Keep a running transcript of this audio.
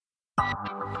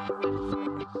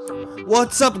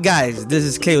What's up, guys? This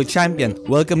is KO Champion,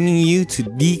 welcoming you to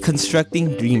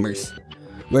Deconstructing Dreamers,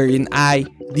 wherein I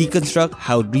deconstruct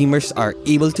how dreamers are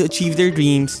able to achieve their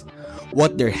dreams,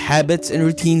 what their habits and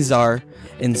routines are,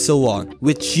 and so on,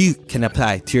 which you can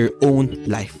apply to your own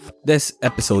life. This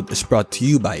episode is brought to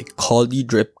you by Caldi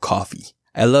Drip Coffee.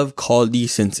 I love Caldi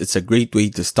since it's a great way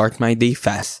to start my day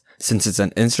fast, since it's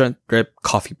an instant drip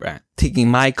coffee brand, taking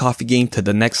my coffee game to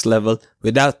the next level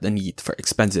without the need for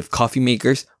expensive coffee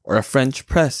makers or a French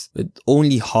press. With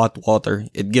only hot water,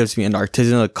 it gives me an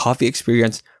artisanal coffee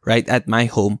experience right at my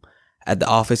home, at the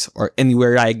office, or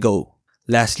anywhere I go.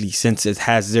 Lastly, since it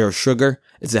has zero sugar,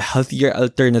 it's a healthier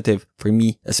alternative for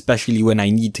me, especially when I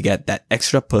need to get that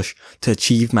extra push to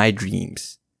achieve my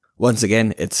dreams. Once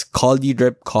again, it's Caldi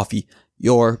Drip Coffee,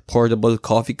 your portable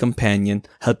coffee companion,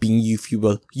 helping you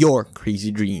fuel your crazy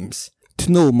dreams.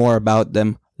 To know more about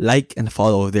them, like and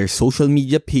follow their social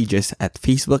media pages at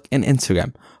Facebook and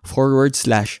Instagram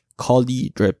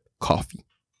 /Caldi Drip Coffee.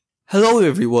 Hello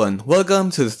everyone,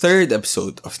 welcome to the third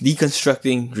episode of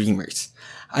Deconstructing Dreamers.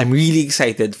 I'm really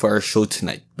excited for our show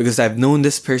tonight because I've known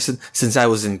this person since I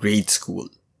was in grade school.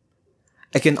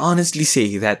 I can honestly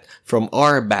say that from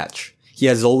our batch, he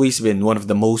has always been one of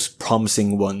the most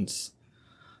promising ones.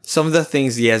 Some of the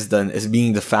things he has done is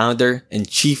being the founder and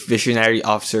chief visionary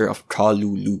officer of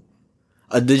Tralulu,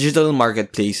 a digital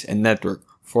marketplace and network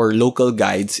for local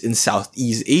guides in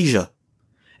Southeast Asia.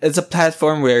 It's a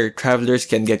platform where travelers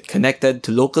can get connected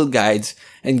to local guides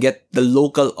and get the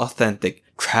local authentic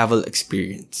travel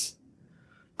experience.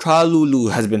 Tralulu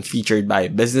has been featured by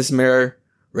Business Mirror,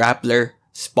 Rappler,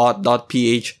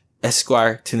 Spot.ph,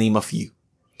 Esquire, to name a few.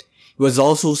 He was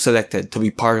also selected to be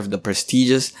part of the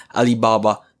prestigious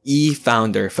Alibaba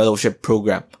E-Founder Fellowship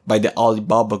Program by the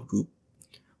Alibaba Group,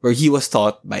 where he was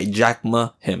taught by Jack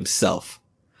Ma himself.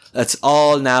 Let's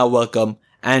all now welcome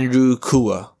Andrew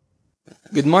Kua.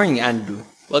 Good morning, Andrew.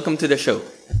 Welcome to the show.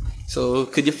 So,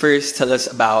 could you first tell us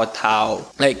about how,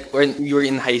 when you were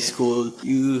in high school,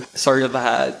 you sort of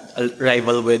had a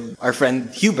rival with our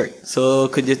friend Hubert. So,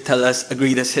 could you tell us a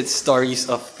greatest hits stories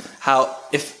of how,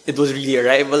 if it was really a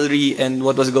rivalry and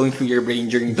what was going through your brain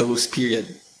during those period?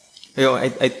 I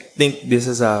think this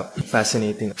is a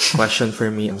fascinating question for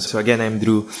me. So again, I'm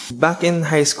Drew. Back in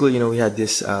high school, we had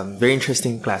this very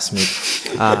interesting classmate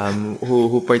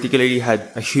who particularly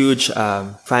had a huge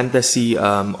fantasy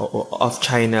of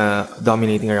China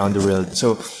dominating around the world.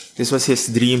 So this was his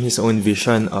dream, his own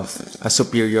vision of a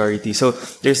superiority. So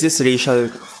there's this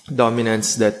racial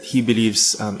dominance that he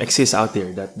believes exists out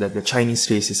there, that the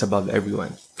Chinese race is above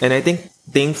everyone. And I think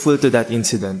thankful to that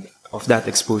incident, of that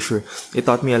exposure, it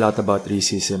taught me a lot about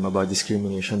racism, about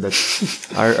discrimination, that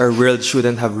our world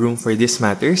shouldn't have room for these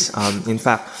matters. In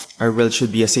fact, our world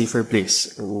should be a safer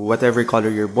place. Whatever color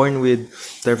you're born with,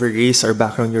 whatever race or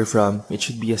background you're from, it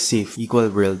should be a safe, equal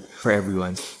world for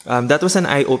everyone. That was an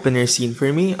eye-opener scene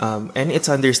for me. And it's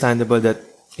understandable that,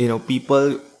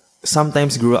 people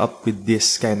sometimes grew up with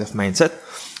this kind of mindset.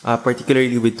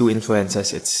 Particularly with two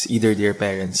influences, it's either their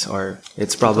parents or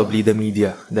it's probably the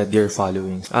media that they're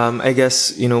following. I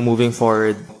guess, moving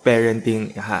forward,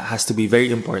 parenting has to be very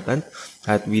important.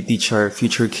 That we teach our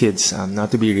future kids not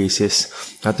to be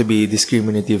racist, not to be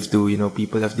discriminative to,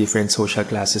 people of different social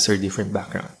classes or different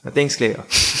background. Thanks, Cleo.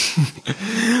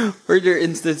 Further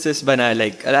instances ba na,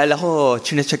 alala ko,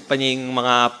 chinecheck pa niya yung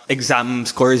mga exam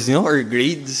scores niyo or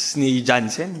grades ni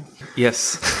Jansen?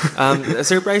 Yes.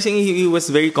 Surprisingly, he was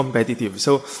very competitive.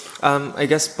 So, I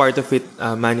guess part of it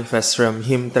manifests from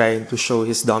him trying to show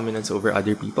his dominance over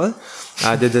other people.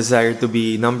 The desire to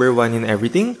be number one in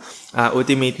everything.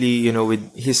 Ultimately,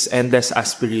 with his endless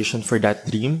aspiration for that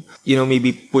dream,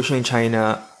 maybe pushing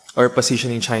China or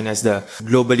positioning China as the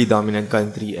globally dominant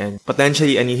country and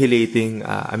potentially annihilating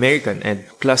American and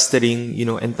clustering,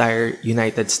 entire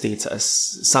United States as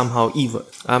somehow evil.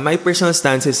 My personal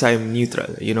stance is I'm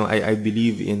neutral. I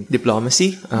believe in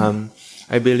diplomacy.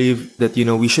 I believe that,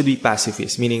 we should be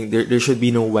pacifists, meaning there should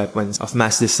be no weapons of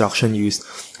mass destruction used.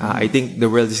 I think the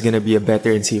world is going to be a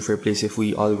better and safer place if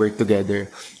we all work together,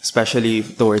 especially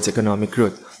towards economic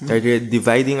growth. Rather than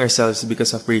dividing ourselves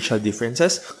because of racial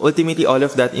differences, ultimately all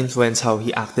of that influenced how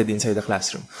he acted inside the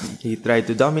classroom. He tried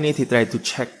to dominate, he tried to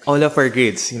check all of our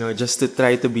grades, just to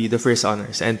try to be the first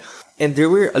honors. And there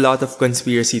were a lot of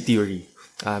conspiracy theory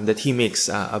that he makes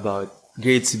about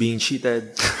grades being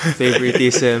cheated,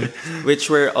 favoritism, which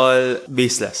were all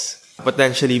baseless.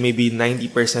 potentially maybe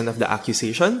 90% of the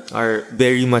accusation are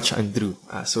very much untrue.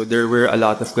 So there were a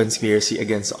lot of conspiracy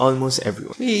against almost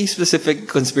everyone. May specific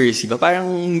conspiracy ba? Parang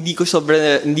hindi ako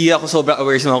sobra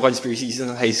aware sa mga conspiracies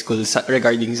ng high school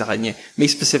regarding sa kanya. May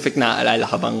specific na alala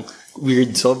ka bang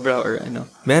weird sobra or ano?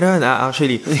 Meron,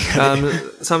 actually.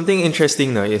 Something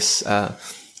interesting no is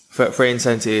for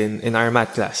instance in our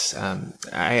math class,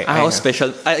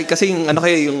 special. Kasi yung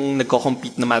yung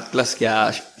nagko-compete na math class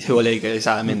kaya hiwalay kayo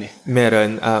sa amin eh.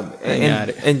 Meron.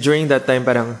 And during that time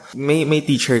parang may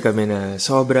teacher kami na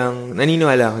sobrang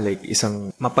naniniwala ako like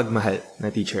isang mapagmahal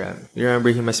na teacher. You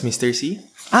remember him as Mr. C?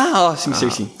 Si Mr.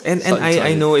 C. And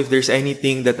I know if there's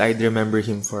anything that I'd remember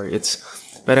him for, it's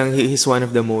parang he's one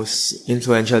of the most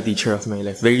influential teacher of my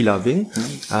life. Very loving.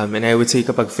 And I would say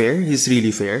kapag fair, he's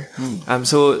really fair.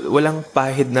 So walang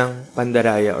pahid ng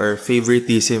pandaraya or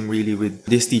favoritism really with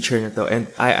this teacher na to. And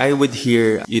I would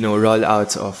hear,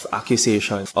 rollouts of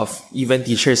accusations of even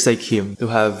teachers like him to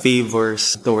have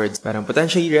favors towards parang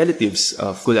potentially relatives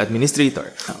of school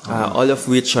administrator. All of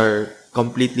which are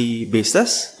completely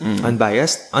baseless,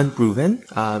 unbiased, unproven,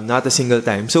 not a single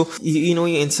time. So,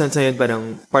 yung instance na yun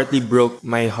parang partly broke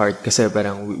my heart kasi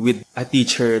parang with a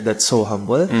teacher that's so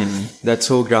humble,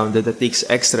 that's so grounded, that takes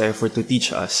extra effort to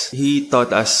teach us. He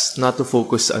taught us not to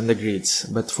focus on the grades,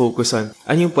 but focus on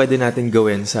ano yung pwede natin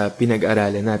gawin sa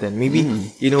pinag-aralan natin. Maybe,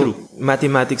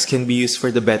 mathematics can be used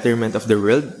for the betterment of the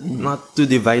world, not to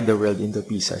divide the world into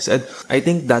pieces. And I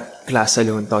think that class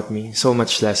alone taught me so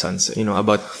much lessons,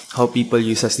 about how people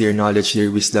use their knowledge,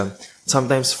 their wisdom,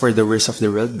 sometimes for the worst of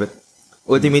the world, but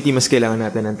ultimately mas kailangan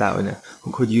natin ng tao na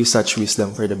who could use such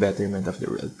wisdom for the betterment of the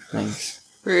world. Nice.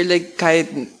 Pero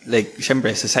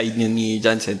syempre sa side niyo ni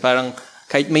Johnson, parang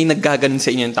kahit may naggaganon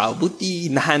sa inyo ng tao, buti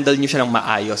na-handle niyo siya ng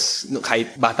maayos.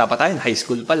 Kahit bata pa tayo, high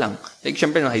school pa lang.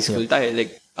 Syempre no high school tayo,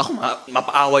 ako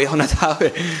mapaaway ako na tao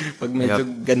eh. Pag medyo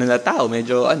ganun na tao,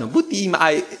 medyo buti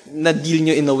na-deal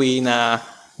nyo in a way na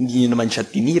hindi nyo naman siya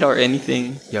tinira or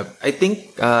anything. Yep. I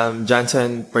think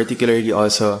Johnson particularly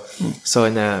also saw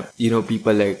na,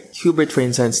 people like Hubert, for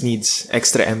instance, needs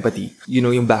extra empathy.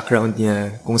 Yung background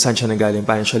niya, kung saan siya nagaling,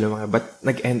 paano siya lumaki. But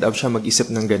nag-end up siya mag-isip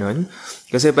ng ganun.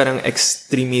 Kasi parang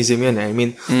extremism yun. I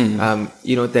mean,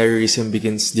 terrorism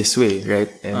begins this way, right?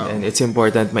 And it's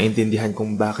important maintindihan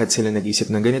kung bakit sila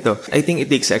nag-isip ng ganito. I think it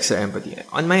takes extra empathy.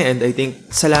 On my end, I think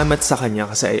salamat sa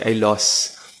kanya kasi I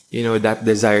lost that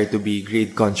desire to be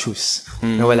grade conscious.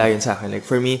 Nawala yun sa akin. Like,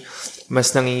 for me, mas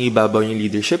nangingibabaw yung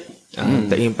leadership,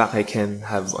 the impact I can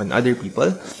have on other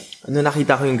people.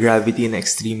 Nakita ko yung gravity and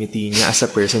extremity niya as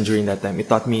a person during that time, it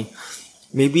taught me,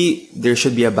 maybe there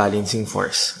should be a balancing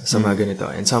force sa mga ganito.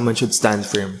 And someone should stand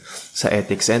firm sa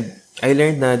ethics. And I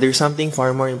learned na there's something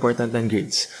far more important than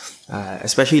grades.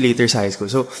 Especially later sa high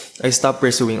school. So, I stopped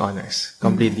pursuing honors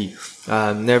completely.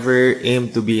 Never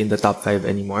aimed to be in the top 5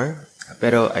 anymore.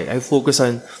 Pero I focus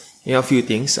on a few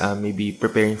things, maybe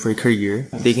preparing for a career,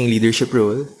 taking leadership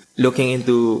role, looking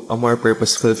into a more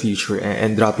purposeful future,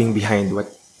 and dropping behind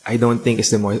what I don't think is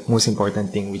the most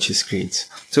important thing, which is grades.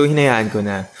 So hinayaan ko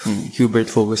na Hubert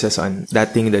focuses on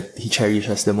that thing that he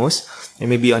cherishes the most,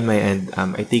 and maybe on my end,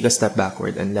 I take a step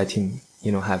backward and let him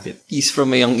have it. He's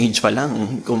from a young age pa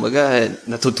lang. Kumbaga,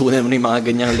 natutunan mo na yung mga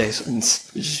ganyang lessons,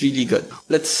 which is really good.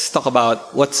 Let's talk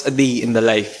about what's a day in the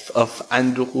life of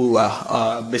Andrew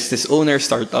Kua, business owner,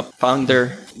 startup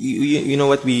founder. You know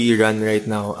what we run right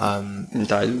now?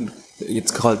 It's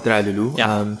called Tralulu.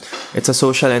 Yeah. It's a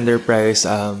social enterprise,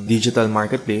 digital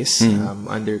marketplace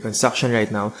under construction right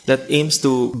now that aims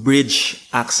to bridge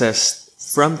access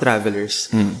from travelers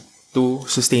to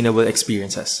sustainable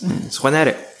experiences. So,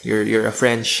 kunwari, you're a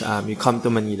French, you come to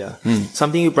Manila.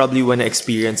 Something you probably want to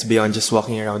experience beyond just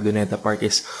walking around Luneta Park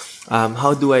is,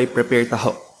 how do I prepare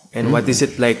taho? And what is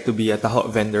it like to be a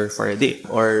taho vendor for a day?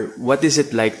 Or what is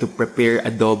it like to prepare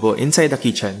adobo inside the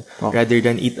kitchen rather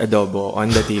than eat adobo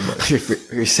on the table?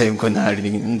 First time ko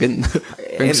narinig yung ganda.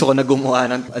 Gusto ko na gumawa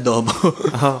ng adobo.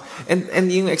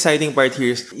 And yung exciting part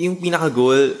here is, yung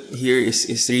pinaka-goal here is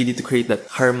really to create that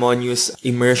harmonious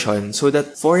immersion so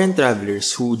that foreign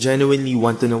travelers who genuinely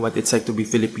want to know what it's like to be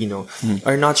Filipino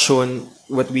are not shown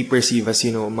what we perceive as,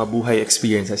 mabuhay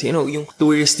experiences. Yung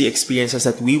touristy experiences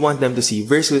that we want them to see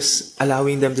versus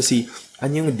allowing them to see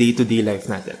ano yung day-to-day life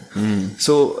natin.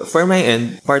 So, for my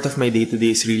end, part of my day-to-day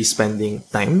is really spending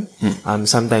time,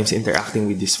 sometimes interacting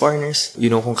with these foreigners.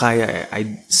 Kung kaya,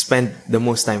 I spend the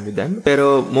most time with them.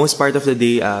 Pero most part of the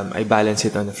day, I balance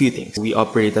it on a few things. We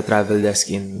operate a travel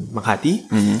desk in Makati.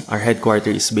 Our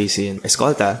headquarters is based in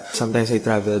Escolta. Sometimes I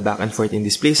travel back and forth in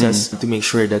these places to make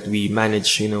sure that we manage,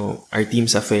 our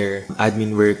team's affair,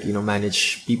 admin work,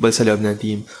 manage people sa loob ng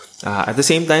team. At the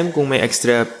same time, kung may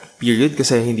extra period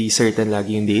kasi hindi certain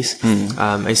lagi yung days,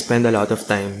 I spend a lot of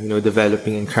time,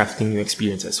 developing and crafting new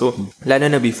experiences. So, lalo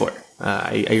na before,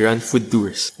 I run food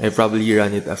tours. I probably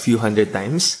run it a few hundred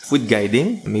times. Food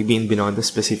guiding, maybe in Binondo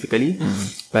specifically,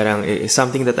 parang is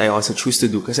something that I also choose to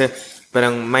do. Kasi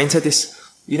parang mindset is,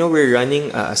 we're running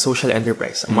a social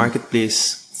enterprise, a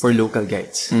marketplace for local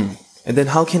guides. And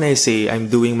then how can I say I'm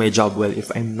doing my job well if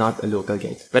I'm not a local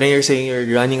guide? But you're saying you're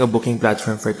running a booking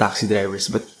platform for taxi drivers,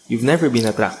 but you've never been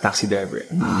a taxi driver.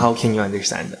 How can you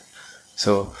understand that?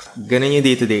 So, ganun yung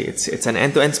day-to-day. It's an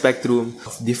end-to-end spectrum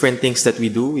of different things that we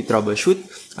do. We troubleshoot,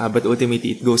 but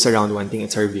ultimately it goes around one thing.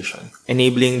 It's our vision.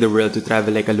 Enabling the world to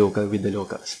travel like a local with the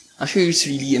locals. Actually, it's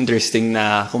really interesting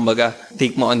na, kumbaga,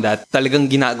 take mo on that. Talagang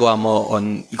ginagawa mo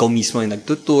on ikaw mismo yung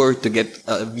nagtutour to get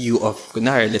a view of,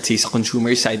 kunwari, let's say, sa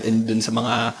consumer side and dun sa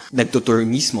mga nagtutour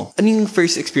mismo. Ano yung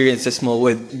first experiences mo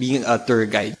with being a tour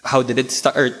guide? How did it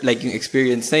start? Like, yung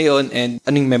experience na yun and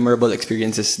anong memorable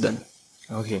experiences dun?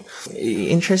 Okay.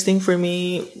 Interesting for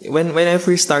me, when I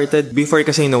first started, before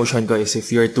kasi notion ko is if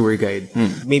you're a tour guide,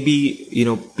 maybe,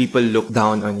 people look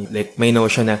down on you. Like, may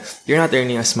notion na you're not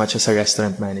earning as much as a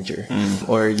restaurant manager.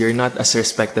 Or you're not as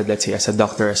respected, let's say, as a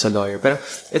doctor, as a lawyer. Pero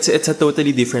it's a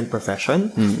totally different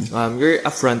profession. You're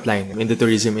a frontline in the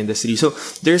tourism industry. So,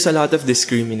 there's a lot of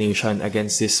discrimination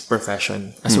against this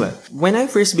profession as well. When I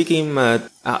first became a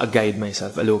guide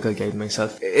myself, a local guide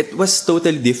myself, it was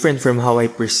totally different from how I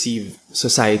perceived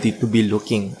society to be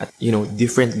looking at,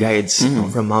 different guides,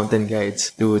 from mountain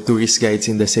guides to tourist guides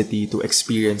in the city to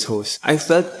experience hosts. I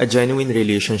felt a genuine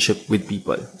relationship with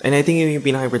people. And I think yung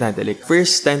pinaka-importante, like,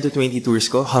 first 10 to 20 tours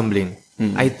ko, humbling.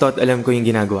 I thought alam ko yung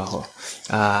ginagawa ko.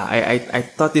 I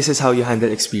thought this is how you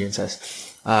handle experiences.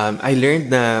 I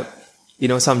learned na,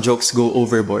 some jokes go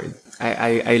overboard.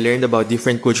 I learned about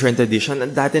different culture and tradition.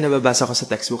 Dati nababasa ko sa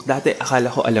textbook. Dati akala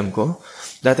ko alam ko.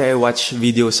 Dati I watched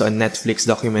videos on Netflix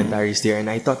documentaries there and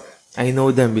I thought I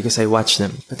know them because I watched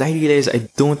them. But I realized I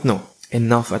don't know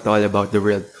enough at all about the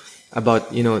world. About,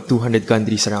 200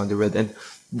 countries around the world. And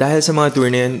dahil sa mga tour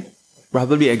na yun,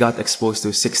 probably I got exposed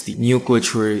to 60 new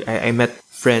culture. I met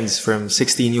friends from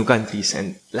 60 new countries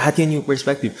and lahat yung new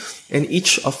perspective. And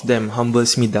each of them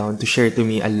humbles me down to share to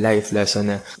me a life lesson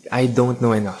na I don't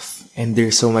know enough. And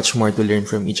there's so much more to learn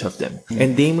from each of them.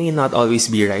 And they may not always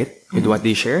be right with what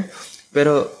they share,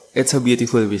 pero it's a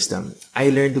beautiful wisdom. I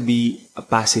learned to be a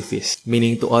pacifist,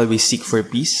 meaning to always seek for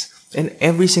peace. And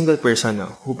every single person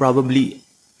who probably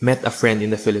met a friend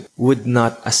in the Philippines would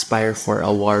not aspire for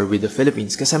a war with the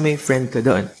Philippines kasi may friend ka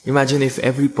doon. Imagine if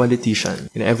every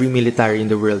politician and every military in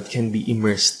the world can be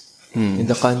immersed in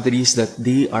the countries that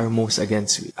they are most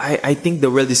against. I think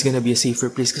the world is gonna be a safer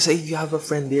place kasi you have a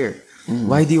friend there.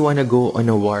 Why do you want to go on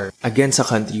a war against a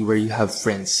country where you have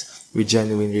friends with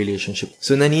genuine relationship?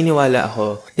 So naniniwala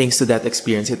ako, thanks to that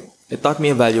experience, it taught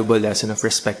me a valuable lesson of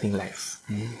respecting life.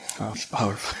 It's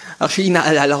powerful. Actually,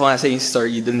 naalala ko nga sa yung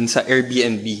story dun sa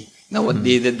Airbnb na what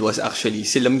they did was actually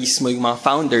sila mismo yung mga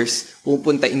founders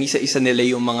pupunta inisa-isa nila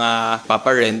yung mga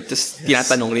paparent tapos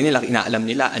tinatanong rin nila, inaalam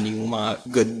nila ano yung mga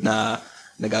good na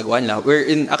nagagawa nila.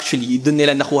 Wherein actually, dun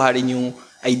nila nakuha rin yung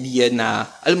idea na,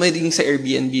 alam mo yung sa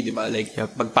Airbnb, di ba? Like,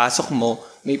 pagpasok mo,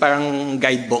 may parang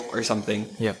guidebook or something.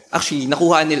 Yep. Actually,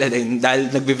 nakuha nila din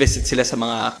dahil nagbe-visit sila sa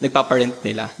mga nagpaparent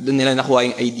nila. Doon nila nakuha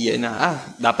yung idea na,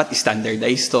 dapat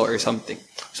standardize to or something.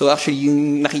 So actually,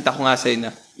 yung nakita ko nga sa'yo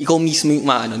na, ikaw mismo yung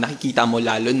nakikita mo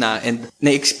lalo na and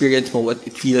na-experience mo what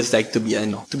it feels like to be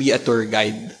a tour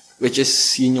guide, which is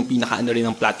yun yung pinaka rin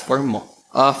ng platform mo.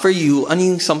 For you,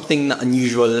 ano yung something na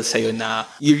unusual sa'yo na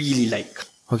you really like?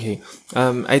 Okay.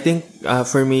 I think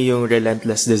for me, yung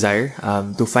relentless desire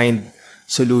to find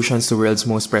solutions to the world's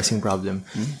most pressing problem.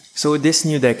 So this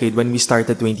new decade, when we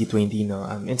started 2020,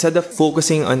 instead of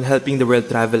focusing on helping the world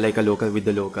travel like a local with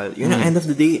the local, end of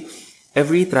the day,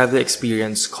 every travel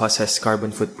experience causes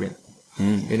carbon footprint.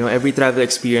 Every travel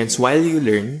experience, while you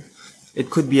learn,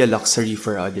 it could be a luxury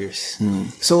for others.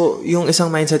 So yung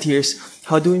isang mindset here is,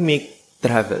 how do we make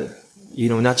travel,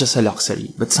 not just a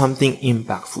luxury, but something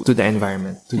impactful to the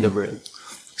environment, to the world.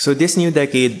 So this new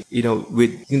decade,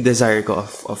 with yung desire ko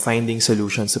of finding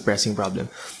solutions to pressing problem,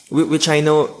 which I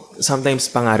know sometimes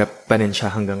pangarap pa rin siya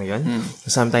hanggang ngayon.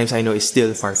 Sometimes I know it's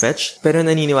still far-fetched. Pero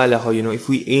naniniwala ko, if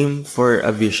we aim for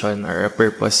a vision or a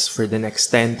purpose for the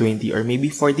next 10, 20, or maybe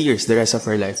 40 years, the rest of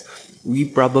our life, we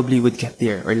probably would get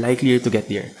there or likelier to get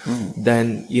there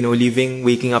than,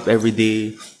 waking up every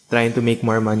day, trying to make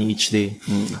more money each day.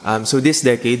 So this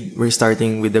decade, we're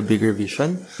starting with a bigger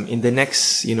vision. In the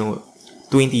next,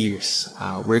 20 years,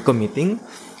 we're committing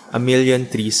 1 million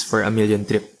trees for 1 million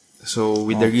trip. So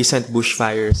with the recent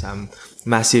bushfires,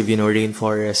 massive,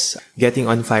 rainforests getting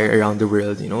on fire around the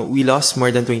world. We lost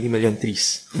more than 20 million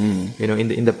trees,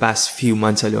 in the past few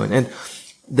months alone. And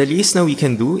the least now we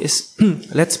can do is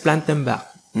let's plant them back.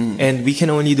 And we can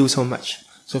only do so much.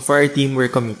 So for our team,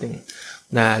 we're committing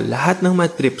na lahat ng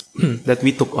mga trips that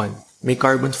we took on, may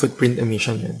carbon footprint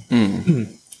emission yun.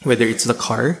 Whether it's the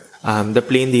car, the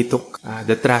plane they took,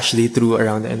 the trash they threw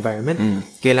around the environment,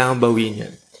 kailangan bawiin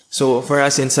yun. So for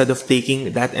us, instead of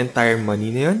taking that entire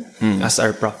money na yun as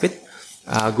our profit,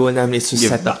 goal namin is to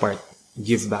set apart,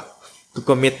 give back. To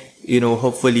commit,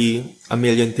 hopefully 1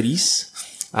 million trees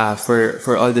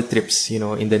for all the trips,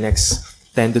 in the next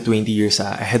 10 to 20 years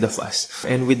ahead of us.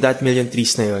 And with that 1 million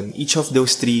trees na yun, each of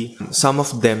those tree, some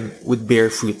of them would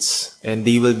bear fruits and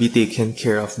they will be taken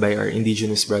care of by our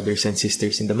indigenous brothers and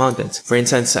sisters in the mountains. For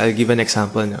instance, I'll give an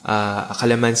example na a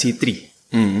calamansi tree.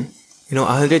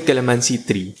 100 calamansi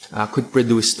tree could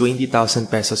produce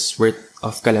 20,000 pesos worth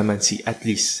of calamansi at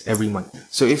least every month.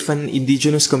 So if an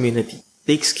indigenous community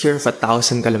takes care of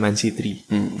 1,000 calamansi tree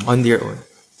on their own,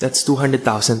 that's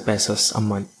 200,000 pesos a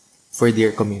month for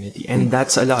their community. And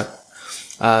that's a lot.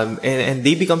 And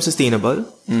they become sustainable.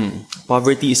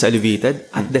 Poverty is alleviated.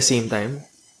 At the same time,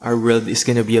 our world is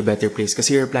gonna be a better place because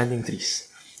you're planting trees.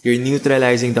 You're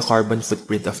neutralizing the carbon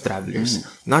footprint of travelers.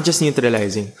 Not just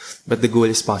neutralizing, but the goal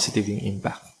is positive yung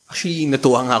impact. Actually,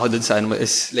 natuwa nga ako dun sa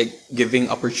is like giving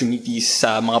opportunities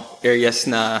sa mga areas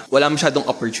na wala masyadong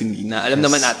opportunity na alam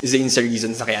naman natin is the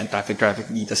reasons na kaya ang traffic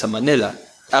dito sa Manila.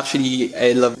 Actually,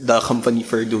 I love the company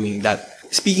for doing that.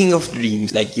 Speaking of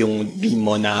dreams, like yung dream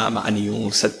mo na maano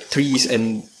yung sa trees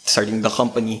and starting the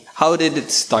company, how did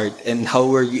it start and how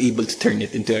were you able to turn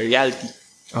it into a reality?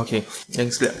 Okay,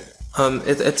 thanks.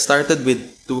 It started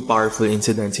with two powerful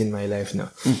incidents in my life.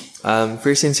 No?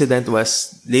 First incident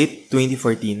was late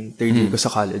 2014, third year ko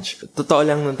sa college. Totoo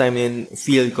lang nung time na yun,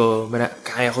 feel ko,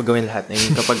 kaya ko gawin lahat.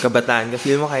 Kapag kabataan ka,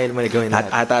 feel mo kaya naman gawin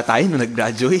lahat. Ata tayo nung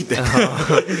nag-graduate.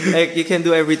 Like, you can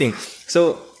do everything.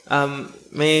 So,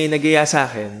 may nagaya sa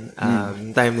akin,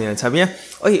 time na yun. Sabi niya,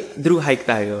 oy, Drew, hike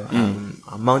tayo.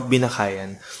 Mount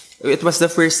Binakayan. It was the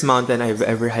first mountain I've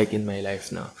ever hiked in my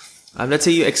life, no? Let's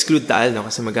say you exclude Taal, no?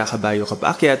 Kasi magkakabayo ka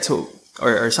pa akyat, so,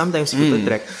 or sometimes people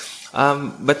trek.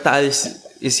 But Taal is,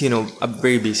 a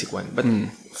very basic one. But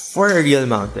for a real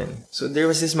mountain, so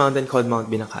there was this mountain called Mount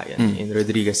Binakayan in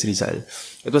Rodriguez, Rizal.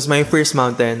 It was my first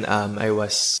mountain. I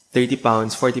was 30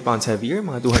 pounds, 40 pounds heavier,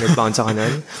 mga 200 pounds ako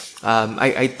nun.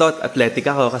 I thought athletic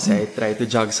ako kasi I tried to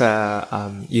jog sa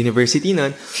university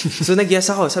nun. So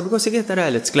nag-yes ako. Sabi ko, sige, tara,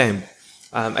 let's climb.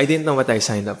 I didn't know what I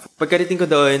signed up for. Pagkarating ko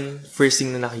doon, first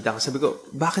thing na nakita ko, sabi ko,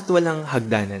 bakit walang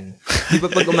hagdanan? Di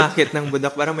ba pag umakit ng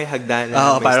bundok, parang may hagdanan,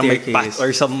 may parang staircase. may path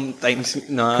or sometimes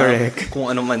na correct. Kung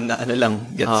ano man na ano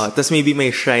lang. Tapos maybe may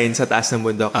shrine sa taas ng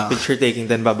bundok, picture taking,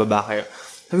 then bababa kayo.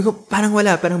 Sabi ko, parang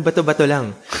wala, parang bato-bato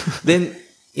lang. Then,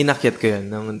 inakyat ko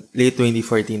yun ng late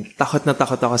 2014. Takot na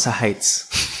takot ako sa heights.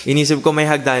 Inisip ko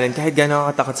may hagdanan, kahit gano'n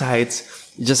ako takot sa heights,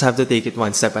 you just have to take it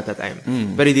one step at a time.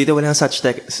 Pero dito walang such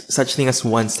thing as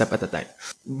one step at a time.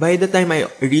 By the time I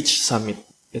reached summit,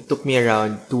 it took me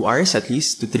around 2 hours at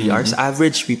least to 3 hours.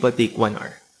 Average people take 1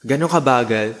 hour. Ganon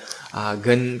kabagal,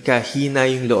 ganon kahina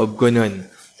yung loob ko nun.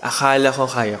 Akala ko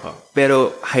kaya ko.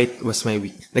 Pero height was my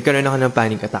weak. Nagkaroon ako ng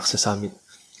panic attack sa summit.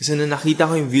 Kasi nung nakita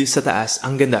ko yung view sa taas,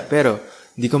 ang ganda. Pero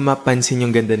hindi ko mapansin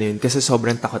yung ganda na yun kasi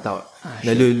sobrang takot ako.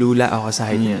 Nalulula ako sa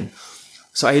height na yun.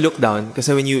 So I look down,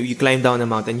 kasi when you climb down a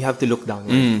mountain, you have to look down.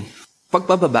 Right?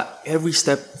 Pagpababa, every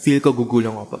step, feel ko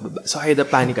gugulong ako pababa. So I had a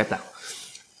panic attack.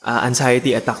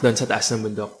 Anxiety attack doon sa taas ng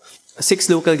bundok. 6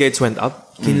 local guides went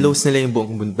up, kinlose nila yung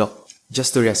buong bundok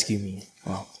just to rescue me.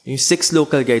 Wow. Yung 6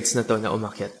 local guides na to na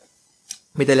umakyat,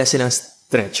 may dala silang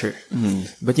stretcher.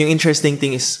 But yung interesting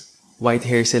thing is, white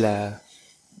hair sila.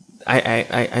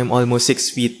 I'm almost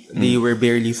 6 feet. They were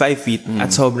barely 5 feet.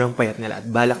 At sobrang payat nila.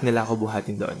 At balak nila ako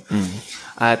buhatin doon.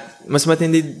 At mas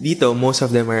matindi dito, most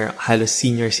of them are halos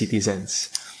senior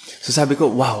citizens. So sabi ko,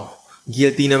 wow,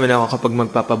 guilty naman ako kapag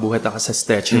magpapabuhat ako sa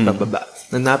stretcher pababa.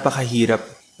 Na napakahirap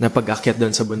na pag-akyat doon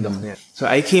sa bundok na yan. So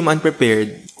I came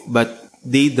unprepared, but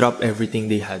they dropped everything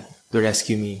they had to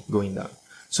rescue me going down.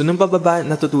 So nung pababa,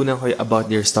 natutunan ko about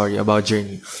their story, about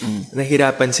journey.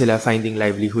 Nahirapan sila finding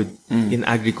livelihood in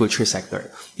agriculture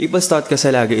sector. People's thought kasi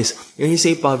lagi is, when you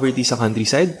say poverty sa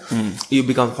countryside, you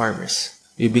become farmers.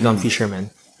 You become fishermen.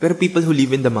 Pero people who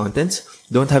live in the mountains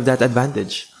don't have that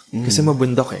advantage. Kasi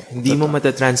mabundok eh. Hindi mo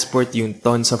matatransport yung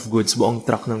tons of goods, buong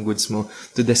truck ng goods mo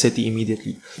to the city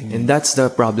immediately. And that's the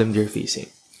problem they're facing.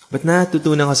 But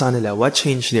natutunan ko sa kanila, what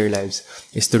changed their lives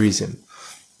is tourism.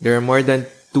 There are more than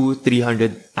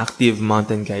 200-300 active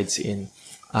mountain guides in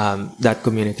that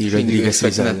community, Hindi ko Rodriguez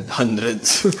expect Rizal. na hundreds.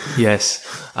 Yes.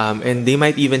 And they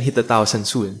might even hit 1,000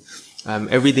 soon.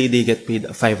 Every day they get paid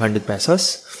 500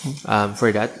 pesos for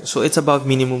that. So it's above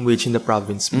minimum wage in the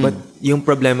province. But yung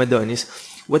problema doon is,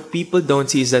 what people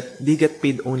don't see is that they get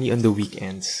paid only on the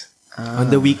weekends. On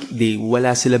the weekday,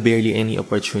 wala sila barely any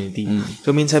opportunity.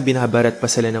 So minsan binabarat pa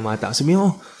sila ng mga tao. Sabi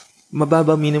mo,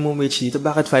 mababa minimum wage dito,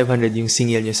 bakit 500 yung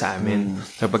singil nyo sa amin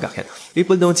kapag akyat?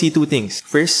 People don't see two things.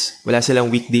 First, wala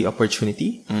silang weekday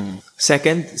opportunity.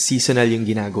 Second, seasonal yung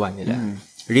ginagawa nila.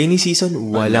 Rainy season,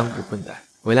 walang pupunta.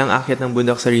 Walang akyat ng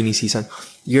bundok sa rainy season.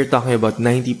 You're talking about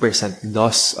 90%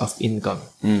 loss of income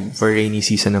for rainy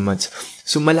season na months.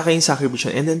 So malaki yung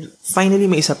sacrifice. And then, finally,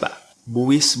 may isa pa.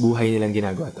 Buwis buhay nilang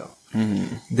ginagawa to.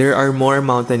 There are more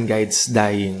mountain guides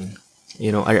dying,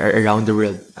 around the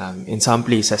world. In some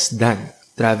places, than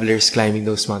travelers climbing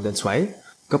those mountains. Why?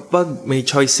 Kapag may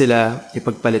choice sila,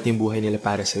 ipagpalit yung buhay nila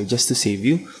para sa'yo, just to save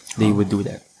you, they would do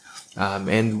that.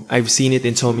 And I've seen it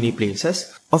in so many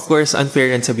places. Of course,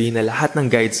 unfair yan sabihin na lahat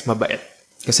ng guides mabait.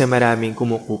 Kasi maraming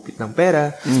kumukupit ng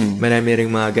pera, marami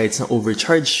ring mga guides na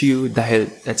overcharge you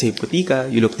dahil, let's say, puti ka,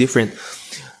 you look different.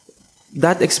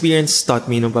 That experience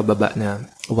taught me nung pababa na,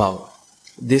 wow,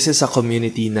 this is a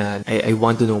community na I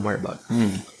want to know more about.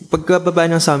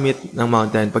 Pagkababa ng summit ng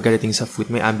mountain, pagkarating sa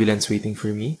foot, may ambulance waiting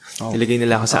for me. Nilagay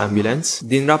nila ako sa ambulance.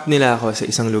 Dinrap nila ako sa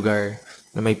isang lugar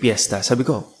na may piyesta. Sabi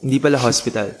ko, hindi pala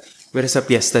hospital, pero sa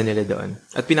piyesta nila doon.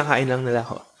 At pinakain lang nila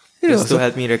ako. Just to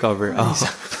help me recover.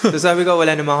 So sabi ko,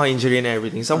 wala naman ako injury and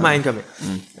everything. So kumain kami.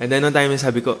 And then one time,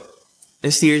 sabi ko,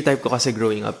 stereotype ko kasi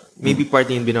growing up, maybe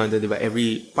party in Binondo, di ba?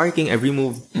 Every parking, every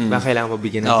move, baka kailangan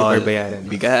mabigyan ng tip or bayaran.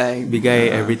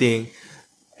 Bigay, everything.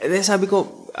 And then sabi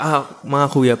ko, mga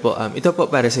kuya po, ito po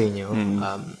para sa inyo.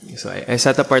 So I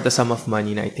set apart a sum of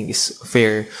money na I think is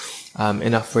fair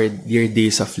enough for their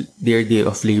day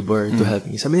of labor to help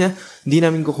me. Sabi niya, hindi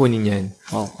namin kukunin yan.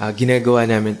 Ginagawa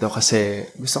namin to kasi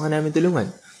gusto ka namin tulungan.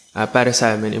 Para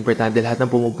sa amin, importante lahat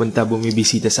ng pumupunta,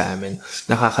 bumibisita sa amin,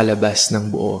 nakakalabas ng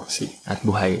buo at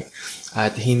buhay.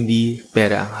 At hindi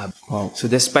pera ang haba. So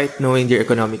despite knowing their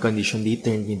economic condition, they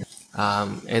turned me down.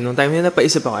 And nung time na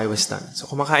napaisip ako, I was stunned.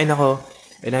 So kumakain ako,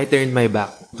 and I turned my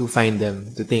back to find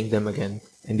them, to thank them again.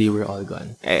 And they were all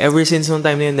gone. Ever since nung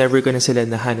time na yun, never ko na sila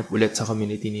nahanap ulit sa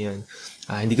community niyon.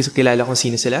 Hindi ko kilala kung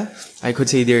sino sila. I could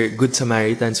say they're good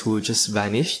Samaritans who just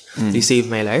vanished. They saved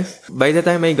my life. By the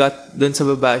time I got dun sa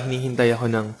baba, hinihintay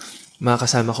ako ng mga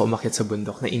kasama ko umakyat sa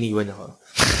bundok na iniwan ako.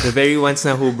 The very ones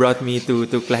na who brought me to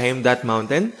climb that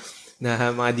mountain,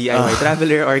 na mga DIY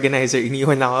traveler, organizer,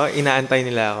 iniwan ako, inaantay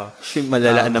nila ako.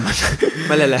 Malala naman.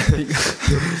 Malala.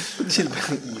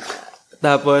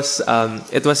 Tapos,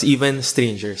 it was even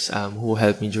strangers who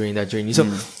helped me during that journey. So,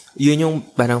 yun yung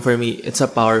parang for me, it's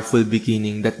a powerful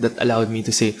beginning that allowed me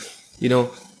to say,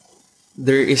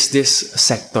 there is this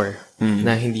sector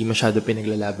na hindi masyado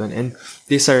pinaglalaban. And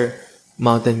these are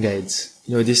mountain guides.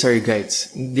 These are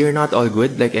guides. They're not all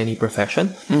good like any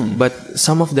profession, but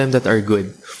some of them that are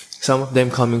good, some of them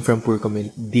coming from poor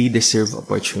community, they deserve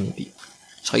opportunity.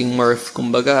 So yung more of,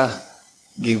 kumbaga,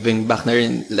 giving back na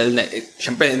rin.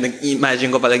 Siyempre,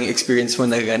 nag-imagine ko palang yung experience mo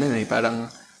na gano'n parang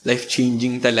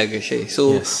life-changing talaga siya.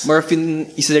 So, more of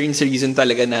isa rin sa reason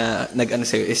talaga na nag-ano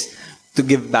sa'yo is to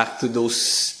give back to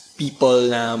those people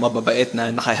na mababait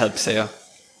na naka-help sa'yo.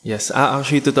 Yes.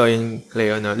 Actually, totoo yung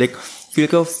Cleo, no? Like, feel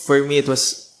ko, for me, it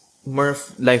was more of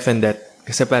life and death.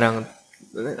 Kasi parang,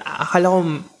 akala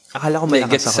ko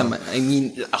malakas ako.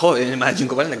 Ako, imagine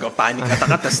ko pala, nag-panic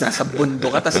ka, tas nasa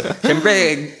bundok ka, tas syempre,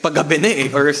 paggabi na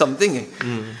or something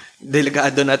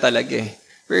Delikado na talaga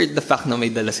Pero the fact na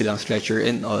may dala silang stretcher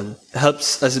and all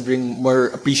helps us bring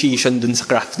more appreciation dun sa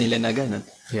craft nila na ganun.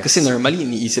 Yes. Kasi normally,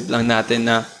 iniisip lang natin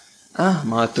na,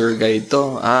 mga tour guide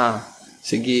to,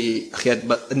 sige, akyat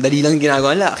ba, ang dali lang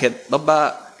ginagawa nila, akyat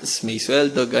baba, may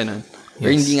sweldo, ganun.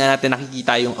 Pero hindi nga natin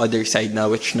nakikita yung other side na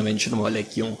which na-mention mo,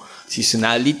 like yung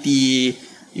seasonality,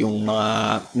 yung mga,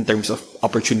 in terms of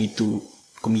opportunity to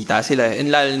kumita sila.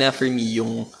 And lalo na for me,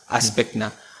 yung aspect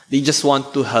na they just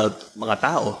want to help mga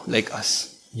tao like us.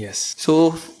 Yes.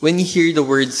 So, when you hear the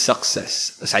word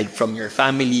success, aside from your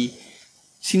family,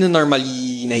 sino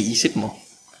normally naiisip mo?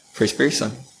 First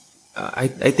person?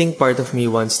 I think part of me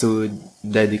wants to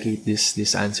dedicate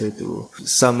this answer to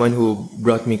someone who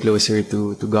brought me closer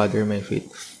to God or my faith.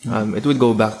 It would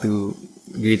go back to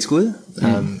grade school.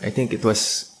 I think it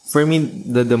was, for me,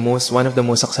 one of the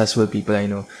most successful people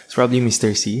I know is probably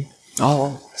Mr. C.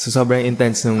 Oh. So sobrang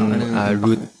intense nung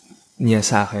route niya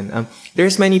sa akin.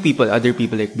 There's many people, other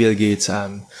people like Bill Gates,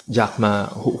 Jack Ma,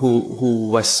 who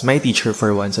was my teacher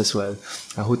for once as well,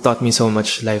 who taught me so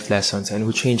much life lessons and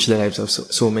who changed the lives of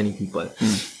so many people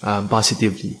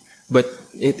positively. But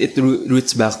it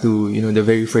roots back to, you know, the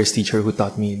very first teacher who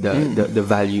taught me the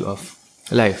value of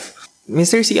life.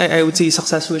 Mr. C, I would say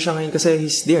successful siya ngayon kasi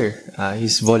he's there.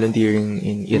 He's volunteering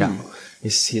in Iraq.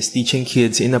 He's teaching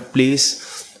kids in a place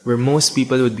where most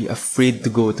people would be afraid to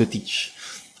go to teach.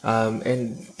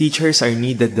 And teachers are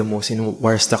needed the most in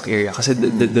war-struck area. Kasi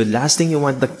the last thing you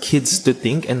want the kids to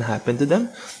think and happen to them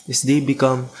is they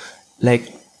become like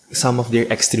some of their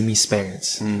extremist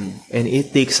parents. And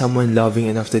it takes someone loving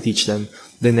enough to teach them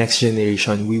the next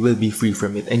generation. We will be free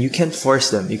from it. And you can't force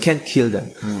them. You can't kill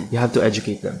them. You have to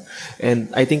educate them.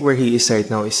 And I think where he is right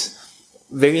now is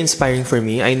very inspiring for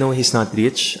me. I know he's not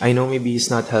rich. I know maybe he's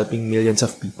not helping millions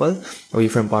of people away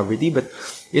from poverty. But,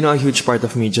 you know, a huge part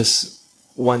of me just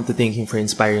want to thank him for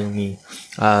inspiring me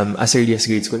as early as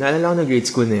grade school. Naalala ko na grade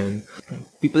school na yun.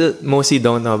 People mostly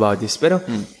don't know about this. Pero,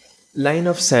 line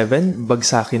of 7,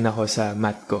 bagsakin ako sa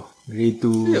math ko. Grade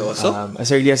 2.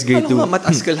 As early as grade 2. Ano nga,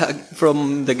 mataas ka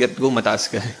from the get-go, mataas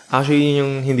ka. Actually, yun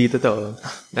yung hindi totoo.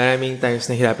 Maraming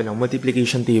times nahirapan ako.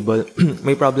 Multiplication table,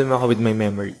 may problem ako with my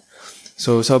memory.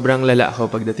 So, sobrang lala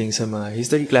ako pagdating sa mga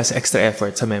history class, extra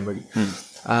effort sa memory.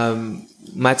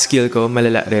 Math skill ko,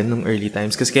 malala rin nung early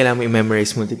times kasi kailangan mo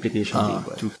i-memorize multiplication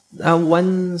table.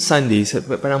 One Sunday,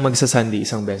 parang magsa-Sunday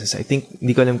isang beses, I think,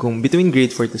 hindi ko alam kung between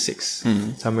grade 4 to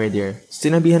 6, somewhere there.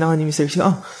 Sinabihan ako ni Mr. C,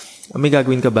 may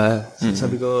gagawin ka ba?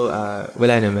 Sabi ko,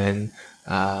 wala naman.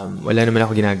 Wala naman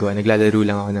ako ginagawa. Naglalaro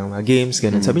lang ako ng mga games,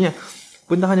 ganun. Sabi niya,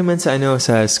 punta ka naman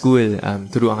sa school,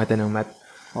 turuan kita ng math.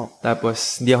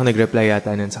 Tapos, hindi ako nag-reply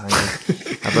yata nun sa kanya.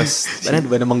 Tapos, ano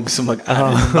ba namang gusto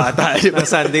mag-aral ng bata? Ng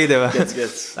Sunday, diba?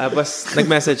 Gets. Tapos,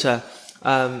 nag-message siya,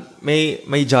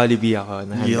 may Jollibee ako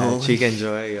na handa. Chicken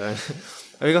Joy, yun.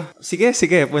 Sabi ko,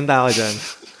 sige, punta ako dyan.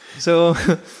 So,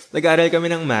 nag-aaral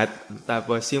kami ng math.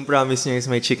 Tapos, yung promise niya is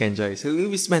may Chicken Joy. So,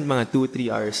 we spent mga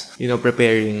 2-3 hours,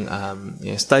 preparing,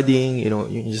 studying,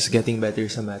 just getting better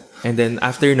sa math. And then,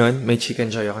 after nun, may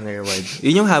Chicken Joy ako na reward.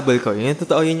 Yun yung habol ko.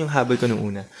 Yun yung habol ko nung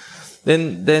una.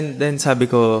 Then sabi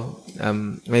ko,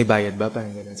 may bayad ba?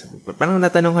 Parang ganun. Parang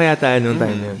natanong ko yata nung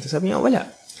time na yun. So, sabi niya,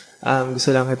 wala.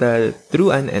 Gusto lang kita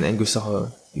turuan and gusto ko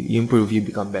improve, you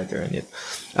become better on it.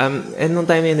 And nung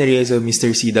time na na-realize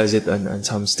Mr. C does it on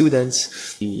some students.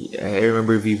 I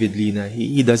remember vividly na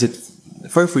he does it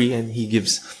for free and he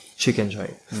gives Chicken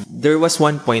Joy. There was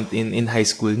one point in high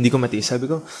school, hindi ko matiis. Sabi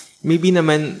ko, maybe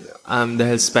naman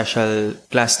dahil special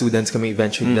class students kami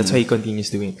eventually, that's why he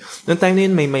continues doing. Noong time na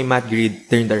yun, my math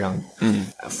grade turned around.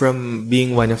 From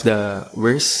being one of the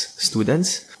worst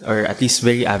students, or at least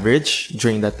very average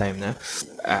during that time na,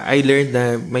 I learned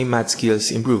that my math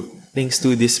skills improved. Thanks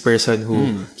to this person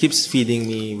who keeps feeding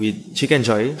me with Chicken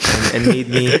Joy and made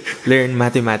me learn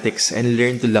mathematics and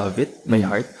learn to love it by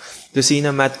heart. To see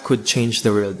na math could change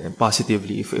the world and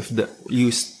positively if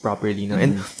used properly. No?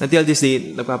 And until this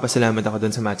day, nagpapasalamat ako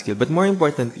dun sa math skill. But more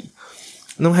importantly,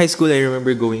 nung high school, I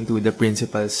remember going to the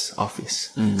principal's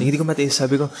office. Hindi ko matiis.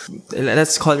 Sabi ko,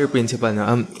 let's call her principal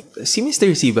na. Si Mr.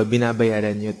 C ba,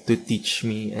 binabayaran niyo to teach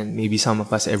me and maybe some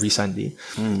of us every Sunday?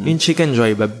 Yung Chicken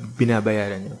Joy ba,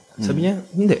 binabayaran niyo? Sabi niya,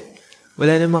 hindi.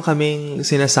 Wala naman kaming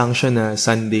sinasanction na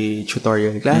Sunday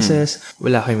tutorial classes.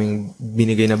 Wala kaming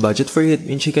binigay na budget for it.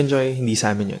 Yung Chicken Joy, hindi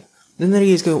sa amin yun. Then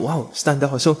na-realize ko, wow, stand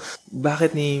ako. So,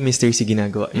 bakit ni Mr. C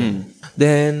ginagawa yun?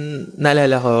 Then,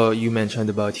 naalala ko, you mentioned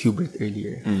about Hubert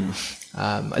earlier.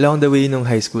 Along the way nung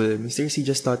high school, Mr. C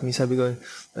just taught me, sabi ko,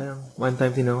 parang one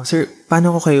time tinanong ko, sir,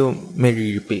 paano ko kayo may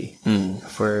repay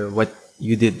for what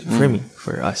you did for me,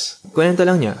 for us? Kwento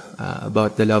lang niya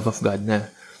about the love of God na,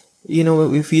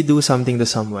 if you do something to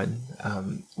someone,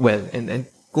 and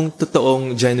kung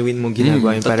totoong genuine mong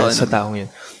ginagawa yun para sa taong yun,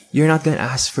 you're not gonna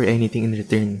ask for anything in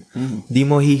return. Di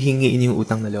mo hihingiin yung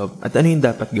utang na loob. At ano yung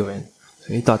dapat gawin?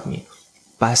 So he taught me,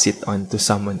 pass it on to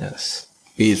someone else.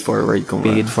 Pay it forward.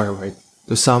 Pay it forward.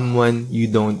 To someone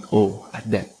you don't owe a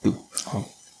debt to.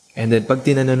 And then, pag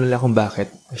tinanong nila kung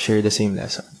bakit, share the same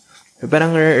lesson.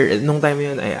 Parang, nung time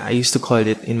yun, I used to call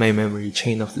it, in my memory,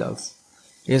 chain of love.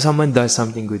 If someone does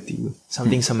something good to you,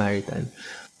 something Samaritan,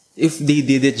 if they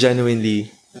did it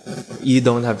genuinely, you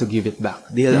don't have to give it back.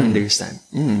 They'll understand.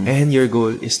 And your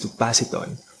goal is to pass it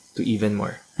on to even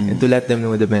more. And to let them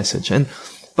know the message. And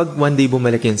pag one day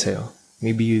bumalik yun sa'yo,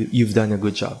 maybe you've done a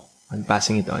good job on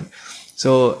passing it on.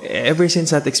 So, ever since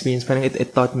that experience, parang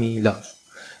it taught me love.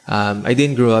 I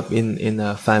didn't grow up in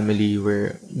a family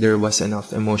where there was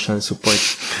enough emotional support.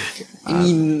 I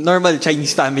mean, normal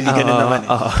Chinese family ganun naman.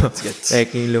 Gets.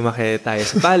 Like, yung lumaki tayo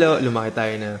sa palo, lumaki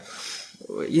tayo na,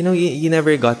 you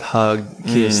never got hugged,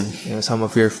 kissed. Some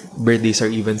of your birthdays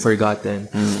are even forgotten.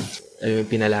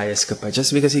 Pinalayas ka pa just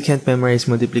because you can't memorize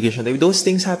multiplication. Those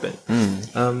things happen.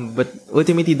 But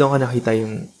ultimately, doon ka nakita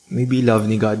yung maybe love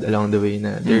ni God along the way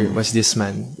na there was this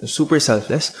man, super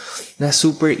selfless, na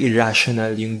super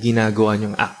irrational yung ginagawa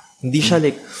niyang act. Hindi siya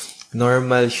like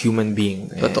normal human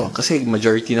being. Totoo. Kasi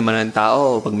majority naman ng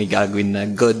tao, pag may gagawin na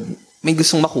good, may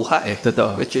gustong makuha eh.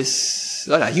 Totoo. Which is,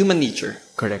 human nature.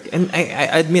 Correct. And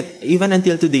I admit, even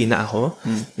until today na ako,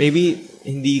 maybe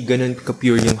hindi ganun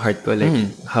ka-pure yung heart ko, like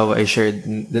how I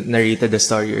narrated the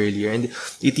story earlier. And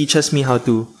it teaches me how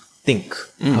to think,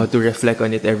 how to reflect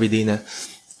on it every day na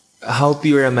how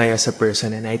pure am I as a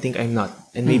person, and I think I'm not.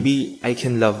 And maybe I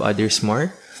can love others more.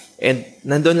 And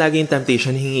nandun lagi yung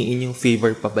temptation, hingiin yung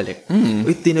favor pabalik.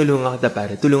 Uy, tinulungan kita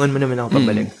pare, tulungan mo naman ako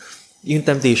pabalik. Yung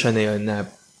temptation na yun na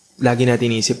lagi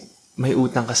natin inisip, may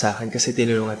utang ka sa akin kasi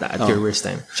tinulungan kita at your worst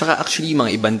time. Tsaka actually,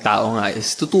 mga ibang tao nga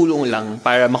is tutulong lang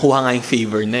para makuha nga yung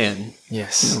favor na yan.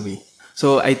 Yes.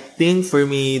 So I think for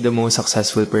me, the most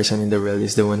successful person in the world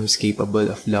is the one who's capable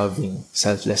of loving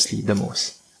selflessly the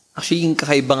most. Actually, yung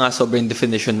kakaiba nga sobrang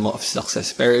definition mo of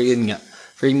success. Pero yun nga,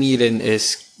 for me rin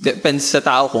is, depends sa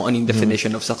tao kung anong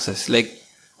definition of success. Like,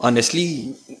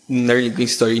 honestly, narinig ko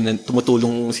yung story na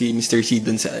tumutulong si Mr. C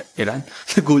dun sa Iran.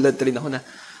 Nagulat rin ako na,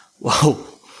 wow.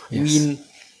 Yes. I mean,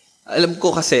 alam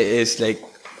ko kasi is like,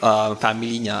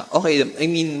 family niya, okay, I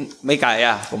mean, may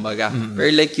kaya, kumbaga.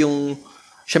 Pero like yung,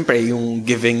 syempre, yung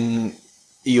giving,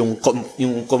 yung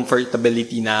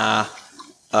comfortability na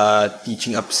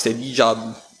teaching up steady job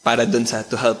para dun sa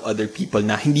to help other people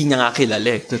na hindi niya nga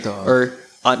kilala eh. Totoo. Or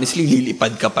honestly,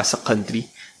 lilipad ka pa sa country.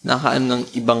 Nakaano ng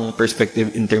ibang perspective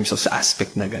in terms of sa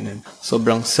aspect na ganun.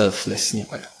 Sobrang selfless niya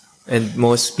pala. And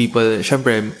most people,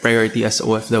 syempre, priority as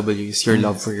OFW is your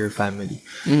love for your family.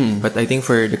 But I think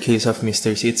for the case of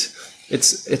Mr. C,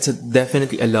 it's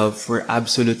definitely a love for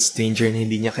absolute stranger na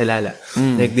hindi niya kilala.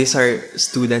 Like, these are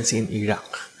students in Iraq.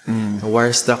 A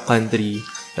war-struck country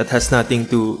that has nothing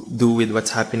to do with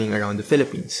what's happening around the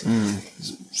Philippines.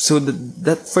 So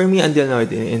that for me, until now,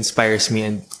 it inspires me,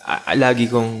 and lagi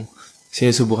kong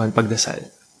sinusubukan pagdasal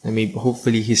na maybe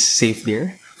hopefully he's safe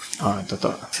there.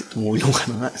 Totoo. Kasi tumulong ka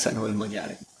na nga. Sana walang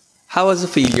mangyari. How has a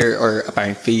failure or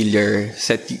apparent failure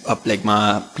set you up, like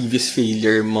mga previous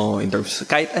failure mo in terms of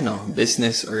kahit ano,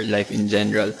 business or life in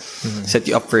general, set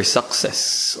you up for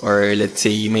success? Or let's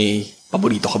say, may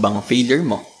paborito ka bang failure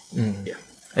mo? Yeah.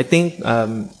 I think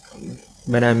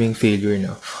maraming failure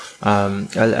now.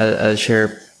 I'll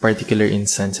share particular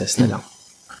instances na lang.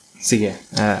 Sige,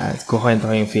 kukwento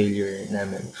ko yung failure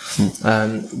namin.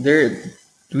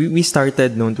 We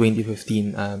started noong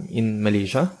 2015 in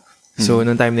Malaysia. So,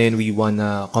 noong time na yun, we won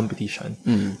a competition.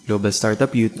 Global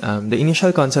Startup Youth. The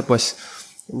initial concept was,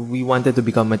 we wanted to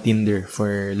become a Tinder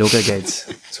for local guides.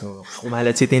 So,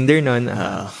 kumalat si Tinder noon.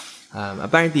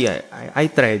 Apparently, I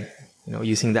tried,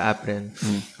 using the app rin.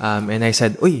 And I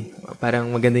said, uy,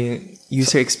 parang maganda yung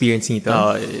user experience nito.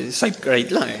 Swipe ka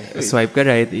right lang eh. Swipe ka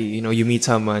right, you meet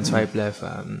someone, swipe left.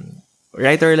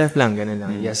 Right or left lang, ganun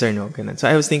lang. Yes or no, ganun. So,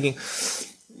 I was thinking,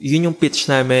 yun yung pitch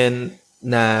namin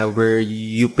na where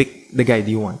you pick the guide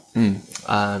you want.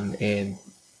 And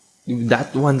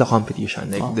that won the competition.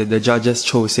 Like the judges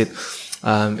chose it.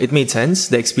 It made sense.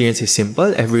 The experience is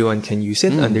simple. Everyone can use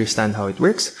it, understand how it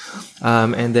works.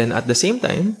 And then at the same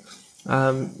time,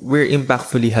 we're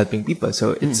impactfully helping people.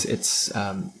 So it's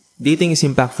dating is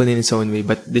impactful in its own way,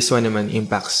 but this one naman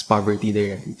impacts poverty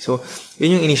directly. So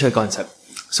yun yung initial concept.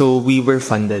 So we were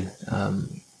funded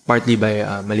partly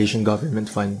by Malaysian government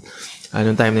fund.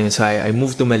 Noong time na yun, so I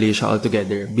moved to Malaysia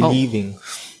altogether, believing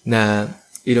na,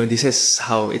 this is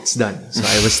how it's done. So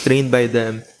I was trained by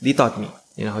them. They taught me,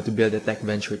 how to build a tech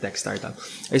venture, tech startup.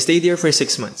 I stayed there for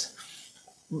 6 months.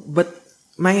 But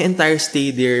my entire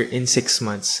stay there in 6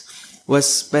 months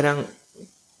was parang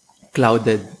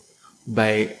clouded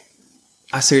by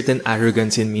a certain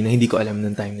arrogance in me na hindi ko alam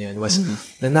ng time na yun. Was,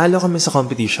 nanalo kami sa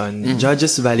competition,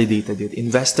 judges validated it,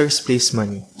 investors placed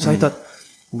money. So I thought,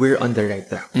 we're on the right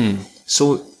track.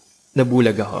 So,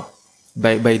 nabulag ako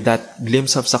by that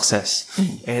glimpse of success.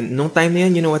 And nung time na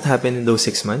yun, you know what happened in those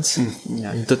 6 months?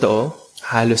 Yung totoo,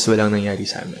 halos walang nangyari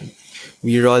sa amin.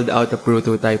 We rolled out a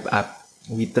prototype app.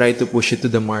 We tried to push it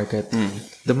to the market.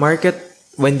 The market,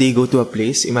 when they go to a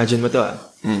place, imagine mo to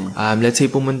let's say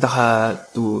pumunta ka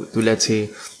to let's say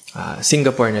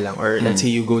Singapore na lang, or let's say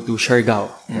you go to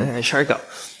Siargao. Siargao.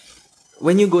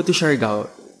 When you go to Siargao,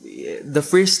 the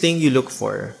first thing you look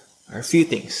for are a few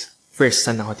things. First,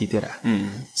 saan ako titira?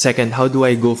 Second, how do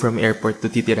I go from airport to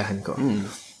titirahan ko?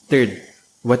 Third,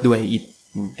 what do I eat?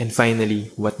 And finally,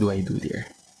 what do I do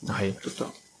there? Okay.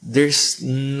 There's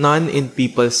none in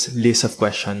people's list of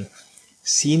question.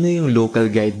 Sino yung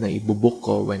local guide na ibubuk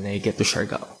ko when I get to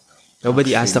Siargao?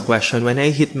 Nobody asked the question, when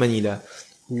I hit Manila,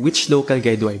 which local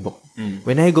guide do I book?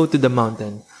 When I go to the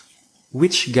mountain,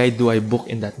 which guide do I book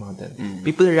in that mountain?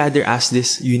 People rather ask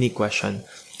this unique question.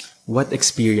 What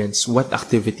experience, what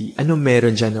activity, ano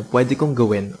meron dyan na pwede kong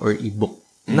gawin or i-book?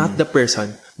 Not the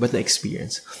person, but the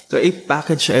experience. So, I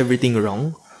package everything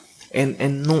wrong. And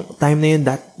nung time na yun,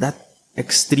 that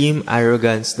extreme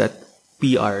arrogance, that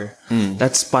PR,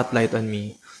 that spotlight on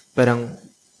me, parang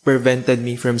prevented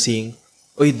me from saying,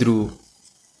 Oy, Drew,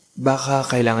 baka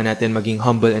kailangan natin maging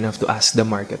humble enough to ask the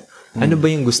market. Ano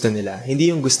ba yung gusto nila?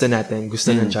 Hindi yung gusto natin,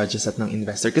 gusto ng judges at ng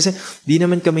investor. Kasi di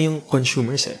naman kami yung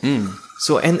consumers eh.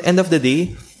 So, end of the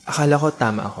day, akala ko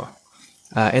tama ako.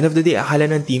 End of the day,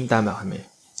 akala ng team tama kami.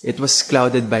 It was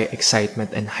clouded by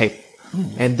excitement and hype.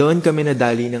 And doon kami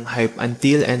nadali ng hype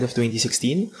until end of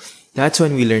 2016. That's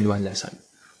when we learned one lesson.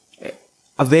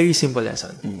 A very simple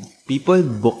lesson. People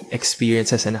book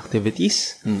experiences and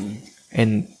activities.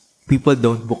 And people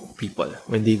don't book people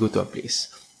when they go to a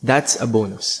place. That's a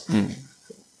bonus.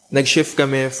 Nag-shift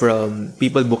kami from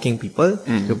people booking people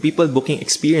to people booking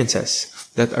experiences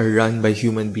that are run by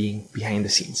human being behind the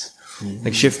scenes.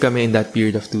 Nag-shift kami in that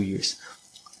period of 2 years.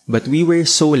 But we were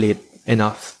so late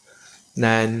enough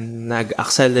na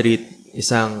nag-accelerate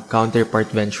isang counterpart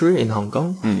venture in Hong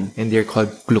Kong and they're called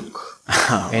Klook.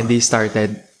 And they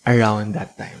started around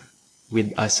that time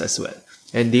with us as well.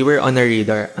 And they were on our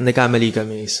radar. Ang nagkamali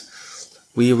kami is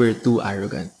we were too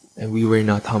arrogant. And we were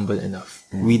not humble enough.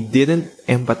 We didn't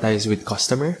empathize with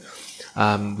customer.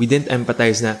 We didn't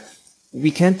empathize na we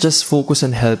can't just focus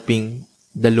on helping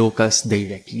the locals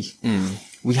directly.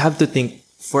 We have to think,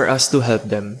 for us to help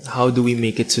them, how do we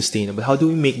make it sustainable? How do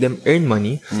we make them earn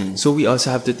money? So we also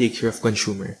have to take care of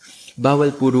consumer.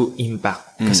 Bawal puro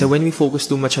impact. Kasi when we focus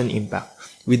too much on impact,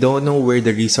 we don't know where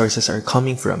the resources are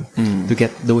coming from to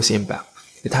get those impact.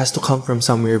 It has to come from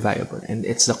somewhere viable, and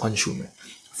it's the consumer.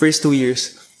 First 2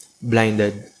 years,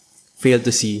 blinded, failed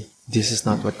to see this is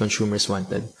not what consumers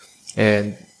wanted.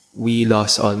 And we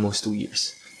lost almost 2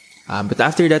 years. But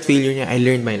after that failure, I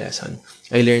learned my lesson.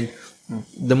 I learned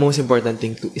the most important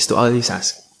thing is to always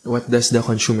ask, what does the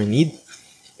consumer need?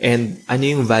 And ano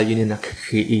yung value na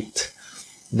nakakreate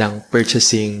ng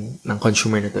purchasing ng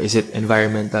consumer na to? Is it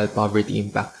environmental, poverty,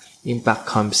 impact? Impact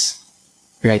comes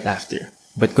right after.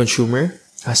 But consumer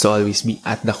has to always be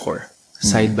at the core,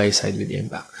 side by side with the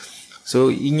impact.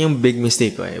 So, yun yung big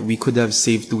mistake ko eh. We could have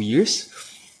saved 2 years,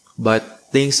 but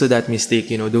thanks to that mistake,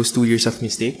 those 2 years of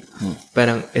mistake,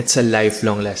 parang it's a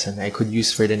lifelong lesson I could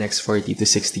use for the next 40 to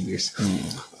 60 years.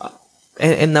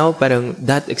 And now, parang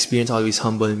that experience always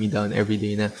humbled me down every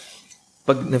day na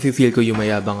pag nafe-feel ko yung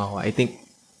mayabang ako, I think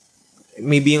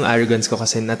maybe yung arrogance ko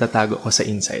kasi natatago ko sa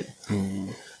inside.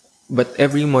 But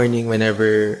every morning,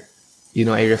 whenever,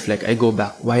 I reflect, I go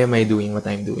back, why am I doing what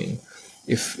I'm doing?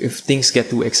 If things get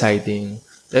too exciting,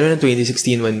 lalo in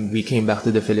 2016 when we came back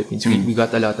to the Philippines, we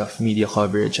got a lot of media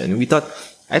coverage and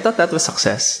I thought that was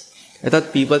success. I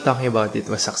thought people talking about it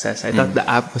was success. I thought the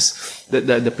app was,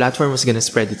 the platform was gonna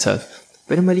spread itself.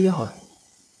 Pero mali ako.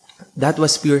 That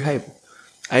was pure hype.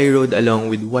 I rode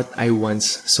along with what I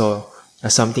once saw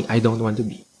as something I don't want to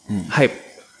be. Hype.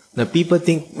 Na people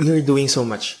think we are doing so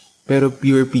much, pero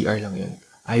pure PR lang yun.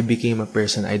 I became a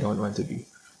person I don't want to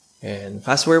be. And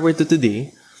fast forward to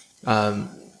today,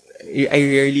 I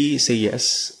rarely say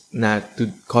yes to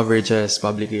coverages,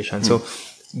 publication. So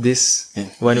this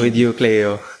one with you,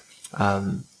 Cleo,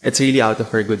 it's really out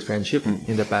of our good friendship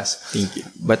in the past. Thank you.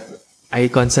 But I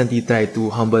constantly try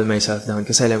to humble myself down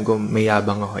kasi alam ko may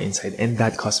yabang ako inside and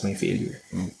that caused my failure.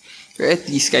 Pero at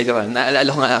least kahit ako, naalala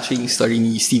ko nga actually yung story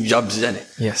ni Steve Jobs dyan eh.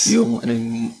 Yes. Yung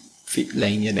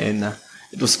line yun eh, na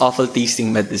it was awful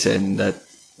tasting medicine that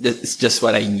it's just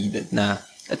what I needed, na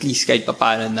at least kahit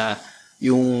papaano na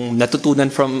yung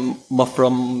natutunan from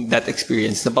that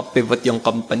experience, napapivot yung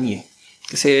company eh.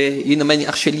 Kasi yun naman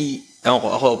actually,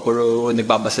 ako puro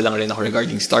nagbabasa lang rin ako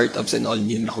regarding startups and all,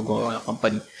 hindi naman ako gumawa ng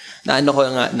company. Na ano ko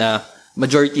nga na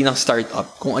majority ng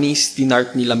startup, kung ano yung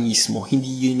tinart nila mismo, hindi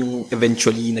yun yung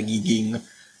eventually nagiging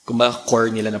kumbaga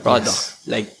core nila na product. Yes.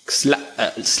 Like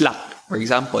Slack, for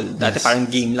example. Dati parang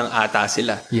game lang ata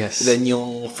sila. Yes. Then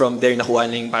yung from there nakuha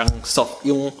na yung parang soft,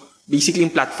 yung basically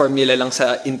yung platform nila lang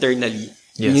sa internally.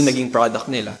 Yun yung naging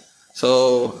product nila.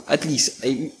 So, at least,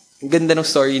 ganda ng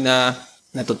story na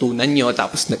natutunan nyo,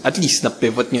 tapos at least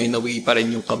na-pivot nyo in a way pa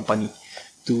rin yung company.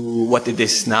 to what it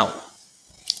is now.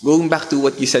 Going back to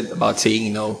what you said about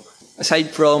saying no,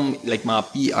 aside from like mga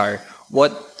PR,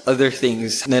 what other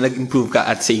things na nag-improve ka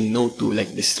at saying no to,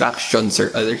 like distractions or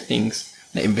other things,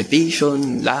 na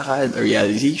invitation, lakad, or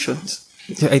realizations?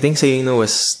 I think saying no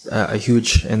was a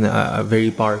huge and a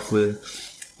very powerful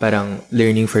parang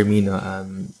learning for me, no.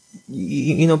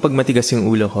 Pag matigas yung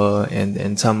ulo ko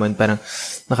and someone parang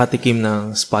nakatikim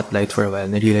ng spotlight for a while,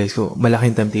 na-realize ko,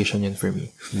 malaking temptation yun for me.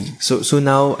 So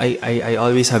now, I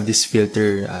always have this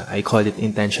filter, I call it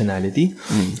intentionality.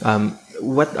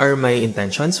 What are my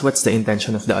intentions? What's the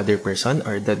intention of the other person?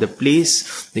 Or the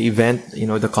place, the event,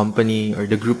 the company, or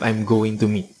the group I'm going to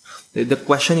meet? The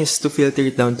question is to filter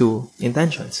it down to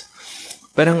intentions.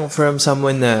 Parang from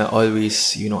someone na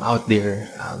always, out there,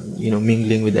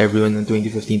 mingling with everyone in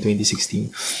 2015,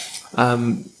 2016,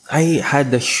 I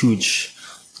had a huge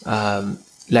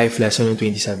life lesson in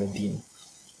 2017.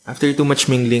 After too much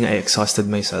mingling, I exhausted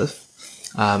myself.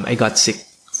 I got sick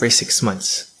for 6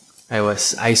 months. I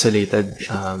was isolated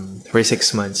for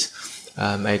 6 months.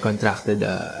 I contracted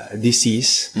a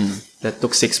disease that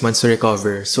took 6 months to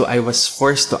recover. So I was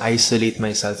forced to isolate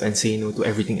myself and say no to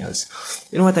everything else.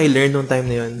 You know what I learned noong time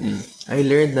na yun? I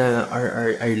learned na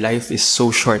our life is so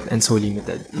short and so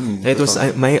limited. It was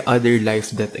my other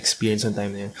life-death experience noong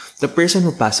time na yun. The person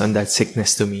who passed on that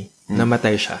sickness to me,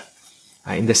 namatay siya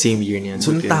in the same year niyan.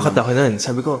 So natakot ako nun.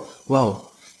 Sabi ko, wow,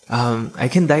 I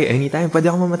can die anytime.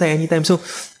 Pwede ako mamatay anytime. So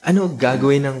ano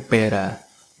gagawin ng pera,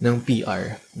 ng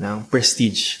PR, ng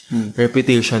prestige,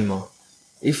 reputation mo,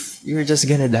 if you're just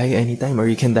gonna die anytime or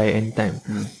you can die anytime?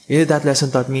 That lesson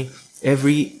taught me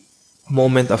every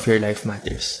moment of your life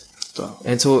matters.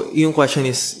 And so, yung question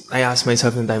is, I asked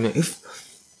myself nung time na, if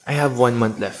I have 1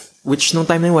 month left, which nung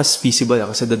time na was feasible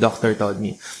kasi the doctor told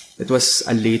me, it was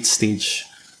a late stage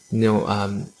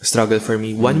struggle for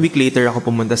me. 1 week later ako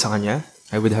pumunta sa kanya,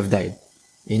 I would have died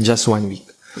in just 1 week.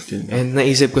 Okay. And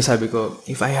naisip ko, sabi ko,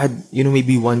 if I had,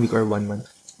 maybe 1 week or 1 month,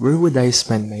 where would I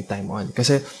spend my time on?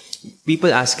 Kasi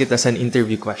people ask it as an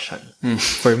interview question.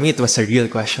 For me, it was a real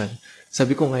question.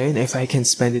 Sabi ko ngayon, if I can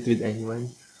spend it with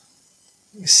anyone,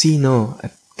 sino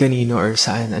at kanino or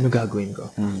saan, ano gagawin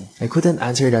ko? I couldn't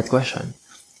answer that question.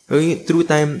 Through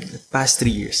time, past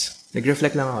 3 years,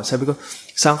 nag-reflect lang ako. Sabi ko,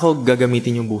 saan ko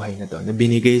gagamitin yung buhay na to? Na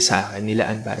binigay sa akin,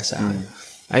 nilaan para sa akin.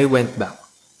 I went back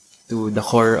to the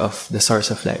core of the source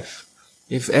of life.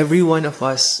 If every one of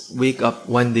us wake up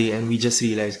one day and we just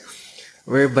realize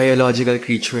we're biological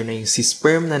creature na yung si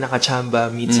sperm na nakachamba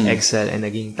meets Excel and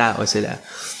naging tao sila.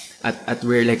 At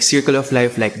we're like circle of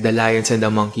life, like the lions and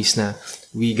the monkeys na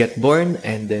we get born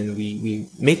and then we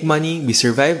make money, we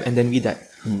survive, and then we die.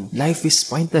 Life is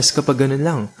pointless kapag ganun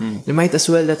lang. You might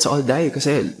as well let's all die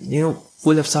kasi,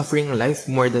 full of suffering life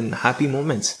more than happy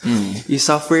moments. You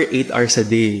suffer 8 hours a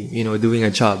day, doing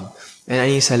a job. And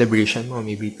any celebration mo,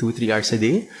 maybe 2-3 hours a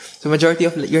day. So majority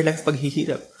of your life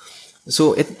paghihirap.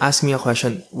 So it asked me a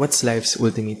question, what's life's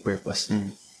ultimate purpose?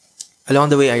 Along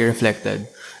the way, I reflected.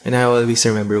 And I always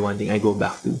remember one thing I go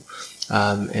back to.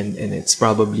 And it's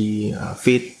probably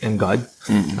faith and God.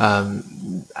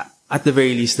 At the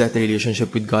very least, that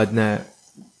relationship with God na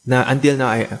until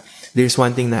now, there's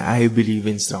one thing that I believe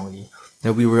in strongly.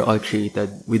 That we were all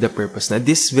created with a purpose. Na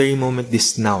this very moment,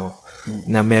 this now,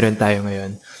 na meron tayo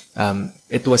ngayon,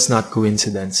 it was not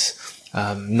coincidence.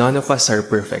 None of us are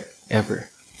perfect, ever.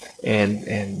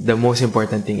 And the most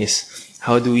important thing is,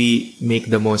 how do we make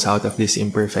the most out of these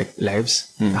imperfect lives?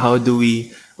 How do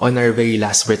we, on our very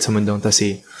last breath sa mundong to,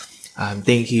 say,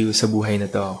 thank you sa buhay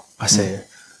na to kasi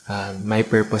my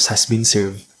purpose has been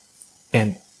served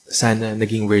and sana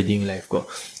naging worthy yung life ko.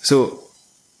 So,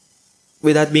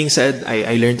 with that being said,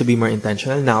 I learned to be more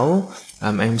intentional. Now,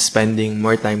 I'm spending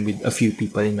more time with a few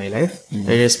people in my life.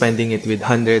 I'm spending it with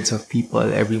hundreds of people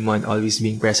every month, always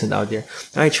being present out there.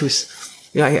 I choose,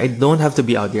 I don't have to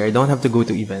be out there. I don't have to go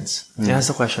to events. I ask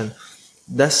the question,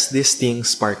 does this thing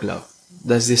spark love?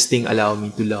 Does this thing allow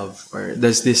me to love? Or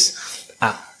does this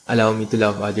act allow me to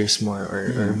love others more?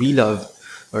 Or be loved?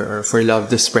 Or for love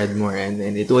to spread more? And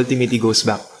it ultimately goes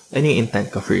back, ano yung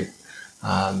intent ko for it?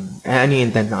 Ano yung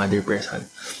intent ng other person?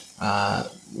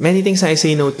 Many things I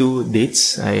say no to.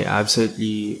 Dates, I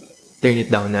absolutely turn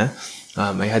it down na.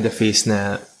 I had a phase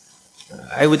na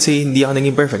I would say hindi ako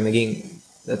naging perfect.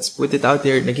 Let's put it out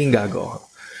there, naging gago ako.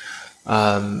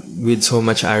 With so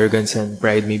much arrogance and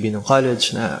pride maybe in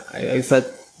college na I felt,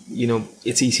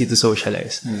 it's easy to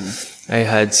socialize. I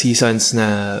had seasons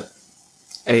na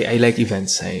I like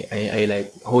events. I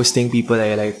like hosting people.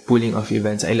 I like pulling off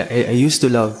events. I used to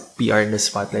love PR in the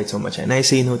spotlight so much, and I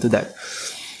say no to that.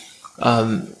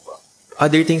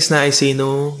 other things na I say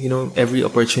no, every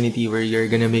opportunity where you're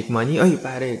gonna make money, oy,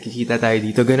 pare, kikita tayo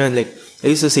dito, ganun. Like, I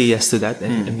used to say yes to that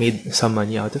and made some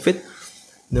money out of it.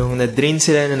 Nung na-drain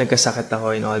sila na nagkasakit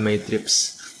ako in all my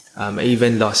trips, I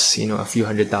even lost, a few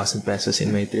 100,000 pesos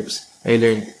in my trips. I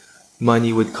learned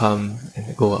money would come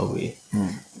and go away.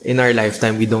 In our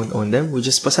lifetime, we don't own them, we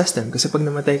just possess them. Kasi pag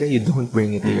namatay ka, you don't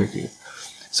bring it to your grave.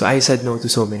 So I said no to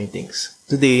so many things.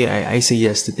 Today, I say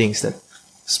yes to things that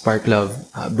spark love,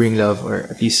 bring love, or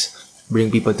at least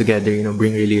bring people together,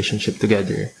 bring relationship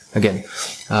together again.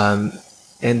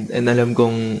 And alam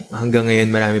kong hanggang ngayon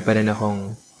marami pa rin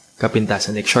akong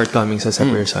kapintasan, like shortcomings as a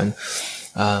person.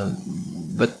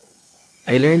 But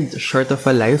I learned, short of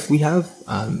a life we have,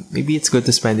 maybe it's good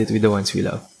to spend it with the ones we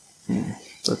love.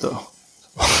 Totoo.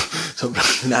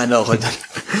 Sobrang naano ako dun.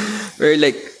 Pero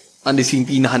like, honestly, yung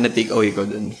pinaka na-take away ko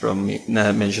dun from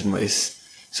na-mention mo is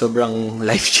sobrang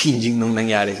life-changing nung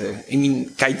nangyari sa'yo. I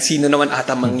mean, kahit sino naman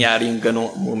ata mangyari yung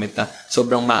ganong moment na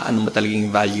sobrang maano mo talaga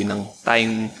yung value ng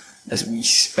time as we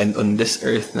spend on this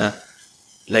earth na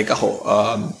like ako,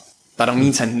 parang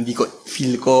minsan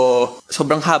feel ko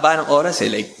sobrang haba ng oras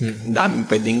like daming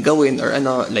pwedeng gawin or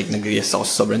like nag-realize ako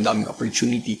sa sobrang daming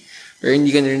opportunity. Pero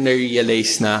hindi ka na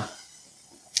realize na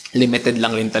limited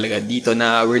lang rin talaga dito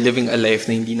na we're living a life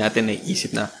na hindi natin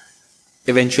naiisip na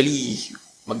eventually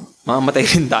mamamatay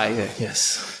rin tayo.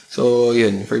 Yes. So,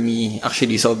 yun, for me,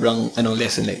 actually, sobrang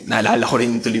lesson like, naalala ko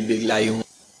rin tuloy bigla yung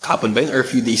kapon ba yun or a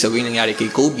few days ago yung nangyari kay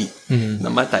Kobe,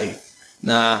 namatay,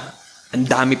 na ang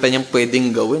dami pa niyang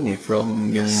pwedeng gawin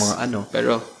from yung mga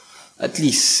pero at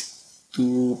least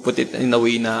to put it in a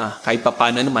way na kahit pa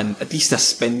paano naman, at least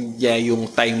na-spend niya yung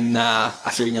time na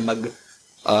after niya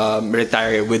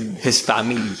retire with his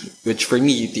family, which for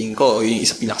me, tingin ko, yung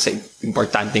isa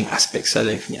pinaka-importanting aspect sa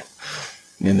life niya.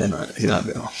 Yun na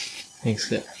sinabi ko. Thanks,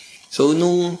 Claire. So,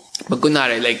 nung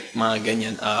pagkunwari, like, mga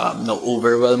ganyan,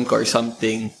 na-overwhelm ka or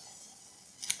something,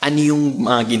 ano yung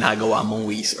mga ginagawa mong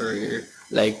ways or,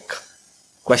 like,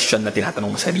 question na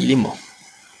tinatanong mo sa sarili mo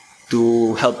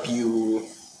to help you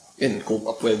cope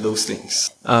up with those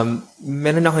things?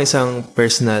 Meron ako isang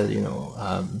personal,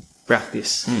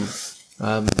 practice.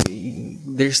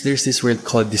 There's this word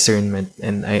called discernment,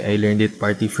 and I learned it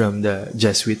partly from the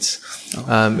Jesuits.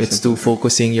 It's to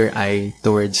focusing your eye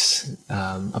towards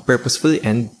a purposeful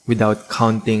end without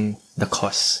counting the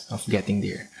cost of getting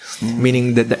there.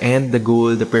 Meaning that the end, the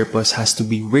goal, the purpose has to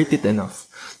be worth it enough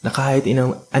na kahit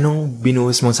anong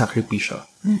binuhos mong sakripisyo,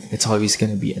 it's always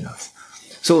gonna be enough.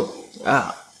 So,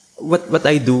 what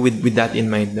I do with that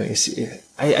in mind is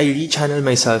I rechannel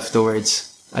myself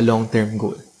towards a long-term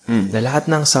goal. Na lahat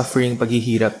ng suffering,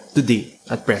 paghihirap today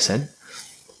at present,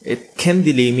 it can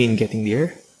delay me in getting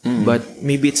there, but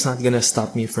maybe it's not gonna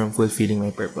stop me from fulfilling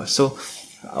my purpose. So,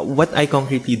 what I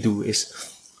concretely do is,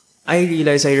 I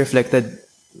realized, I reflected,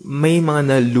 may mga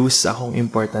na-lose akong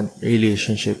important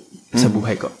relationship sa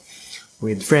buhay ko.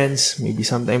 With friends, maybe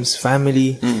sometimes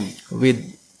family, with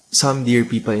some dear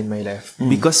people in my life.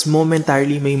 Because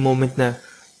momentarily, may moment na,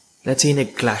 let's say,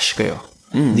 nag-clash kayo.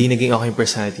 Di naging okay yung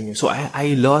personality niyo. So,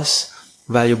 I lost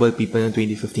valuable people in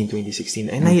 2015, 2016.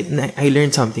 And I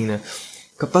learned something na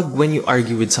kapag when you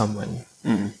argue with someone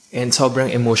and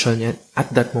sobrang emotional niya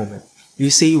at that moment,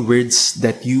 you say words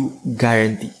that you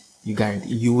guarantee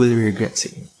you will regret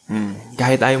saying.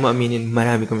 Kahit ayaw mo aminin,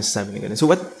 marami kang masasabi na ganun. So,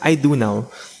 what I do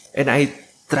now, and I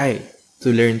try to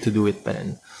learn to do it pa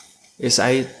rin, is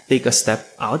I take a step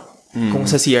out. Kung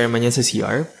sa CR man yan, sa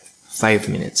CR,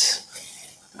 5 minutes.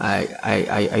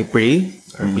 I pray,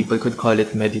 or people could call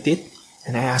it meditate,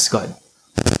 and I ask God,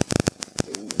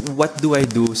 what do I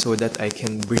do so that I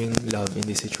can bring love in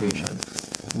this situation?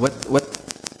 What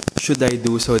should I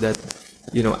do so that,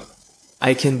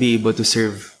 I can be able to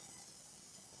serve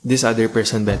this other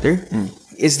person better?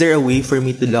 Is there a way for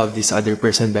me to love this other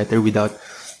person better without,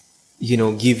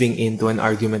 giving into an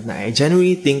argument na I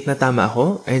genuinely think na tama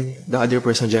ako and the other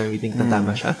person genuinely think na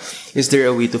tama siya? Is there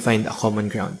a way to find a common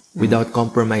ground without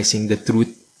compromising the truth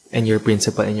and your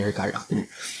principle and your character?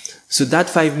 So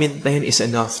that 5 minutes na yun is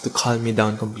enough to calm me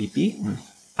down completely.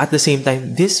 At the same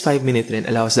time, this 5 minutes rin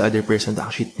allows the other person to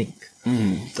actually think.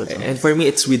 And for me,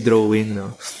 it's withdrawing,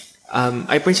 no?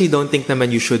 I personally don't think naman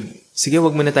you should, sige,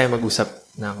 wag muna tayo mag-usap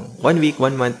ng 1 week,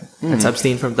 1 month, let's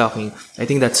abstain from talking. I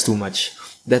think that's too much.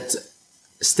 That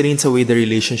strains away the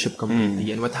relationship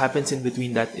completely. And what happens in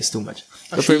between that is too much.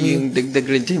 So for me, yung dagdag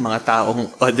rin dyan, mga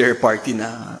taong other party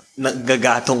na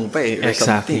nagagatong pa or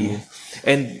exactly. something.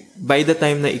 And by the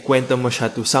time na ikwento mo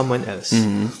siya to someone else,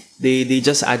 they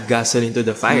just add gasoline to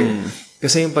the fire.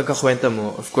 Kasi yung pagkakwenta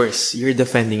mo, of course, you're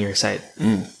defending your side.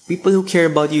 People who care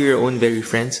about you, your own very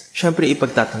friends, syempre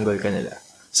ipagtatanggol ka nila.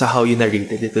 sa how you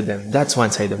narrated it to them. That's one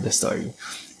side of the story.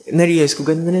 Na-realize ko,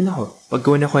 ganun na ako. Pag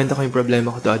nakwento ko yung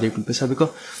problema ko to other people, sabi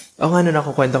ko, nga na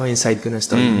nakukwento ko yung side ko ng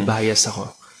story, bias ako.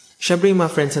 Siyempre yung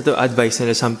mga friends na to, advice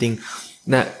nila something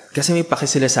na, kasi may paki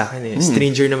sila sa akin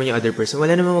stranger naman yung other person.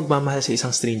 Wala naman magmamahal sa isang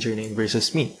stranger na yun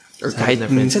versus me. Or kahit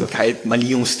minsan, kahit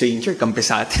mali yung stranger, kampi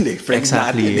sa atin friends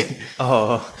natin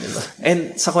Oo. Diba?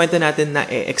 And sa kwento natin na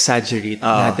exaggerate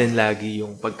natin lagi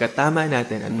yung pagkatama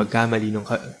natin at pagkamali ng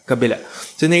kabila.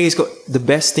 So naisip ko, the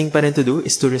best thing pa rin to do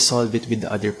is to resolve it with the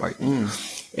other party.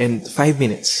 And 5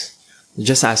 minutes,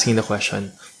 just asking the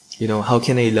question, how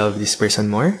can I love this person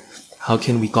more? How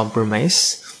can we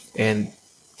compromise? And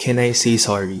can I say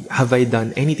sorry? Have I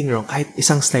done anything wrong? Kahit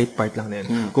isang slight part lang na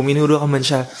yun. Kung minuro ka man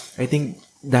siya, I think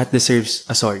that deserves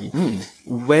a sorry.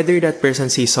 Whether that person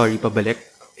says sorry pabalik,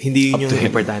 hindi yun yung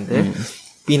importante.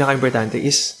 Pinaka-importante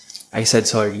is, I said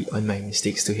sorry on my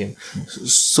mistakes to him.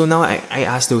 So now, I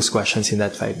ask those questions in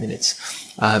that 5 minutes.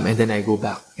 And then I go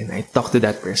back and I talk to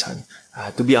that person.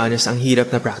 To be honest, ang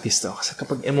hirap na practice to. Kasi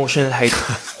kapag emotional height,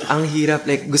 ang hirap,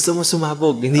 like, gusto mo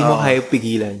sumabog, hindi mo kaya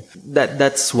pigilan.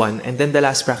 That's one. And then the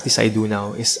last practice I do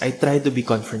now is I try to be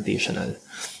confrontational.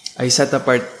 I set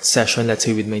apart session, let's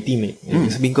say, with my teammate.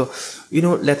 Sabihin ko,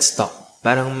 let's talk.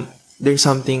 Parang, there's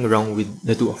something wrong with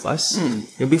the two of us.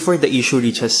 Before the issue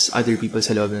reaches other people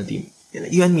sa loob ng team,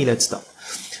 you and me, let's talk.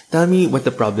 Tell me what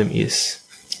the problem is.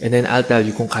 And then I'll tell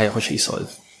you kung kaya ko siya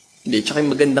i-solve. Hindi, tsaka yung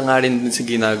maganda nga rin sa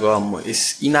ginagawa mo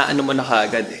is inaano mo na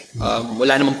kaagad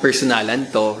wala namang personalan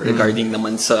to regarding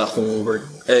naman sa kung work,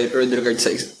 regard sa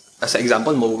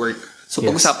example mo, work. So,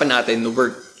 pag-usapan natin,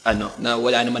 work, na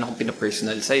wala naman akong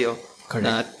pinapersonal sa'yo. Correct.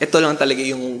 Na ito lang talaga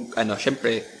yung,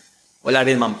 syempre, wala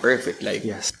rin naman perfect. Like,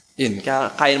 yun,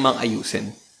 kaya namang ayusin.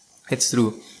 It's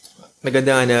true.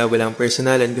 Maganda nga na walang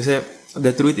personalan kasi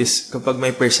the truth is, kapag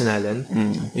may personalan,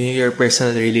 your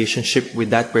personal relationship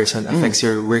with that person affects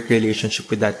your work relationship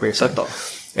with that person. Totoo.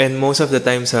 And most of the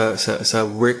time sa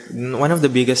work, one of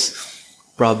the biggest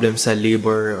problems sa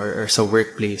labor or sa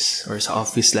workplace or sa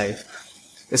office life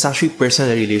is actually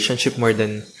personal relationship more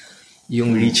than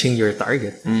yung reaching your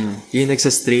target. Yung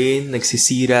nagsastrain,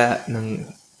 nagsisira ng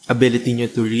ability nyo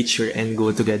to reach your end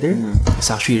goal together, it's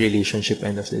actually relationship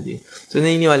end of the day. So,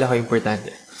 naniniwala ko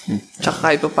importante. Tsaka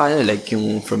kahit pa paano, like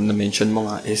yung from the mention mo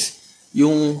nga is,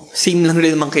 yung same lang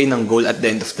rin naman kayo ng goal at the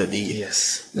end of the day.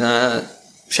 Yes. Na,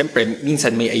 syempre,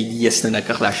 minsan may ideas na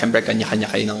nagka-clash. Syempre, kanya-kanya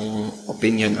kayo ng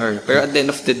opinion. Pero at the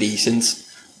end of the day, since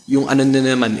yung na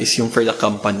naman is yung for the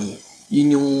company,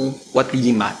 yun yung what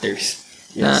really matters.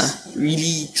 Yes. Na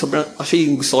really, sobrang, actually,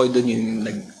 yung gusto ko doon yung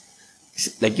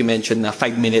like you mentioned na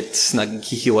 5 minutes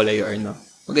naghihiwalay or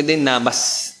maganda yun na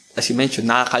mas, as you mentioned,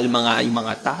 nakakalma nga yung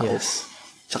mga tao. Yes.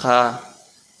 Tsaka,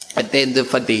 at the end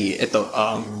of the day, ito,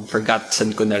 forgot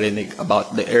saan ko narinig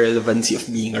about the irrelevancy of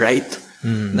being right.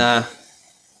 Na,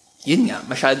 yun nga,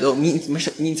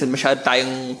 minsan masyado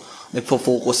tayong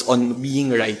nagfo-focus on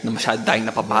being right, na masyado tayong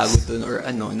napapagod dun or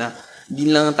na hindi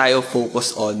lang tayo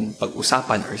focus on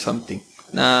pag-usapan or something.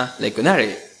 Na, like,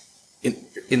 kunwari,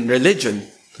 in religion,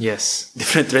 yes,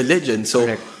 different religion. So,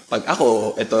 correct. Pag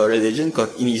ako, ito religion ko,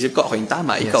 inisip ko, ako yung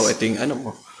tama, ikaw, ito yung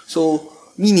mo. So,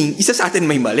 meaning, isa sa atin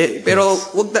may mali. Pero,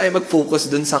 wag tayo mag-focus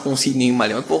dun sa kung sino yung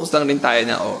mali. Mag-focus lang rin tayo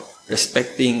na,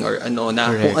 respecting or na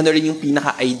correct. Kung ano rin yung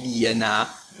pinaka-idea na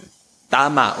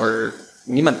tama or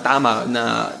hindi man tama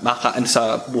na makaano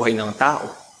sa buhay ng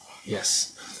tao.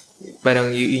 Yes.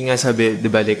 Parang yung nga sabi, di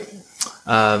ba, like,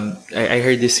 I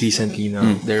heard this recently,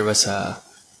 there was a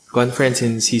conference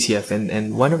in CCF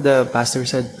and one of the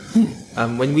pastors said,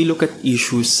 when we look at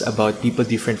issues about people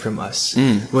different from us,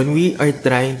 when we are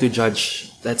trying to judge,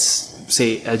 let's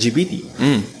say, LGBT,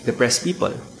 depressed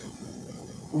people,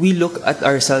 we look at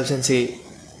ourselves and say,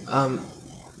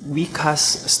 we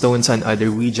cast stones on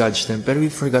others, we judge them, pero we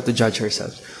forgot to judge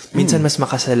ourselves. Minsan mas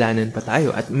makasalanan pa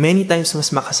tayo. At many times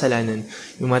mas makasalanan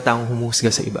yung mga taong humusga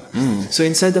sa iba. So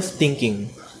instead of thinking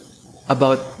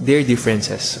about their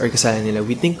differences or kasalanan nila,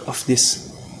 we think of this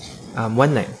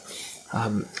one line.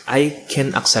 I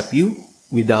can accept you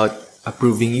without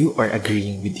approving you or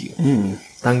agreeing with you.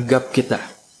 Tanggap kita.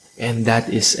 And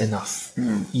that is enough.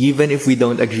 Even if we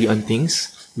don't agree on things,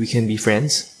 we can be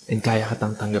friends and kaya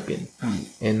katang tanggapin.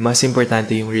 And mas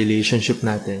importante yung relationship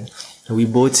natin. We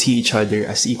both see each other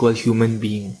as equal human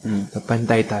being. Na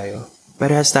pantay tayo.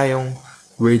 Parehas tayong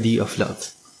worthy of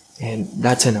love. And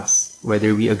that's enough,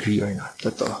 whether we agree or not.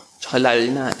 Totoo. Tsaka lalo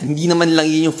na, hindi naman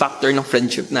lang yun yung factor ng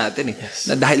friendship natin eh.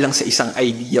 Yes. Na dahil lang sa isang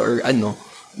idea or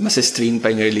mas-strain pa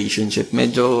yung relationship.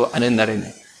 Medyo, na rin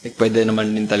eh. Like, pwede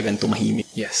naman din talagang tumahimik.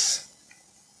 Yes.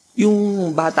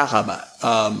 Yung bata ka ba,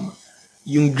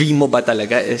 yung dream mo ba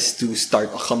talaga is to start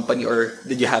a company or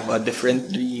did you have a different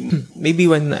dream? Maybe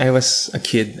when I was a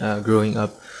kid growing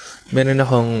up, meron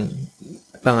akong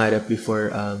pangarap before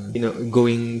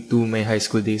going to my high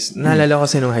school days. Naalala ko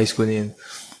kasi nung high school na yun.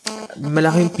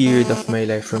 Malaking period of my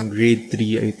life from grade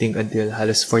 3 I think until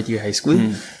halos 4th year high school.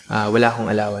 Wala akong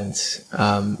allowance.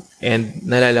 And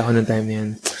naalala ko nung time na yun,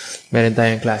 meron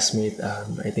tayong classmate,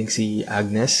 I think si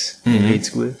Agnes in grade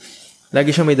school.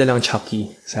 Lagi siya may dalang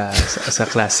Chucky sa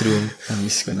classroom.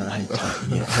 Miss ko na nga yung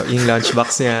Chucky. Yung lunchbox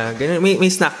niya. Ganun, may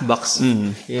snack box.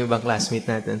 Yung ibang classmate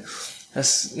natin.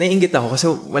 Tapos, naiingit ako kasi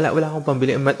wala akong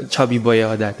pambili. Chubby boy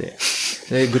ako dati.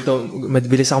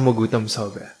 Mabilis ako magutom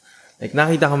sobra. Like,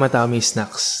 nakita ko matao may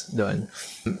snacks doon.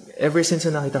 Ever since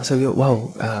nakita ko, sabi ko,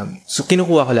 wow. So,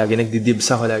 kinukuha ko lagi.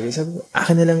 Nagdidibs ako lagi. Sabi ko,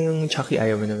 akin na lang yung Chucky.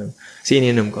 Ayaw mo naman. Kasi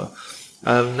ininom ko.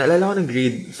 Naalala ko ng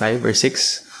grade 5 or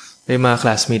 6. May mga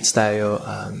classmates tayo.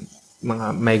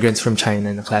 Mga migrants from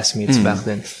China na classmates back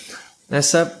then.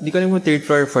 Di ko alam kung 3rd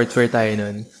floor, 4th floor tayo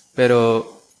nun. Pero,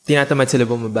 tinatamad sila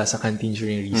bumaba sa canteen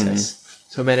during recess.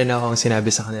 So, meron akong sinabi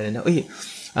sa kanila na, uy,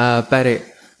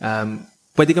 pare,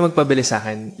 pwede ka magpabili sa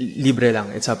akin, libre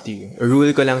lang, it's up to you. A rule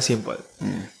ko lang simple.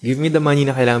 Give me the money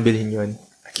na kailangan bilhin yun,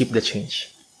 keep the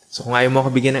change. So, kung ayaw mo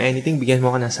ako bigyan ng anything, bigyan mo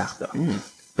ako ng sakto.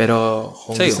 Pero,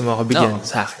 kung gusto mo ako bigyan,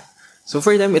 sa akin. So,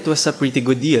 for them, it was a pretty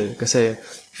good deal. Kasi,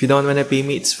 if you don't wanna pay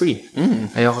me, it's free.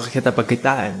 Ayoko kita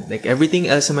pagkitaan. Like, everything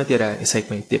else na matira is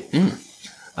like my tip.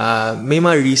 May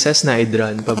mga recess na I'd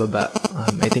run pababa.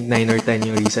 I think 9 or 10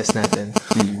 yung recess natin.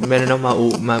 Meron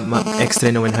akong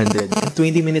extra na 100.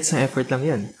 20 minutes na effort lang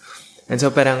yan. And so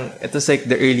parang, it was like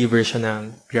the early version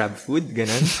ng grab food,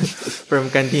 ganun. From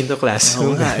canteen to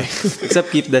classroom. Except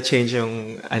keep the change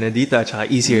yung dito, at saka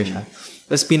easier siya.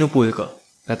 Tapos pinupool ko.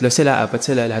 3 sila, 4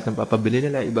 sila, lahat ng papabili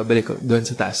nila, ibabalik ko doon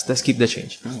sa taas. Tapos keep the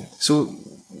change. So,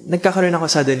 nagkakaroon ako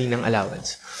suddenly ng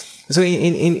allowance. So,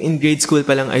 in grade school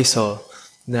pa lang I saw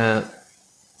na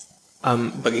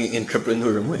pagiging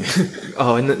entrepreneur mo eh.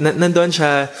 Nandun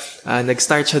siya,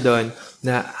 nag-start siya doon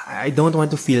na I don't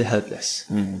want to feel helpless.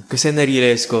 Kasi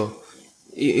na-realize ko,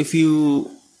 if you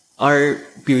are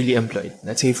purely employed,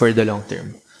 let's say for the long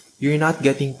term, you're not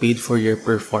getting paid for your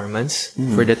performance,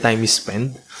 for the time you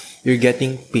spend. You're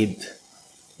getting paid,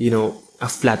 a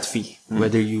flat fee,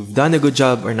 whether you've done a good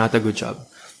job or not a good job.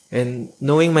 And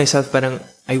knowing myself, parang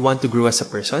I want to grow as a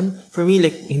person. For me,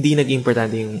 like, hindi naging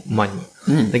importante yung money.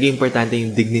 Naging importante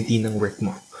yung dignity ng work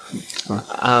mo.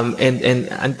 And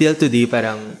until today,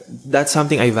 parang that's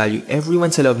something I value. Everyone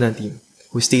sa loob ng team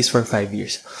who stays for 5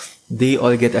 years, they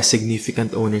all get a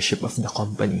significant ownership of the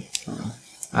company.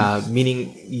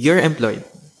 Meaning, you're employed.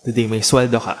 Today, may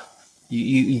sweldo ka.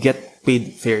 You get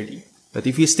paid fairly. But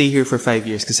if you stay here for 5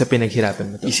 years, kasi pinaghirapan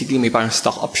mo to. Basically, may parang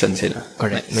stock option sila.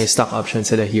 Correct. Nice. May stock option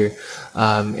sila here.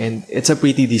 And it's a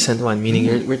pretty decent one.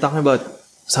 Meaning, we're talking about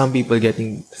some people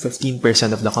getting 15%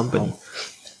 of the company.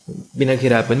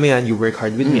 Pinaghirapan mo yan, you work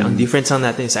hard with me. Ang difference lang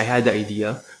natin is I had the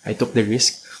idea, I took the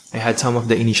risk, I had some of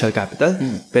the initial capital,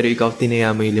 pero ikaw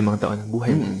tinaya mo yung 5 taon ng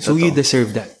buhay mo. So you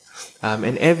deserve that.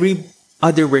 And every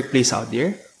other workplace out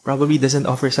there probably doesn't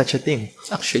offer such a thing.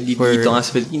 Actually, dito nga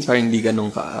sa Philippines, parang hindi ganun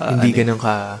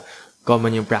ka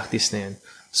common yung practice na yun.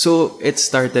 So, it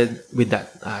started with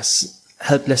that.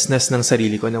 Helplessness ng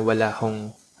sarili ko na wala akong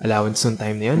allowance nung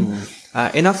time na yun.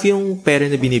 Enough yung pera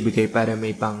na binibigay para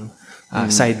may pang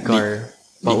sidecar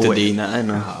day-to-day na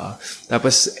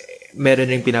tapos, meron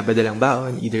rin pinapadalang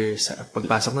baon, either sa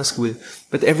pagpasok ng school.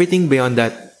 But everything beyond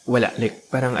that, wala. Like,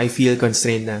 parang I feel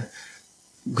constrained na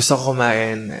gusto ko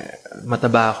kumain,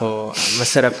 mataba ako,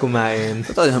 masarap kumain.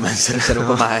 Totoo naman, sarap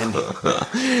kumain.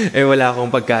 Wala akong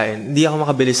pagkain. Hindi ako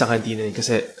makabili sa kantina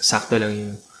kasi sakto lang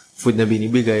yung food na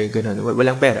binibigay, ganun.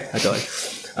 Walang pera at all.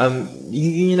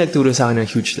 Yun yung nagturo sa akin ng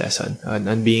huge lesson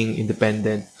on being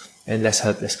independent and less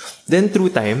helpless. Then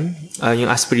through time, yung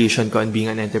aspiration ko on being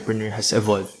an entrepreneur has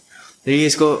evolved.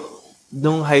 Narealize ko,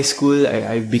 nung high school,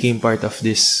 I became part of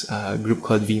this group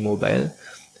called V-Mobile.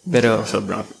 Pero,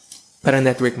 parang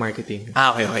network marketing.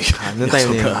 Okay. Noong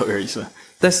time na yun.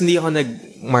 Tapos hindi ako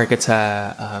nag-market sa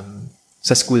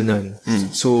school nun.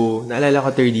 So, naalala ko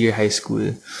 3rd year high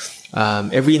school.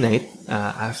 Every night,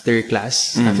 after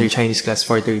class, after Chinese class,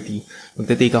 4:30,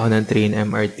 magta-take ako ng train,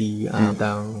 MRT,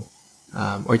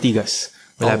 Ortigas.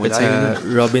 Malapit sa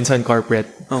Robinson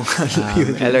Corporate.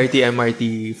 LRT,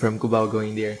 MRT from Cubao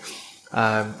going there.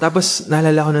 Tapos,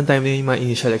 naalala ko nung time na yun yung mga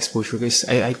initial exposure because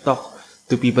I talk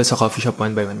to people sa coffee shop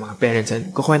one by one, mga parents,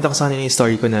 and kukwenta ko sa kanila yung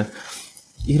story ko na,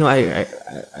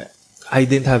 I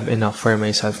didn't have enough for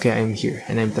myself, kaya I'm here,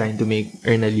 and I'm trying to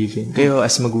earn a living. Kayo,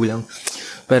 as magulang,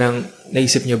 parang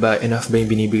naisip nyo ba enough ba yung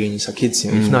binibigay nyo sa kids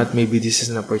nyo? If not, maybe this is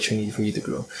an opportunity for you to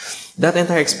grow. That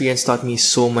entire experience taught me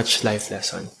so much life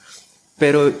lesson.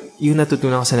 Pero yung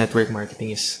natutunan ko sa network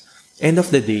marketing is, end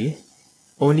of the day,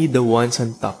 only the ones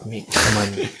on top make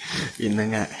money. Yun na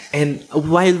nga. And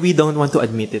while we don't want to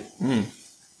admit it,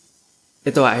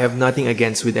 ito, I have nothing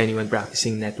against with anyone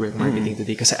practicing network marketing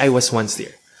today kasi I was once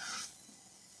there.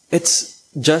 It's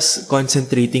just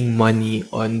concentrating money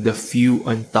on the few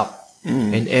on top.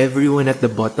 And everyone at the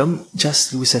bottom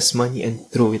just loses money and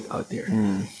throw it out there.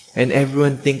 And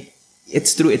everyone think,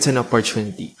 it's true, it's an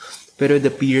opportunity. Pero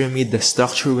the pyramid, the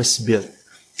structure was built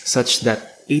such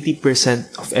that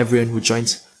 80% of everyone who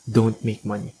joins don't make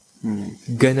money.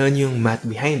 Ganon yung math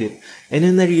behind it. And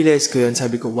nung na-realize ko yun,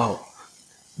 sabi ko, wow,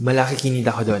 malaki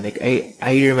kinita ko doon. Like,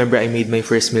 I remember I made my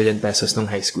first ₱1,000,000 nung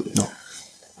high school. No.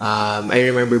 I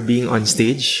remember being on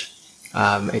stage.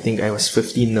 I think I was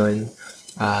 15 noon.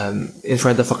 In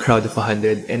front of a crowd of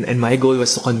 100. And my goal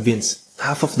was to convince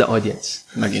half of the audience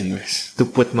Mag-invest. to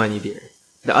put money there.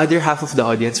 The other half of the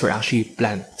audience were actually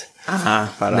planned.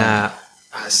 Parang... Na,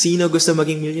 sino gusto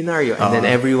maging milyonaryo? And then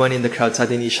everyone in the crowd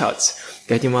suddenly shouts.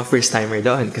 Kahit yung mga first-timer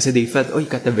doon. Kasi they felt, oy,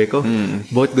 katabi ko.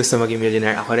 Both gusto maging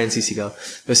millionaire. Ako rin sisigaw.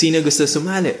 So, sino gusto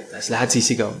sumali? Tapos lahat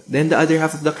sisigaw. Then the other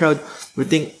half of the crowd would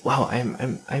think, wow,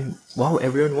 wow,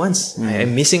 everyone wants.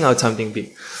 I'm missing out something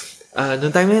big.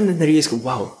 Noong time na yun, na-realize ko,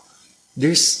 wow,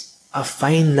 there's a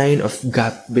fine line of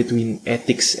gap between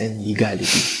ethics and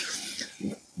legality.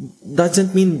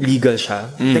 Doesn't mean legal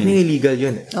siya. Technically legal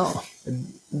yun.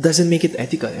 Doesn't make it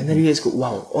ethical. And na-realize ko,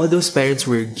 wow, all those parents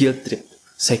were guilt-tripped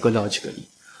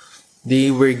psychologically. They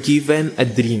were given a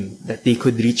dream that they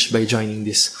could reach by joining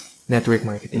this network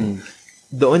marketing.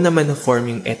 Doon naman na-form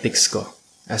yung ethics ko.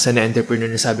 As an entrepreneur,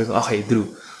 na sabi ko, okay,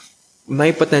 Drew,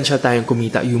 may potential tayong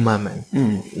kumita, yumaman,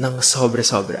 ng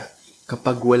sobra-sobra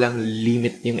kapag walang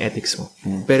limit yung ethics mo.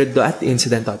 Pero that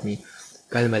incident taught me,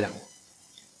 kalma lang.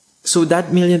 So that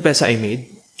 ₱1,000,000 I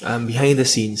made, behind the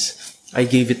scenes, I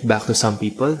gave it back to some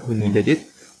people who needed it.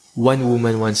 One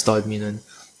woman once told me nun,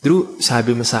 Drew,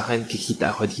 sabi mo sa akin,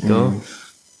 kikita ako dito.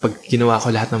 Pag ginawa ko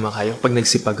lahat ng makaya, pag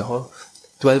nagsipag ako,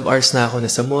 12 hours na ako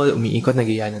nasa mall, umiikot,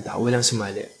 nag-iya ng tao, walang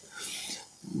sumali.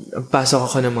 Pasok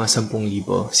ako ng mga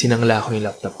 10,000, sinangla ko yung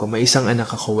laptop ko, may isang anak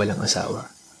ako, walang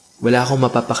asawa. Wala akong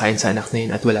mapapakain sa anak na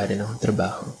yun at wala rin akong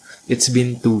trabaho. It's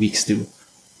been 2 weeks, Drew.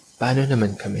 Paano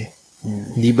naman kami?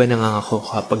 Hindi ba nangangako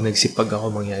kapag nagsipag ako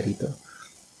mangyari to?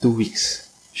 2 weeks.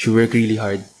 She worked really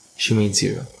hard. She made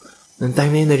 0. Nung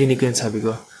time na yun, narinig ko yun, sabi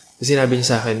ko. Kasi sinabi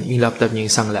niya sa akin, yung laptop niya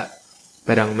yung sangla.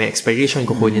 Parang may expiration,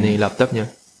 kukunin na yung laptop niya.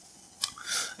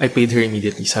 I paid her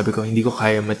immediately. Sabi ko, hindi ko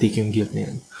kaya matake yung guilt na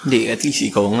yan. Hindi, at least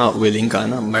ikaw nga, willing ka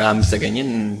na. Marami sa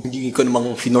ganyan. Hindi ko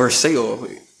namang finorce sa'yo.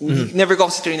 Never ko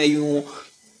kasi try na yung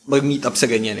mag-meet up sa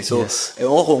ganyan. So,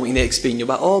 ewan ko kung ina-explain nyo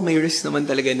ba, may risk naman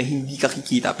talaga na hindi ka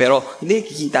kikita. Pero, hindi,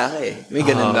 kikita ka eh. May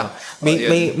ganun ba?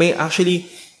 May actually,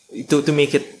 to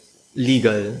make it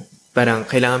legal, parang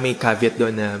kailangan may caveat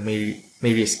doon na may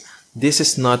risk. This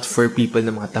is not for people na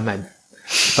mga tamad.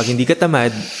 Pag hindi ka tamad,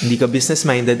 hindi ka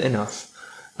business-minded enough,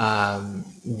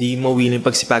 hindi mo willing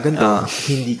pagsipagan to,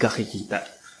 hindi ka kikita.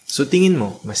 So, tingin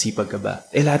mo, masipag ka ba?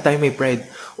 Lahat tayo may pride.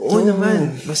 Oo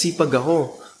naman, masipag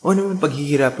ako. Oo naman,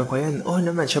 paghihirapan ko yan. Oo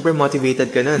naman, syempre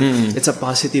motivated ka nun. It's a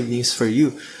positive news for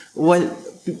you. Well,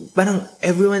 parang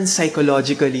everyone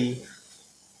psychologically,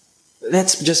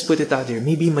 let's just put it out there,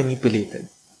 maybe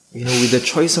manipulated. You know, with the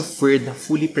choice of word na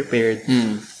fully prepared.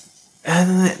 Time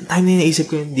na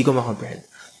naisip ko yun, hindi ko makomprehend.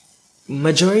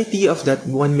 Majority of that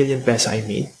 ₱1,000,000 I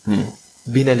made,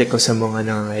 binalik ko sa mga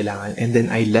nangangailangan and then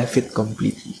I left it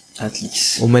completely. At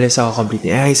least. Umalis ako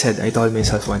completely. And I told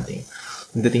myself one thing.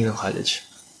 Nagdating ng college,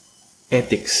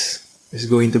 ethics is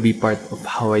going to be part of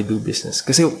how I do business.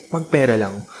 Kasi pag pera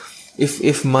lang,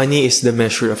 if money is the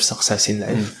measure of success in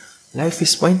life, life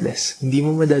is pointless. Hindi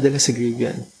mo madadala sa grave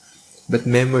yan. But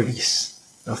memories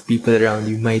of people around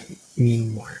you might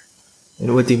mean more. And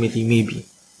ultimately, maybe,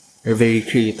 our very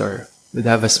creator would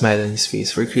have a smile on his face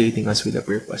for creating us with a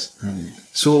purpose.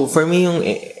 So, for me,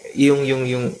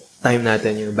 yung time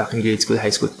natin, yung back in grade school,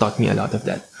 high school, taught me a lot of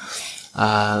that.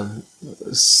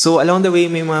 So, along the way,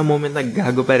 may mga moment na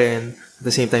gago pa rin. At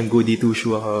the same time, goody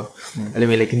two-shoe ako. Alam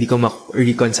mo, like, hindi ko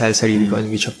ma-reconcile sarili ko on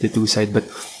which of the two side. But,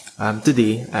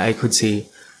 today, I could say,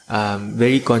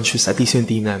 very conscious, at least yung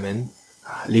team namin,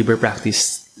 labor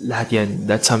practice, lahat yan,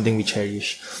 that's something we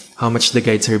cherish. How much the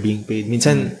guides are being paid.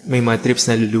 Minsan, may mga trips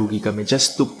na lulugi kami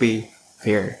just to pay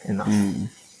fair enough.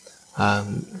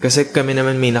 Kasi kami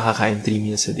naman may nakakain 3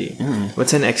 meals a day.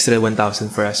 What's an extra 1,000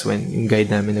 for us when yung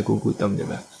guide namin nagugutom, di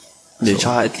ba? Hindi,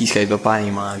 tsaka at least kahit pa paano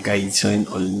yung mga guides and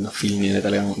all na feel nila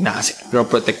talagang pero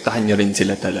protektahan nyo rin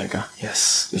sila talaga.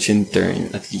 Yes. Which in turn,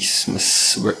 at least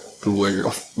mas through word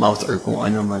of mouth or kung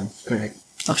ano man. Correct.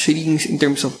 Actually, in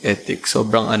terms of ethics,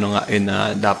 sobrang nga yun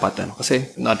na dapat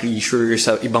Kasi not really sure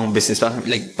sa ibang business.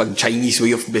 Like, pag Chinese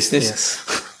way of business, Yes.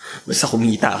 basta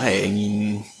kumita ka I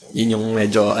mean, yun yung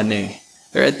medyo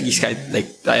Pero at least kahit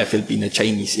like tayo Filipino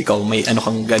Chinese, ikaw may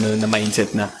kang gano'n na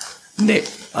mindset na hindi,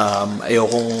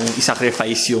 ayokong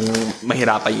i-sacrifice yung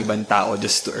mahirapan yung ibang tao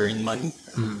just to earn money.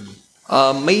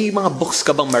 May mga books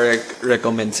ka bang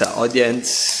ma-recommend sa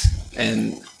audience?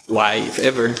 And why, if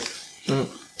ever?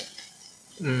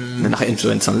 Na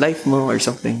naka-influence ang life mo or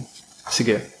something?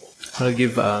 Sige. I'll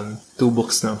give 2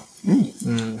 books now.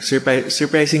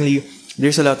 Surprisingly,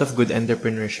 there's a lot of good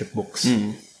entrepreneurship books.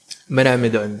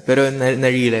 Marami doon. Pero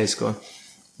na-realize ko,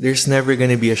 there's never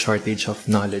gonna be a shortage of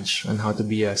knowledge on how to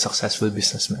be a successful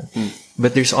businessman.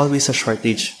 But there's always a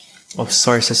shortage of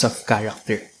sources of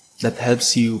character that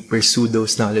helps you pursue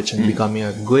those knowledge and becoming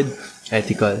a good,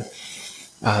 ethical,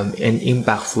 and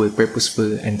impactful,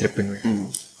 purposeful entrepreneur.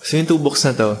 So yung 2 books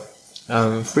na to,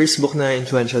 first book na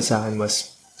influential sa akin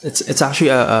was, it's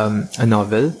actually a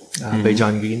novel by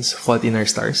John Green's, Fault in Our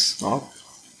Stars.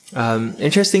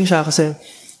 Interesting siya kasi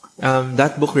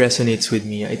that book resonates with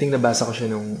me. I think nabasa ko siya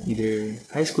nung either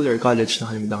high school or college,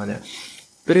 nakalimutan ko na.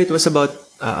 Pero it was about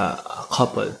a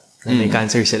couple na may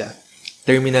cancer sila.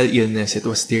 Terminal illness, it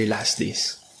was their last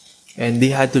days. And they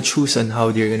had to choose on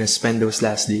how they're gonna spend those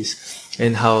last days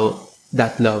and how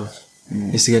that love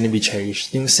is gonna be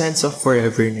cherished. Yung sense of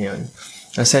forever na yun,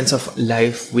 a sense of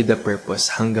life with a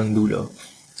purpose hanggang dulo,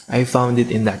 I found it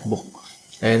in that book.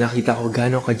 Ay nakita ko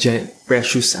gano'ng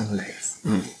precious ang life.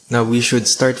 Now, we should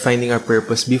start finding our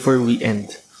purpose before we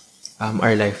end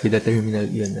our life with a terminal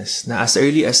illness. Na as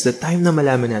early as the time na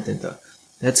malaman natin to,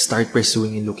 let's start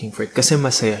pursuing and looking for it. Kasi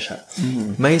masaya siya.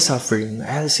 May suffering.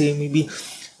 I'll say maybe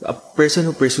a person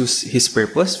who pursues his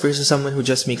purpose versus someone who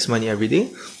just makes money every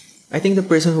day. I think the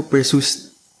person who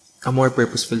pursues a more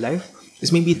purposeful life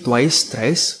is maybe twice,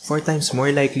 thrice, 4 times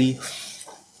more likely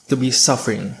to be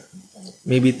suffering.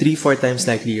 Maybe 3-4 times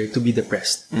likelier to be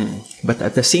depressed. But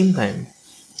at the same time,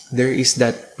 there is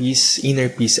that peace, inner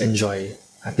peace and joy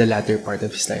at the latter part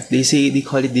of his life. They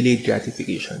call it delayed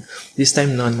gratification. This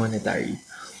time non-monetary,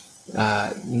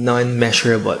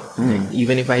 non-measurable. Like,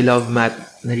 even if I love math,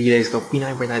 na-realize ko,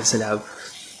 pinaka-importante sa love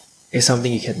is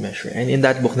something you can't measure. And in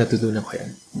that book, natutunan ko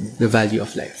yan. The value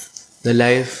of life. The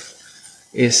life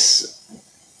is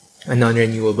a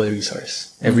non-renewable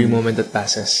resource. Every moment that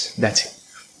passes, that's it.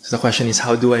 So the question is,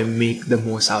 how do I make the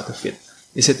most out of it?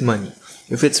 Is it money?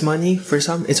 If it's money, for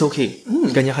some, it's okay.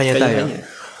 Kanya-kanya tayo.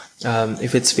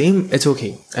 If it's fame, it's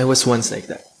okay. I was once like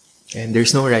that. And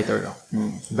there's no right or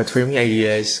wrong. But for me, I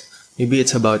realized, maybe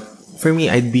it's about, for me,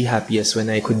 I'd be happiest when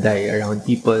I could die around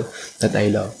people that I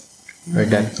love. Or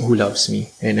that who loves me.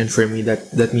 And for me,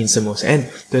 that means the most. And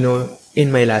to know,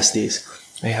 in my last days,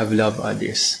 I have loved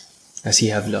others as he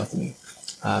have loved me.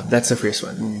 That's the first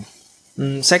one.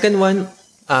 Second one,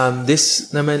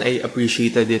 this naman, I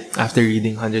appreciated it after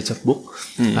reading hundreds of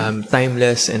books.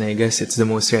 Timeless, and I guess it's the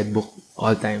most read book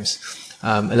all times.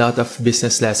 A lot of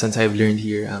business lessons I've learned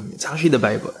here. It's actually the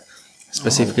Bible,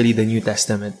 specifically the New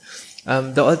Testament.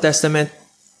 The Old Testament,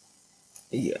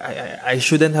 I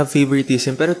shouldn't have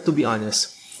favoritism, pero to be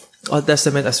honest, Old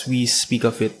Testament, as we speak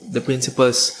of it, the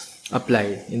principles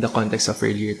apply in the context of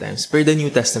earlier times. But the New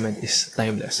Testament is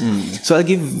timeless. So I'll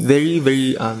give very,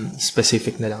 very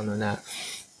specific na lang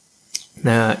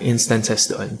na instances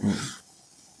doon.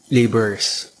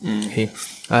 Laborers. Okay.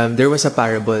 There was a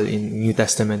parable in New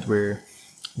Testament where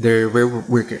there were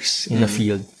workers in a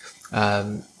field.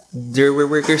 There were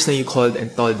workers na you called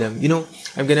and told them,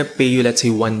 I'm gonna pay you, let's say,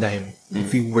 1 dime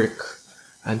if you work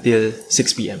until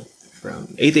 6 p.m.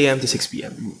 From 8 a.m. to 6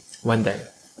 p.m. 1 dime.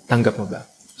 Tanggap mo ba?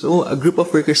 So a group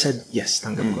of workers said, yes,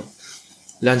 tanggap ko.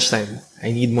 Lunchtime,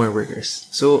 I need more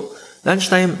workers. So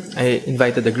lunchtime, I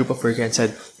invited a group of workers and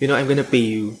said, I'm gonna pay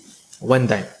you 1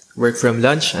 dime. Work from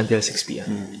lunch until 6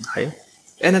 p.m. Okay?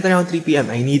 And at around 3 p.m.,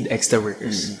 I need extra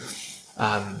workers.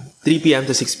 3 p.m.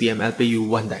 to 6 p.m., I'll pay you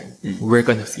 1 dime. Work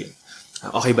on the field.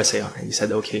 Okay ba sa'yo? And he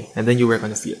said, okay. And then you work on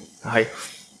the field. Okay?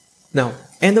 Now,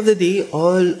 end of the day,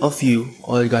 all of you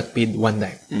got paid 1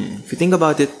 dime. If you think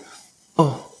about it,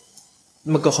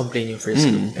 magko-complain yung first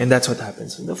group. And that's what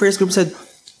happens. The first group said,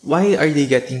 why are they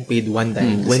getting paid 1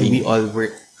 dime when we all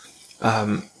work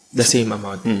the same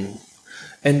amount?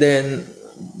 And then,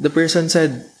 the person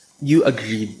said, you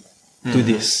agreed to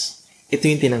this. Ito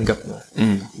yung tinanggap mo.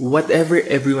 Whatever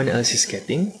everyone else is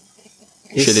getting,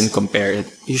 you shouldn't compare it.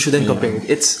 You shouldn't compare it.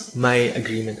 It's my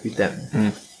agreement with them.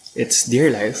 It's their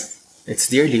life. It's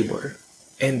their labor.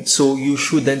 And so you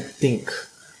shouldn't think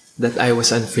that I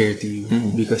was unfair to you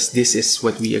because this is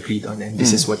what we agreed on and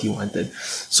this is what you wanted.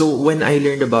 So when I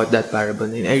learned about that parable,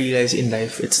 and I realized in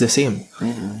life, it's the same.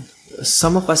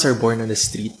 Some of us are born on the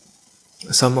street.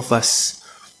 Some of us,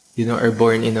 are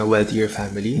born in a wealthier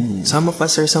family. Some of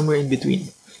us are somewhere in between.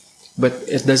 But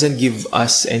it doesn't give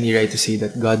us any right to say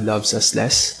that God loves us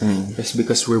less just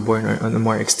because we're born on a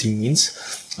more extreme means.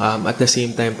 At the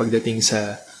same time, pagdating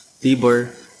sa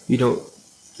labor,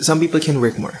 some people can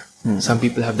work more. Some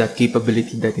people have that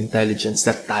capability, that intelligence,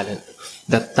 that talent,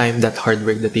 that time, that hard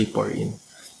work that they pour in.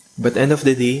 But end of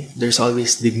the day, there's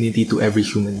always dignity to every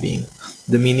human being.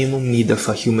 The minimum need of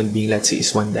a human being, let's say,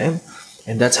 is 1 dime.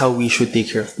 And that's how we should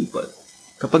take care of people.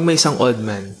 Kapag may isang old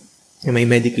man, may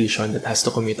medication that has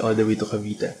to commute all the way to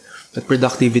Cavite, but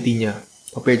productivity niya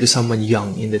compared to someone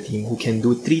young in the team who can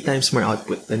do 3 times more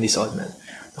output than this old man.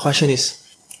 The question is,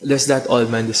 does that old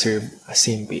man deserve a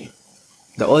same pay?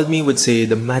 The old me would say,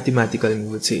 the mathematical me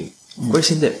would say, of course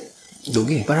hindi.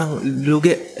 Lugi. Parang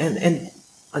lugi. And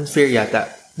unfair yata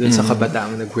dun sa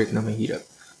kabataang nag-work na mahirap.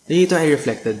 Dito I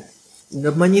reflected,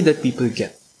 the money that people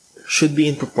get should be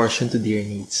in proportion to their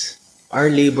needs. Our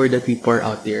labor that we pour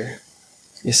out there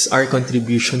is our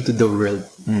contribution to the world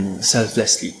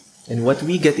selflessly. And what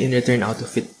we get in return out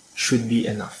of it should be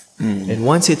enough. And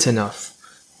once it's enough,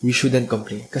 we shouldn't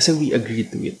complain kasi we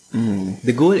agreed to it.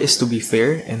 The goal is to be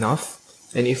fair enough.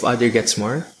 And if other gets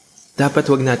more,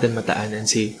 dapat wag natin mataan and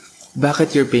say,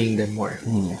 bakit you're paying them more?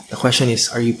 The question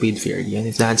is, are you paid fairly? And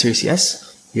if the answer is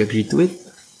yes, you agree to it,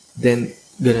 then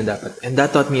ganun dapat. And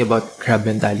that taught me about crab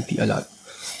mentality a lot.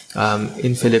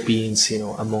 In Philippines,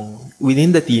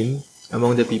 within the team,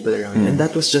 among the people around. And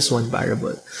that was just one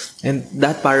parable. And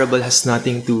that parable has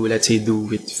nothing to, let's say, do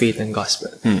with faith and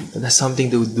gospel. It has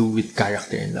something to do with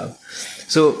character and love.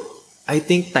 So, I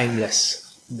think timeless.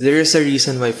 There is a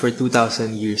reason why for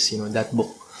 2,000 years, that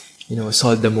book,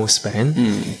 sold the most pa rin.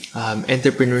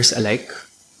 Entrepreneurs alike,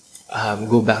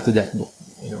 go back to that book.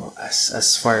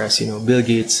 As far as, Bill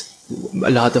Gates,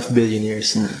 a lot of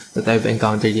billionaires that I've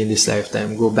encountered in this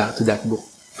lifetime go back to that book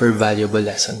for a valuable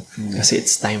lesson. Kasi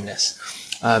it's timeless.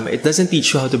 It doesn't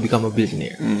teach you how to become a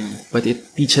billionaire, but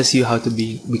it teaches you how to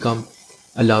become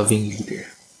a loving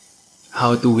leader.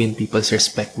 How to win people's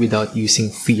respect without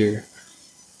using fear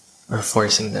or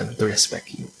forcing them to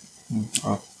respect you.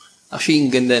 Actually,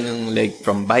 yung ganda ng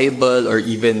from Bible or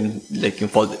even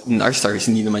yung Fault in Our Stars,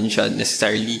 hindi naman siya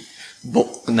necessarily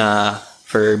book na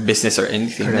for business or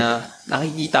anything. Correct. Na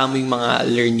nakikita mo yung mga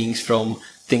learnings from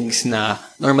things na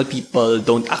normal people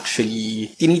don't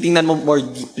actually tinitingnan mo more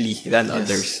deeply than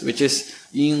others, which is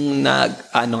yung nga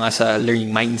sa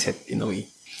learning mindset in a way.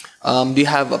 Do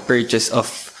you have a purchase of,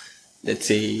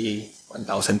 let's say,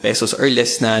 1,000 pesos or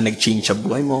less na nag-change sa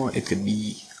buhay mo? It could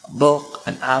be a book,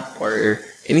 an app, or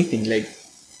anything like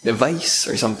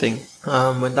device or something.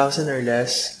 1,000 or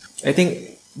less. I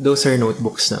think those are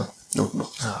notebooks now.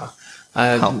 Notebooks.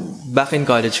 Back in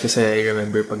college kasi I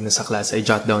remember pag nasa class, I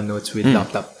jot down notes with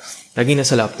laptop. Lagi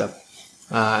nasa laptop.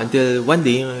 Until one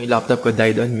day, yung laptop ko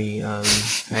died on me.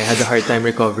 I had a hard time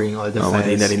recovering all the files.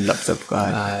 Hindi na rin laptop ko.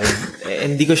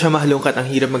 Hindi ko siya mahalungkat.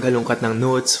 Ang hirap maghalungkat ng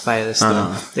notes, files.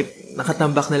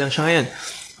 Nakatambak na lang siya ngayon.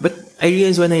 But I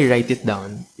realized when I write it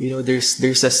down,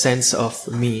 there's a sense of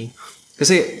me.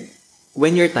 Kasi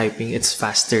when you're typing, it's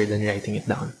faster than writing it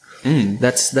down.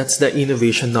 That's the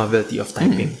innovation novelty of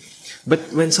typing.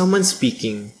 But when someone's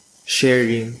speaking,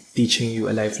 sharing, teaching you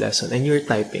a life lesson, and you're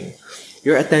typing,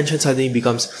 your attention suddenly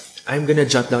becomes, I'm gonna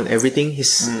jot down everything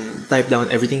type down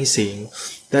everything he's saying,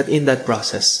 that in that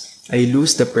process, I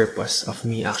lose the purpose of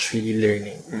me actually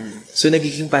learning. So,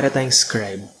 nagiging para tayong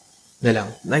scribe na lang.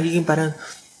 Nagiging parang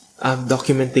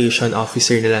documentation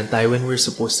officer na lang tayo when we're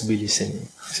supposed to be listening.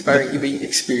 Kasi parang iba yung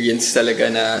experience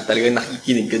talaga na talagang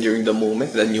nakikinig ka during the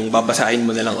moment than yung babasahin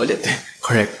mo na lang ulit.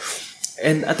 Correct.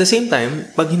 And at the same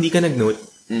time, pag hindi ka nag-note,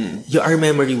 our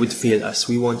memory would fail us.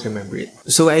 We won't remember it.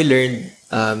 So I learned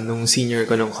nung senior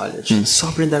ko nung college,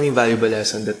 sobrang daming valuable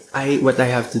lesson that what I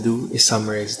have to do is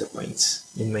summarize the points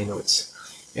in my notes.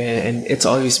 And it's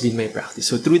always been my practice.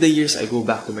 So through the years, I go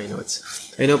back to my notes.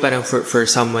 I know parang for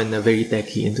someone na very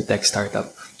techy into tech startup,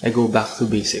 I go back to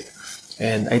basic.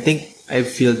 And I think I've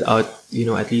filled out,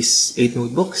 at least 8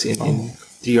 notebooks in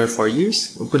 3 or 4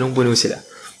 years. Punong-puno sila.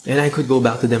 And I could go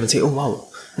back to them and say, oh wow,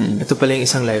 ito pala yung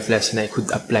isang life lesson I could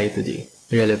apply today.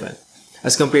 Relevant.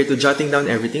 As compared to jotting down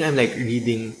everything, I'm like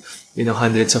reading,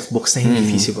 hundreds of books na hindi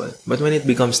feasible. But when it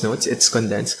becomes notes, it's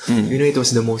condensed. It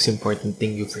was the most important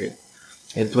thing you've heard.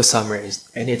 And it was summarized.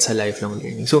 And it's a lifelong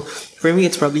learning. So, for me,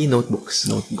 it's probably notebooks.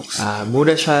 Notebooks.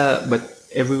 Mura siya, but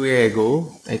everywhere I go,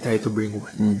 I try to bring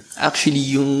one.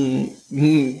 Actually, yung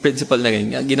principle na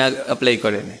rin, gina-apply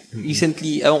ko rin.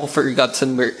 Recently, I forgot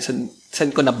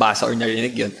saan ko nabasa or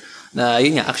narinig yun. Na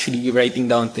yun nga, actually, writing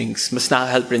down things, mas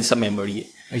nakaka-help rin sa memory.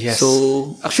 Yes.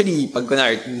 So, actually, pag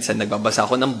kunwari, minsan nagbabasa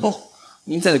ako ng book,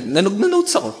 minsan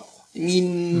notes ako. I mean,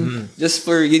 just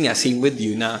for, yun nga, same with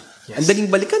you, na ang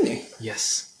daling balikan eh.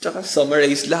 Yes. Tsaka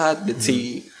summarize lahat. Let's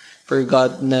say,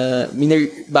 forgot na,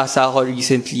 basa ako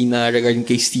recently na regarding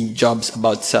kay Steve Jobs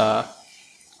about sa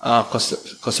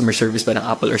customer service ba ng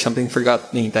Apple or something.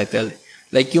 Forgot na yung title.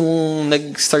 Like yung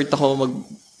nag-start ako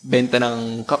magbenta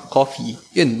ng coffee,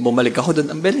 yun, bumalik ako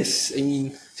doon. Ang bilis. I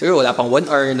mean, siguro wala pang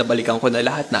 1 hour, nabalikan ko na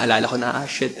lahat, naalala ko na,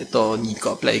 shit, ito, need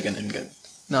ko apply, ganun.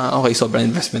 Na, okay, sobrang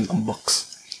investment ng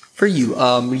books. For you,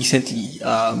 recently,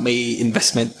 may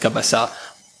investment ka ba sa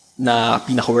na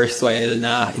pinaka-worthwhile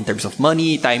na in terms of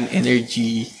money, time,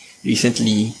 energy,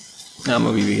 recently, na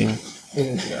mabibigyan?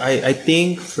 I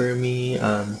think for me,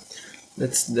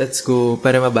 let's go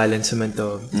para mabalance naman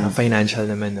to, financial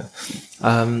naman, no?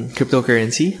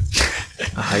 Cryptocurrency.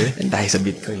 Okay. And tayo sa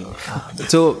Bitcoin.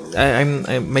 So,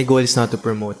 my goal is not to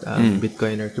promote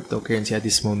Bitcoin or cryptocurrency at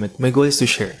this moment. My goal is to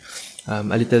share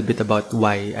a little bit about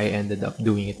why I ended up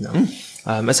doing it now.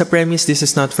 As a premise, this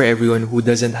is not for everyone who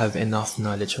doesn't have enough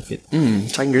knowledge of it.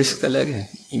 Tsaka risk talaga.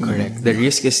 Correct. The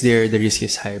risk is there, the risk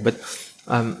is high. But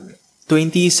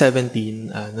 2017,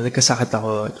 nung nagkasakit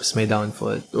ako, it was my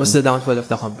downfall. It was the downfall of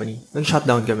the company.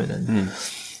 Nag-shutdown kami nun.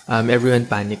 Everyone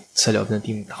panicked sa loob ng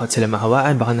team. Takot sila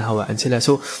mahawaan, baka nahawaan sila.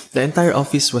 So, the entire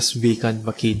office was vacant,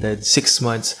 vacated, 6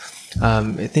 months.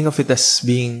 I think of it as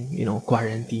being,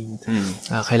 quarantined.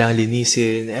 Kailangan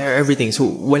linisin, everything. So,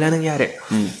 wala nangyari.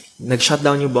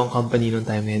 Nag-shutdown yung buong company nung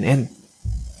time na yun. And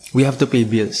we have to pay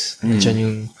bills.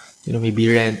 Nandiyan yung, maybe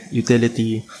rent,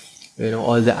 utility,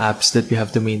 all the apps that we have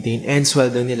to maintain, and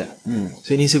sweldo nila.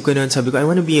 So, inisip ko noon, sabi ko, I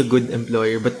want to be a good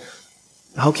employer, but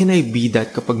how can I be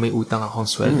that kapag may utang akong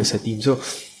sweldo sa team? So,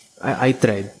 I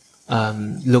tried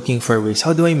looking for ways.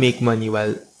 How do I make money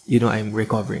while, I'm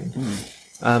recovering?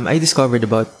 I discovered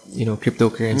about,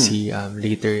 cryptocurrency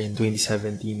later in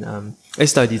 2017. I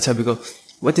studied, sabi ko,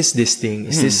 what is this thing?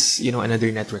 Is this, another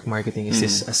network marketing? Is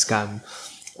this a scam?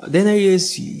 Then I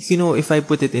realized, if I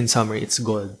put it in summary, it's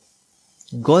gold.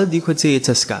 Gold, you could say it's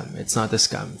a scam. It's not a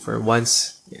scam. For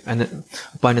once,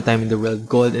 upon a time in the world,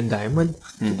 gold and diamond,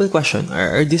 people question,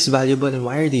 are these valuable and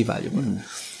why are they valuable?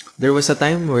 There was a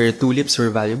time where tulips were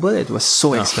valuable. It was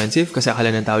so expensive kasi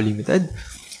akala ng tao limited.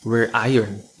 Where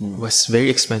iron was very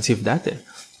expensive dati.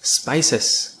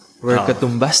 Spices were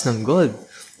katumbas ng gold.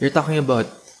 You're talking about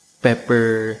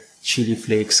pepper, chili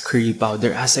flakes, curry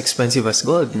powder, as expensive as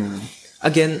gold.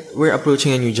 Again, we're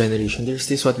approaching a new generation. There's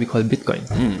this what we call Bitcoin.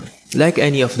 Like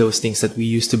any of those things that we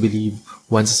used to believe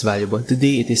once is valuable,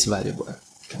 today it is valuable.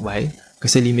 Why?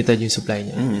 Kasi limited yung supply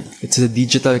niya. It's a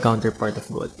digital counterpart of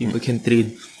gold. People can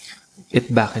trade it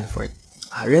back and forth.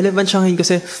 Relevant siya ngayon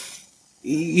kasi,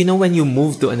 when you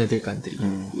move to another country,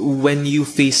 when you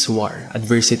face war,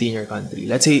 adversity in your country,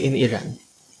 let's say in Iran,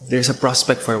 there's a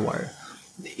prospect for war.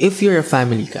 If you're a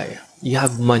family guy, you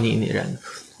have money in Iran,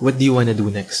 what do you want to do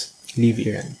next? Leave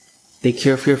Iran. Take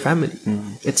care of your family.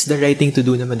 It's the right thing to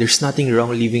do naman. There's nothing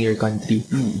wrong leaving your country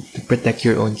to protect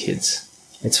your own kids.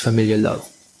 It's familial love.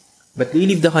 But they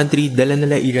leave the country, dala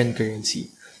nila Iran currency.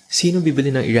 Sino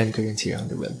bibili ng Iran currency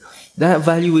around the world? The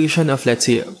valuation of, let's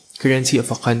say, currency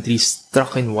of a country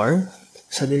struck in war,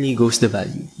 suddenly goes the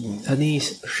value. Suddenly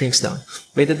shrinks down.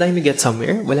 By the time you get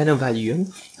somewhere, wala nang value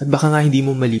yun. At baka nga hindi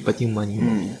mo malipat yung money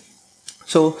mo.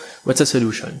 So, what's the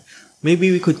solution?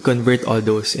 Maybe we could convert all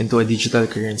those into a digital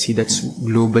currency that's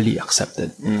globally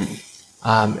accepted.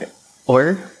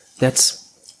 Or, let's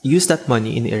use that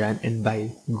money in Iran and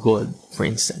buy gold, for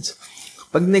instance.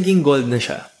 Pag naging gold na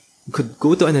siya, you could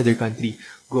go to another country.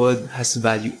 Gold has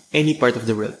value any part of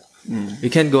the world. You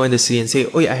can't go on the street and say,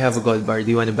 "Oy, I have a gold bar. Do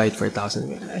you want to buy it for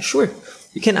 1,000?" Sure.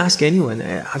 You can ask anyone.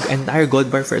 An entire gold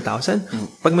bar for 1,000?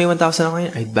 Pag may 1,000 ako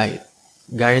yan, I'd buy it.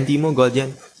 Guarantee mo, gold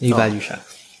yan. May value siya.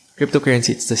 Cryptocurrency,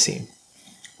 it's the same.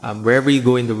 Wherever you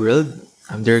go in the world,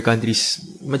 there are countries,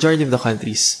 majority of the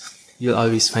countries, you'll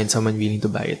always find someone willing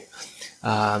to buy it.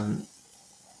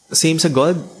 Same sa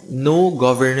gold, no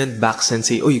government backs and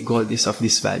say, "Oh, gold is of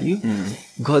this value."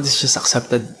 Gold is just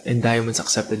accepted and diamonds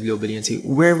accepted globally and say,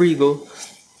 wherever you go,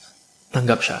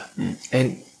 tanggap siya.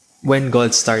 And when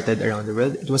gold started around the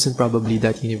world, it wasn't probably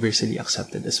that universally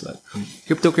accepted as well.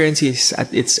 Cryptocurrency is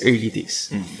at its early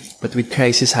days. But with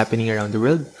crisis happening around the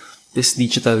world, this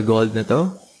digital gold na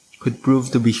to could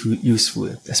prove to be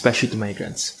useful, especially to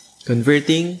migrants.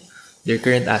 Converting their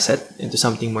current asset into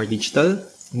something more digital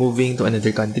moving to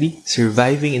another country,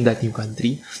 surviving in that new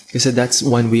country, kasi that's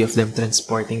one way of them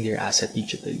transporting their asset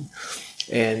digitally.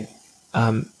 And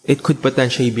it could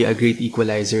potentially be a great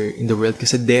equalizer in the world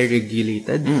kasi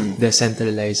deregulated,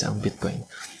 decentralized ang Bitcoin.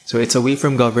 So it's away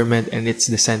from government and it's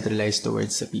decentralized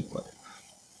towards the people.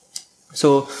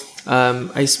 So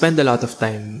I spent a lot of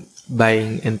time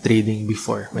buying and trading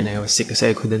before when I was sick kasi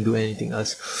I couldn't do anything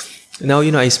else. Now,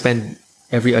 I spend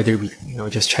every other week,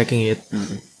 just checking it,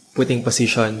 putting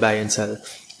position, buy and sell.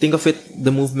 Think of it,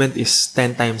 the movement is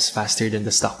 10 times faster than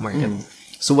the stock market.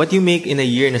 So what you make in a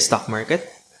year in a stock market,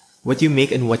 what you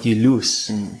make and what you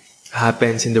lose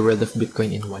happens in the world of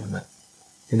Bitcoin in 1 month.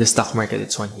 In the stock market,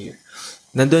 it's 1 year.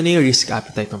 Nandun na yung risk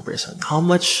appetite ng person. How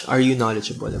much are you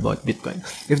knowledgeable about Bitcoin?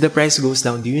 If the price goes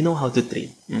down, do you know how to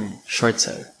trade? Short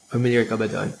sell. Familiar ka ba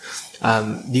doon?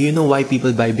 Do you know why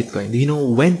people buy Bitcoin? Do you know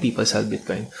when people sell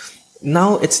Bitcoin?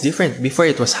 Now, it's different. Before,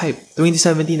 it was hype.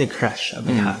 2017, nag-crash.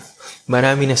 About half.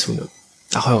 Marami na sunog.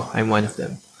 Ako, I'm one of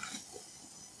them.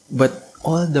 But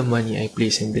all the money I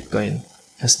place in Bitcoin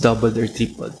has doubled or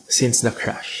tripled since the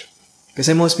crash.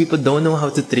 Kasi most people don't know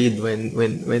how to trade when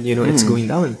it's going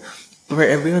down. For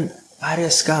everyone, pare,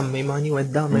 scam. My money went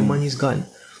down. My money's gone.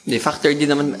 The factor din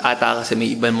naman ata kasi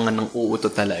may ibang mga nang uuto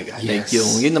talaga. Yes.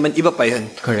 Like yun naman, iba pa yun.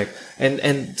 Correct.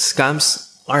 And scams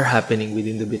are happening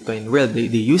within the Bitcoin world. They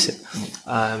use it.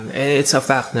 And it's a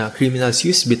fact na criminals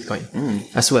use Bitcoin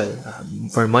as well.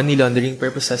 For money laundering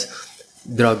purposes,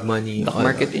 drug money.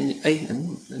 Black market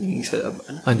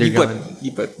underground.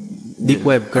 Deep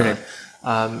web, correct.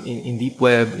 In deep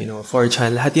web,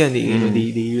 4chan, lahat yan,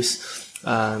 they use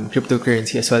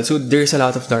cryptocurrency as well. So there's a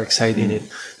lot of dark side in it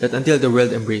that until the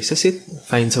world embraces it,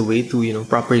 finds a way to,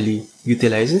 properly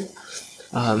utilize it.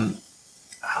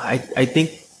 I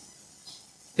think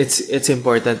it's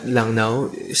important lang now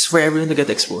is for everyone to get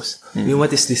exposed.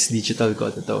 What is this digital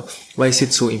gold na to? Why is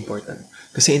it so important?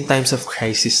 Kasi in times of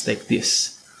crisis like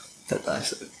this,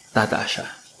 tataas siya.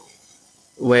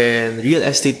 When real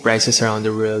estate prices around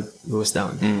the world goes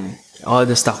down, all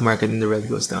the stock market in the world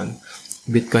goes down,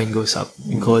 Bitcoin goes up,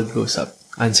 gold goes up,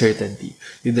 uncertainty.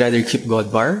 You'd rather keep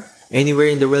gold bar. Anywhere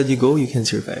in the world you go, you can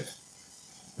survive.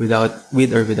 With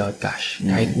or without cash.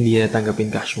 Kahit hindi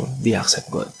natanggapin cash mo, they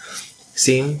accept gold.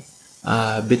 Same,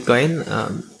 Bitcoin,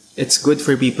 it's good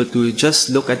for people to just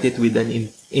look at it with an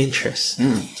interest.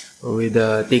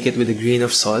 Take it with a grain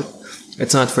of salt.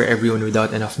 It's not for everyone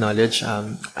without enough knowledge.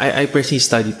 I personally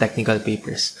study technical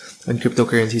papers on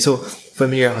cryptocurrency. So,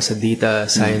 familiar ako sa data,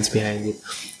 science behind it,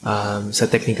 sa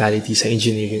technicality, sa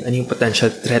engineering, ano yung potential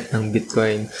threat ng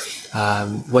Bitcoin,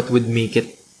 what would make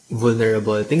it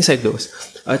vulnerable, things like those.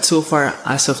 At so far,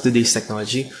 as of today's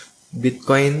technology,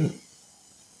 Bitcoin,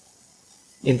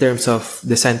 in terms of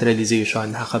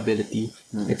decentralization, hackability,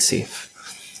 it's safe.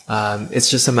 It's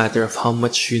just a matter of how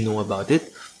much you know about it.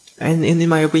 And in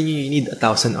my opinion, you need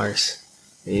 1,000 hours.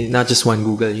 Not just one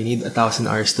Google. You need 1,000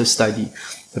 hours to study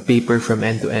the paper from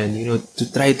end to end, to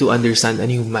try to understand ano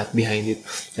yung math behind it,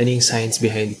 ano yung science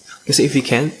behind it. Because if you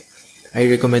can't, I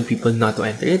recommend people not to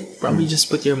enter it. Probably just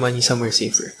put your money somewhere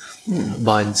safer.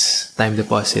 Bonds, time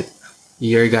deposit.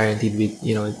 You're guaranteed with,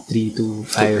 3 to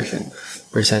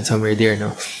 5% somewhere there,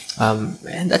 no?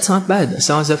 And that's not bad. As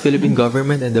long as the Philippine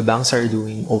government and the banks are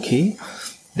doing okay,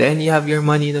 then you have your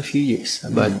money in a few years.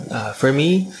 But for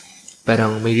me,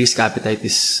 parang my risk appetite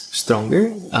is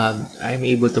stronger. I'm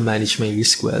able to manage my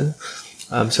risk well.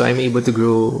 So I'm able to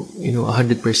grow,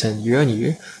 100% year on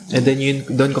year. And then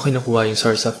doon ko kinukuha yung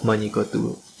source of money ko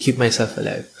to keep myself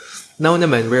alive. Now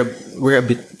naman, we're a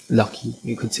bit lucky,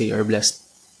 you could say, or blessed.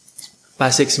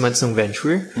 Past 6 months ng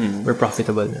venture, we're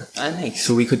profitable na. Nice.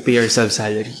 So we could pay ourselves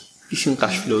salary. Is yung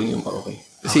cash flow yung okay.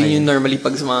 Kasi yung normally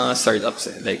pag sa mga startups,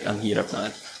 like, ang hirap na.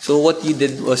 So, what you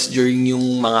did was during yung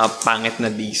mga pangit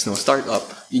na days, startup,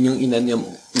 yun yung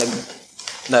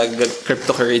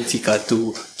nag-cryptocurrency ka to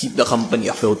keep the company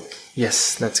afloat.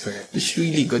 Yes, that's correct. It's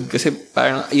really good kasi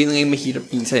parang, yun nga yung mahirap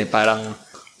minsan parang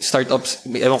startups,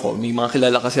 ewan ko, may mga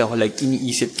kilala kasi ako, like,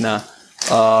 iniisip na,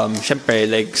 syempre,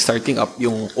 like, starting up,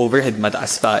 yung overhead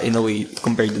mataas pa in a way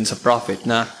compared dun sa profit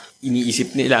na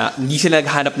iniisip nila, hindi sila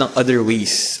naghanap ng other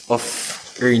ways of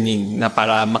earning na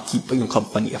para makip yung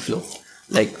company afloat.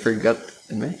 Like, forgot,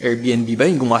 Airbnb ba?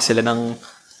 Yung gumawa sila ng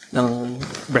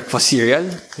breakfast cereal.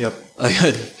 Yep.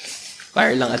 Ayun.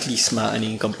 Para lang at least maano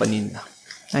yung company na.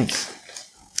 Nice.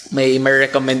 May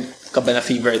recommend ka ba na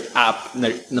favorite app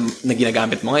na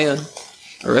ginagamit mo ngayon?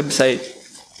 Or website?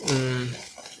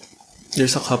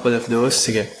 There's a couple of those.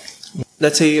 Sige.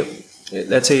 Let's say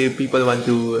people want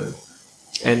to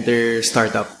enter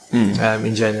startup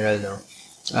in general, no?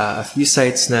 A few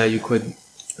sites na you could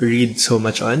read so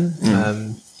much on.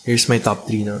 Here's my top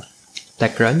 3 now.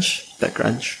 TechCrunch.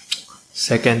 TechCrunch.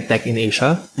 Second, Tech in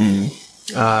Asia.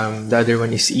 The other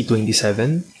one is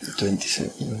E27.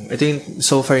 27. I think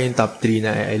so far in top 3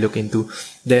 na I look into.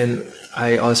 Then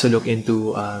I also look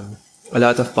into a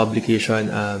lot of publication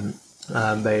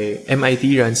by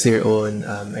MIT runs their own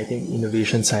I think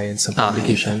innovation science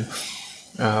publication.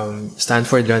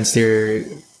 Stanford runs their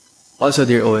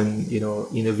own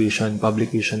innovation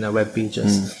publication web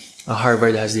pages.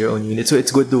 Harvard has their own unit, so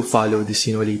it's good to follow this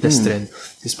latest trend,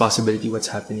 this possibility, what's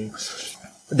happening.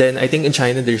 Then I think in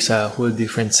China there's a whole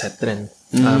different set trend,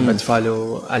 but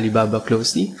follow Alibaba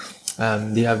closely.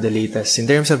 They have the latest in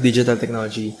terms of digital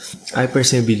technology. I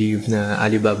personally believe na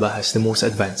Alibaba has the most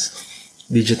advanced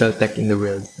digital tech in the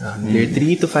world. They're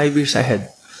 3 to 5 years ahead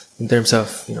in terms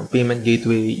of payment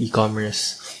gateway,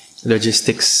 e-commerce,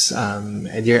 logistics. And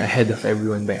they're ahead of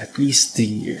everyone by at least 3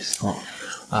 years.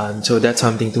 So that's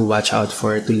something to watch out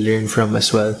for, to learn from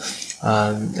as well.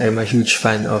 I'm a huge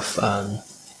fan of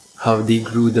how they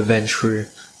grew the venture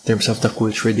in terms of the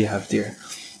culture they have there.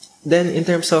 Then in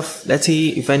terms of, let's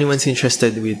say, if anyone's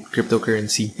interested with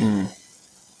cryptocurrency,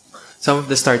 some of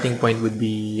the starting point would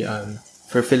be,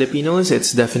 for Filipinos,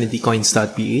 it's definitely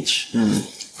coins.ph.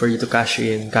 For you to cash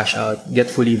in, cash out, get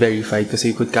fully verified because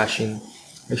you could cash in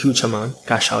a huge amount,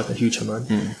 cash out a huge amount.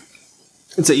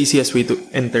 It's the easiest way to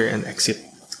enter and exit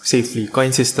safely.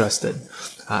 Coins is trusted.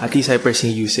 At least I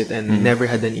personally use it and never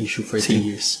had an issue for 3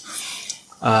 years.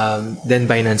 Then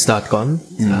Binance.com.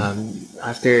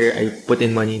 After I put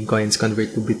in money in coins,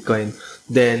 convert to Bitcoin,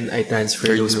 then I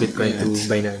transfer those Bitcoin to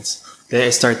Binance. Then I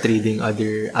start trading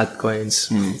other altcoins.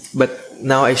 But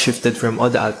now I shifted from all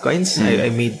the altcoins. I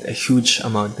made a huge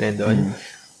amount rin doon.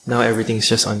 Now everything's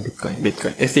just on Bitcoin.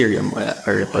 Ethereum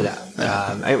or Ripple.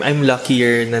 I'm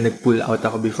luckier na nag-pull out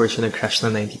ako before siya nag-crash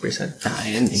na 90%.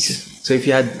 Yan makes sense. So if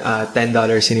you had $10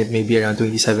 in it, maybe around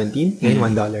 2017, ngayon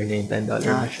 $1 na yung $10.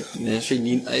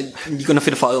 Hindi ko na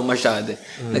follow masyado.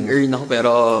 Nag-earn ako pero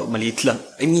maliit lang.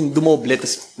 I mean, dumoble,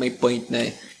 tas may point na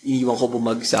iniwan ko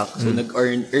bumagsak. So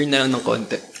nag-earn na lang ng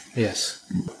konti. Yes.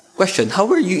 Question, how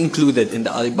were you included in the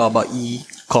Alibaba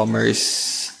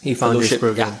e-commerce e-founders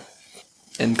program? Yeah.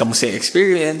 And kamusta yung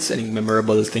experience? Any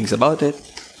memorable things about it?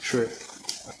 Sure.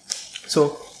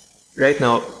 So, right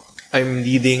now, I'm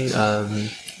leading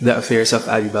the affairs of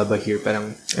Alibaba here.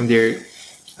 Parang I'm their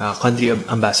country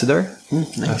ambassador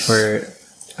nice. For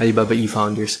Alibaba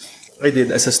e-founders. I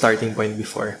did as a starting point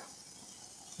before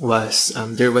was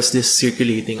there was this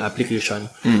circulating application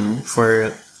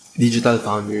for digital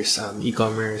founders,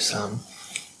 e-commerce,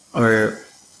 or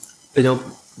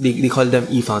they call them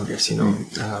e-founders.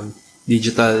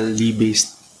 Digitally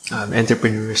based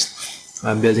entrepreneurs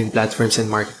building platforms and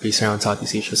marketplace around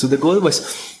Southeast Asia. So the goal was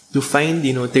to find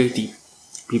 30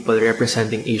 people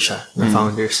representing Asia, the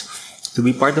founders, to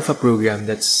be part of a program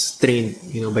that's trained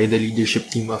by the leadership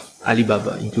team of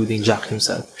Alibaba, including Jack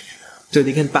himself. So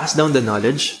they can pass down the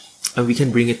knowledge and we can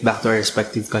bring it back to our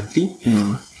respective country.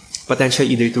 Potentially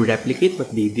either to replicate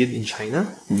what they did in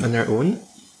China on our own,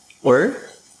 or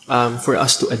for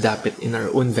us to adapt it in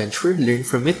our own venture, learn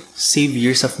from it, save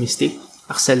years of mistake,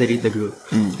 accelerate the growth,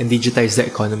 and digitize the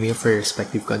economy of our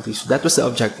respective countries. So that was the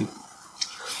objective.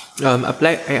 I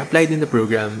applied in the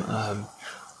program,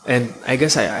 and I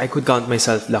guess I could count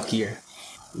myself luckier.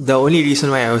 The only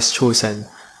reason why I was chosen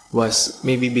was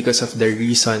maybe because of the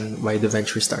reason why the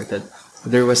venture started.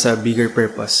 There was a bigger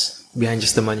purpose behind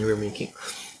just the money we're making.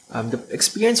 The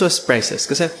experience was priceless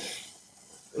kasi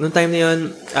noong time na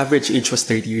yun, average age was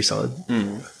 30 years old.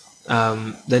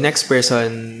 The next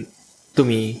person to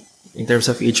me, in terms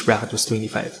of age bracket, was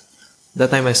 25.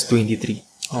 That time I was 23.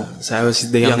 So I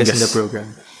was the youngest in the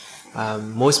program.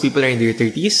 Most people are in their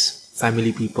 30s,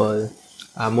 family people.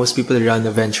 Most people run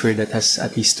a venture that has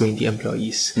at least 20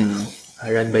 employees.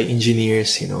 Run by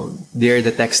engineers, they're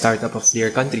the tech startup of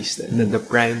their countries. The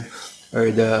prime, or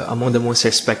among the most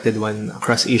respected one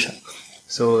across Asia.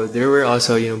 So there were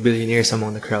also, billionaires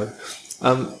among the crowd.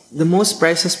 The most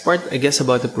priceless part, I guess,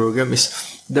 about the program is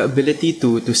the ability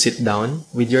to sit down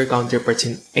with your counterparts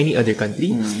in any other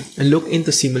country and look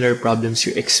into similar problems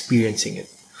you're experiencing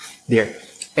it there.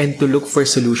 And to look for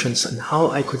solutions on how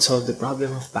I could solve the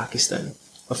problem of Pakistan,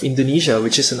 of Indonesia,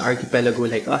 which is an archipelago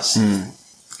like us.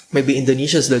 Maybe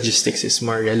Indonesia's logistics is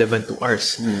more relevant to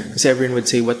ours. Because everyone would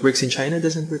say what works in China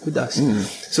doesn't work with us.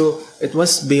 So it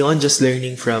was beyond just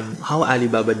learning from how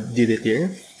Alibaba did it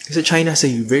here. Because China has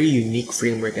a very unique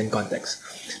framework and context.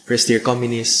 First, their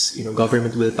communist,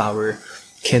 government willpower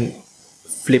can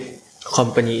flip a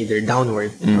company either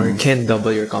downward or can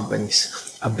double your company's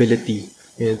ability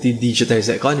to digitize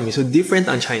the economy. So different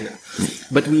on China.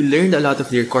 But we learned a lot of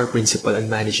their core principle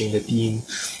on managing the team,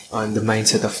 on the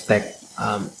mindset of tech.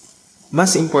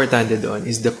 Mas importante doon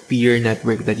is the peer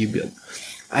network that you build.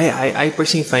 I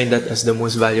personally find that as the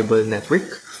most valuable network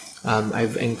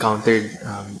I've encountered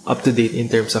up to date in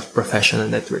terms of professional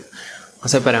network.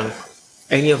 Kasi parang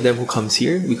any of them who comes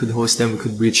here, we could host them, we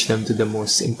could bridge them to the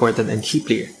most important and key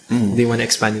player. They want to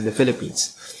expand in the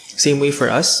Philippines. Same way for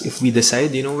us, if we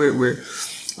decide, we're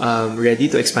ready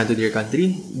to expand to their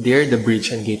country, they're the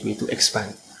bridge and gateway to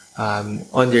expand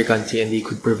on their country, and they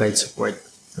could provide support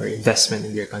or investment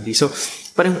in their country. So,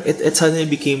 parang it suddenly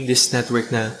became this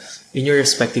network na in your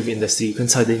respective industry, you can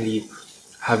suddenly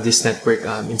have this network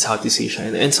in Southeast Asia.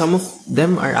 And some of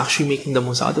them are actually making the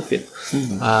most out of it.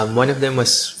 One of them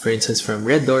was, for instance, from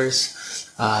Red Doors.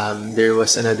 There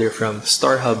was another from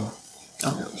StarHub.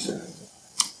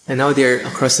 And now they're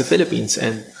across the Philippines.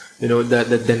 And,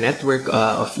 the network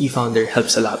of eFounder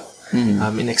helps a lot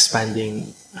in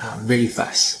expanding very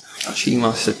fast. Actually,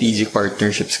 mga strategic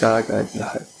partnerships kaagad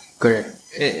lahat. Correct.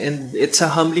 And it's a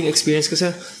humbling experience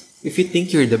kasi if you think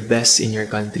you're the best in your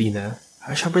country na,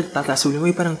 syempre tataas ulo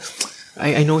mo, parang,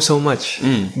 I know so much.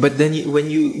 But then when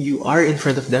you are in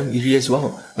front of them, you realize,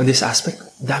 wow, on this aspect,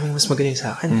 daming mas magaling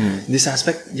sa akin. This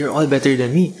aspect, you're all better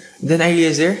than me. Then I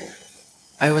realized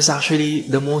I was actually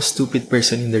the most stupid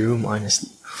person in the room,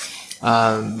 honestly.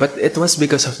 But it was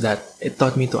because of that. It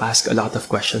taught me to ask a lot of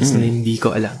questions na hindi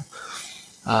ko alam.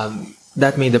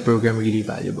 That made the program really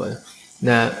valuable.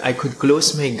 Na I could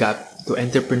close my gap to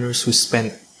entrepreneurs who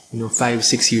spent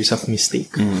 5-6 years of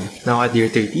mistake. Now at their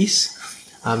 30s,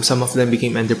 some of them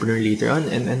became entrepreneur later on,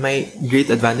 and my great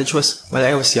advantage was while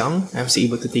I was young, I was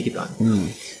able to take it on.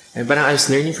 And parang I was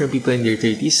learning from people in their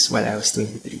 30s while I was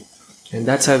 23. And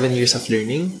that 7 years of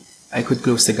learning, I could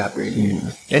close the gap earlier.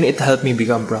 And it helped me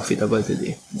become profitable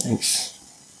today. Thanks.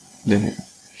 Then,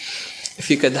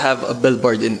 if you could have a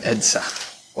billboard in EDSA,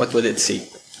 what would it say?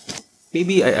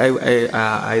 Maybe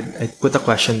I'd put a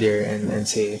question there and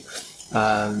say,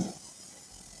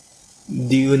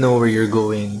 do you know where you're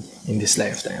going in this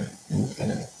lifetime?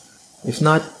 If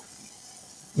not,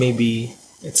 maybe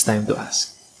it's time to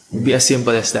ask. It'd be as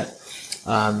simple as that.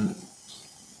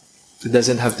 It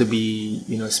doesn't have to be,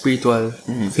 spiritual,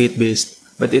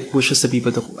 faith-based, but it pushes the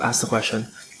people to ask the question,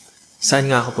 saan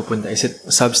nga ako papunta? Is it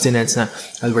substance na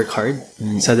I'll work hard?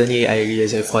 Suddenly, I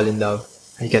realize I fall in love.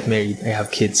 I get married. I have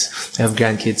kids. I have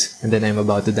grandkids. And then I'm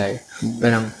about to die.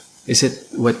 Parang, is it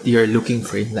what you're looking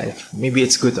for in life? Maybe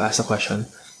it's good to ask the question.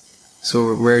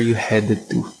 So, where are you headed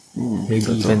to?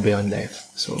 Maybe even beyond life.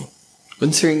 So,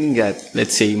 concerning that,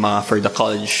 let's say, for the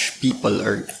college people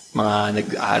or mga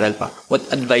nag-aaral pa, what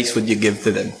advice would you give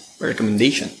to them? Or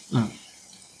recommendation?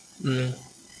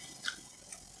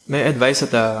 My advice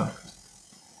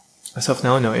as of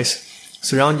now, is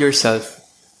surround yourself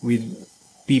with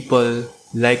people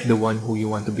like the one who you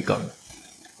want to become.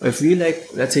 If you like,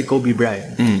 let's say, Kobe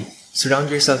Bryant, surround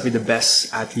yourself with the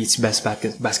best athletes, best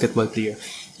basketball player.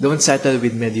 Don't settle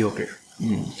with mediocre.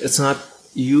 It's not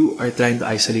you are trying to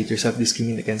isolate yourself,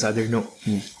 discriminate against others. No.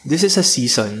 This is a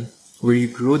season where you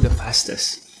grow the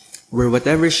fastest, where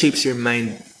whatever shapes your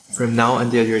mind from now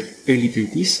until your early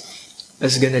 30s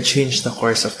is gonna change the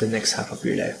course of the next half of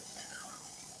your life.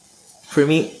 For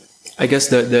me, I guess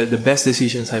the best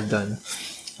decisions I've done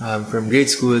from grade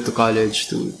school to college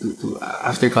to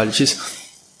after college is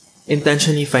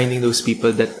intentionally finding those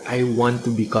people that I want to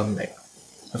become like.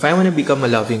 If I want to become a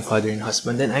loving father and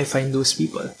husband, then I find those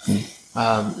people.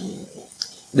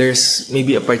 There's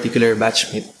maybe a particular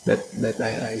batchmate that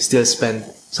I still spend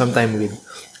some time with,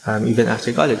 even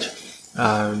after college.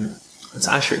 It's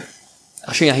Asher.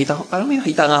 Actually, parang may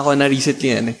nakita nga ako na recently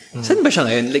yan eh. Saan ba siya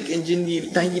ngayon? Like, engineer,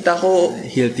 nakikita ko...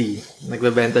 Hilti.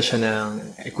 Nagbebenta siya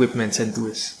ng equipments and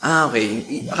tools.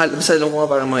 Okay. Basta alam ko nga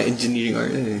parang mga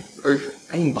engineering or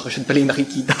ay, bakasyon pala yung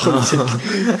nakikita ko recently.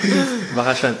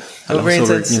 Bakasyon. So, for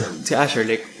instance, si Asher,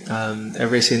 like,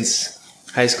 ever since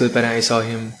high school, parang I saw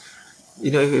him,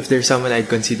 if there's someone I'd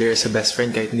consider as a best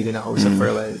friend kahit hindi ko nakausap for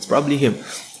a while, it's probably him.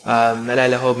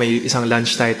 Nalala ko, may isang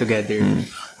lunch tayo together.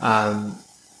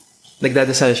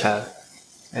 Nagdadasal siya.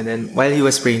 And then, while he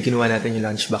was praying, kinuha natin yung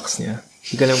lunchbox niya.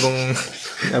 Hindi ko alam kung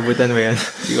abutan mo yan.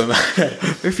 Hindi ko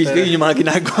Pero feel ko yun yung mga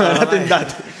ginagawa natin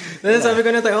dati. Then sabi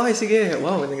ko na tayo, okay, sige.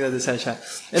 Wow, nagdadasal siya.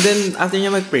 And then, after niya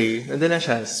mag-pray, nandun na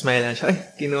siya, smile na siya. Ay,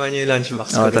 kinuha niya yung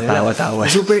lunchbox. Tatawa.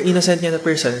 Super innocent niya na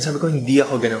person. And sabi ko, hindi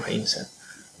ako ganun ka-innocent.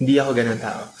 Hindi ako ganun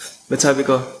tao. But sabi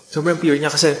ko, sobrang pure niya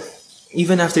kasi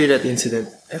even after that incident,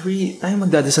 every time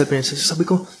magdadasal pa niya, sabi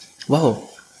ko, wow,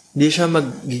 hindi siya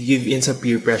mag-give in sa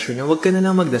peer pressure niya. Huwag ka na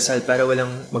lang magdasal para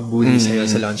walang mag-bully sa'yo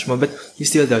sa lunch mo. But he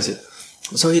still does it.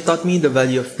 So he taught me the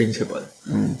value of principle.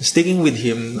 Sticking with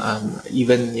him,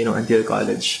 even until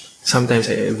college. Sometimes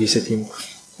I visit him.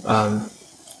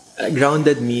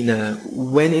 Grounded me na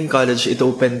when in college, it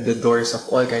opened the doors of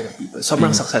all kind of people.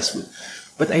 Sobrang successful.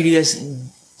 But I realized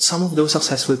some of those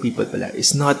successful people pala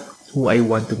is not who I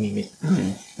want to mimic.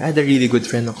 I had a really good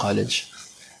friend in college.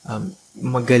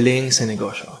 Magaling sa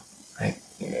negosyo. Like,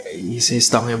 he's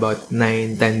talking about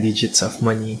 9, 10 digits of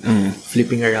money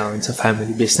flipping around sa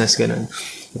family business, ganun.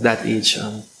 At that age,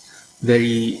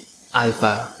 very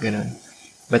alpha, ganun.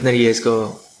 But na-realize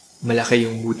ko, malaki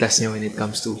yung butas niya when it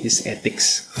comes to his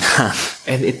ethics.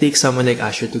 And it takes someone like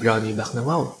Asher to ground me back na,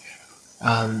 wow,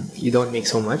 you don't make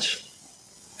so much.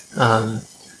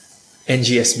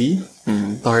 NGSB,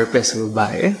 torpes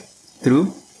babae,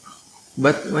 true.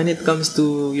 But when it comes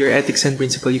to your ethics and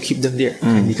principle, you keep them there.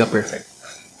 Hindi ka perfect.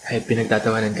 Kahit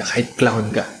pinagtatawanan ka, kahit clown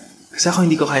ka. Kasi ako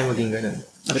hindi ko kaya maging ganun.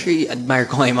 Actually, admire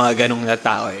ko nga yung mga ganong na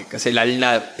tao eh. Kasi lalo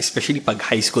na, especially pag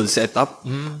high school setup,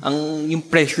 yung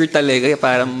pressure talaga,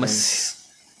 parang mas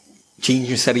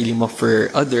change yung sarili mo for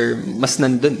other, mas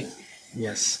nandun eh.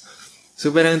 Yes.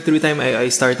 So parang through time, I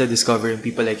started discovering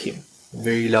people like him.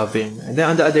 Very loving. And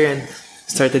then on the other end,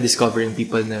 started discovering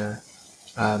people na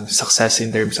success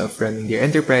in terms of running their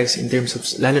enterprise, in terms of,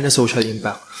 lalo na social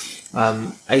impact.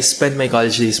 I spent my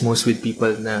college days most with people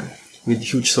na with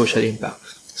huge social impact.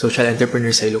 Social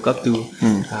entrepreneurs I look up to.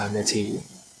 Let's say,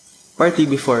 partly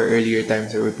before earlier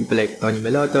times, there were people like Tony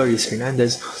Meloto, Riz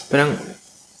Hernandez. Parang,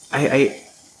 I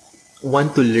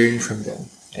want to learn from them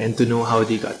and to know how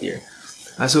they got there.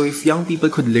 So if young people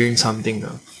could learn something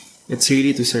now, it's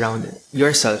really to surround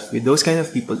yourself with those kind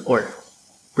of people or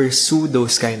pursue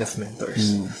those kind of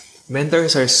mentors.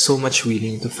 Mentors are so much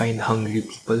willing to find hungry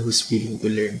people who's willing to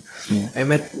learn. I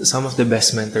met some of the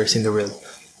best mentors in the world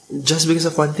just because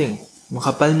of one thing.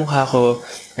 Makapal mukha ko,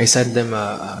 I sent them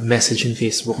a message in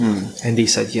Facebook and they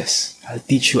said, yes, I'll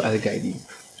teach you, I'll guide you.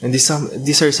 And these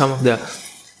are some of the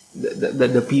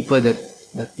people that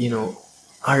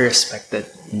are respected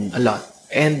a lot.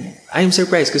 And I'm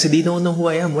surprised kasi they don't know who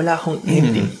I am. Wala akong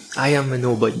anything. I am a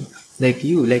nobody. Like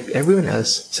you, like everyone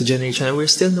else sa generation, we're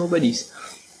still nobodies.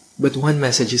 But one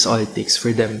message is all it takes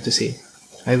for them to say,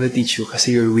 I will teach you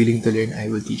kasi you're willing to learn, I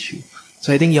will teach you.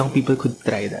 So I think young people could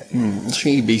try that. It's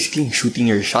really basically shooting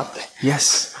your shot.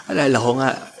 Yes. Alala ko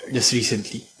nga, just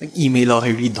recently, nag-email ako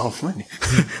kay Reid Hoffman.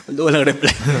 Walang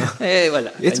reply.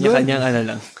 Wala. It's Kanya-kanyang ano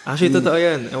lang. Actually, totoo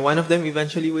yan. And one of them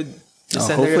eventually would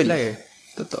send a reply.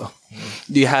 Totoo.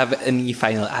 Do you have any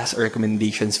final asks or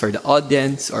recommendations for the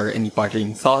audience or any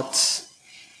parting thoughts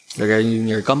regarding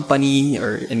your company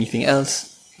or anything else?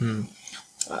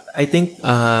 I think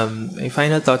my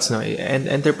final thoughts now, and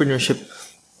entrepreneurship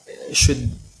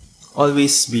should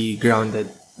always be grounded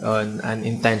on an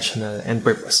intentional and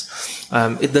purpose.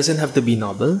 It doesn't have to be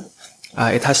noble.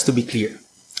 It has to be clear.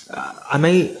 Am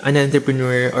I an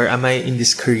entrepreneur or am I in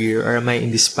this career or am I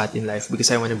in this path in life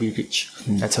because I want to be rich?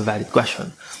 That's a valid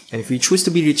question. And if we choose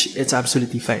to be rich, it's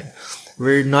absolutely fine.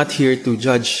 We're not here to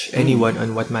judge anyone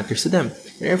on what matters to them.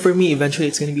 And for me, eventually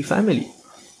it's going to be family.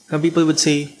 Some people would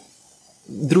say,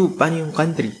 Drew, paano yung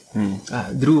country?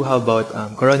 Drew, how about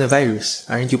coronavirus?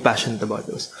 Aren't you passionate about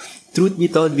those? Truth be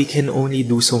told, we can only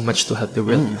do so much to help the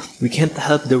world. We can't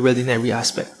help the world in every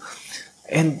aspect.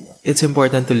 And it's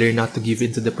important to learn not to give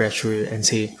into the pressure and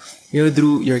say,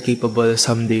 Drew, you're capable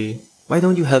someday. Why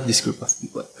don't you help this group of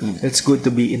people? It's good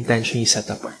to be intentionally set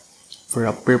apart for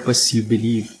a purpose you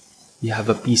believe you have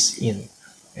a piece in,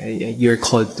 you're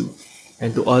called to.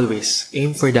 And to always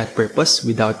aim for that purpose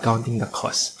without counting the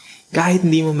cost. Kahit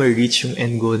hindi mo ma-reach yung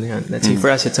end goal na yan. Let's say for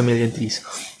us, it's 1 million trees.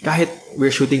 Kahit we're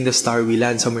shooting the star, we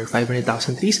land somewhere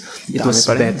 500,000 trees, it was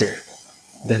better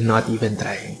than not even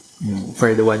trying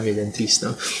for the 1 million trees.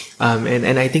 No?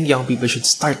 And I think young people should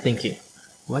start thinking,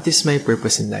 what is my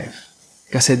purpose in life?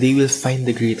 Kasi they will find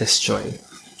the greatest joy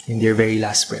in their very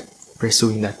last breath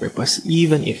pursuing that purpose,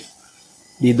 even if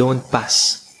they don't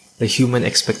pass the human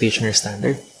expectation or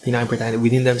standard. Pinaka-importante,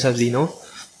 within themselves, they know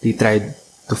they tried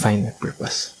to find that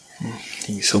purpose.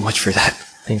 Thank you so much for that.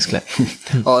 Thanks, Clap.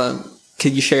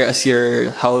 Could you share us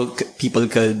how people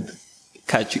could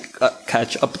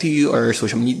catch up to you or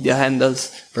social media handles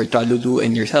for Tralulu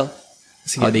and yourself?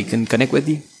 How they can connect with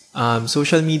you?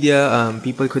 Social media,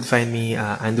 people could find me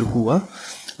Andrew Kua.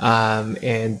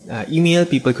 And email,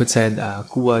 people could send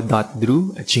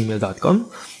kua.drew@gmail.com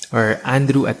or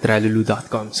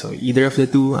andrew@tralulu.com. So either of the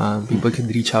two, people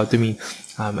could reach out to me.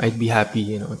 I'd be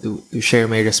happy, to share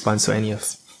my response to any of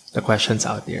the questions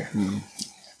out there.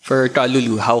 For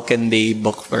Tralulu, how can they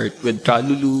book with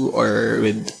Tralulu or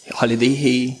with Holiday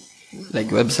Hey,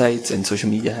 like websites and social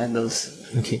media handles?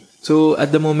 Okay. So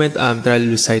at the moment,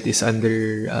 Tralaluz site is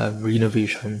under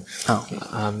renovation. Okay.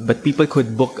 But people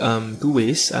could book two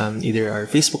ways. Either our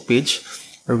Facebook page,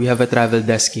 or we have a travel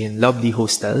desk in Lovely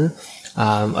Hostel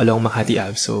along Makati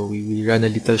Ave. So we run a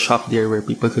little shop there where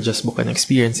people could just book an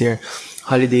experience there.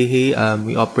 Holiday Hey,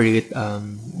 we operate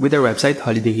with our website,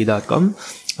 holidayhey.com,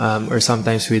 or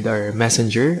sometimes with our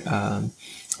messenger.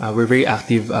 We're very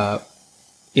active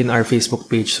in our Facebook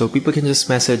page, so people can just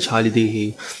message Holiday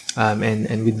Hey,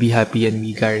 and we'd be happy, and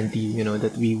we guarantee,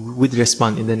 that we would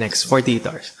respond in the next 48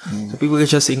 hours. So people can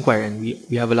just inquire, and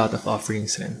we have a lot of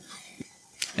offerings then.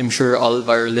 I'm sure all of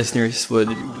our listeners would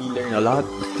really learn a lot.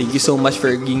 Thank you so much for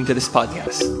agreeing to this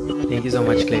podcast. Thank you so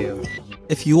much, Cleo.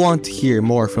 If you want to hear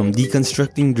more from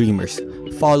Deconstructing Dreamers,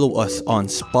 follow us on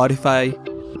Spotify,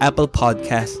 Apple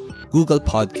Podcasts, Google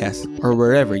Podcasts, or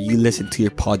wherever you listen to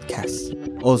your podcasts.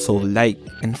 Also, like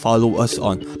and follow us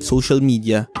on social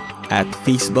media at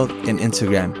Facebook and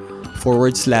Instagram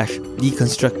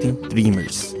 /Deconstructing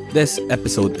Dreamers. This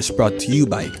episode is brought to you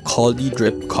by Caldi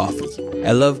Drip Coffee.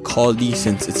 I love Caldi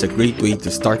since it's a great way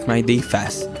to start my day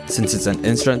fast, since it's an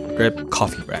instant drip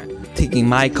coffee brand, taking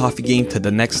my coffee game to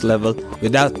the next level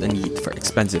without the need for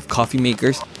expensive coffee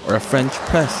makers or a French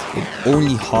press. With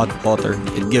only hot water,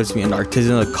 it gives me an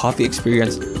artisanal coffee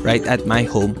experience right at my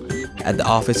home, at the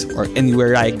office, or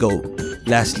anywhere I go.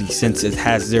 Lastly, since it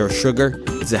has zero sugar,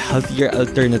 it's a healthier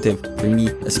alternative for me,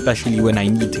 especially when I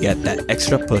need to get that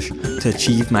extra push to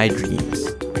achieve my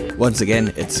dreams. Once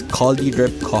again, it's Caldi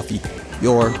Drip Coffee,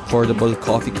 your portable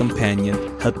coffee companion,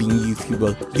 helping you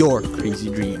fuel your crazy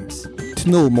dreams. To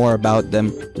know more about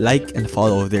them, like and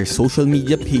follow their social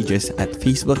media pages at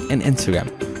Facebook and Instagram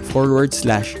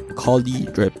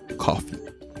 /Caldi Drip Coffee.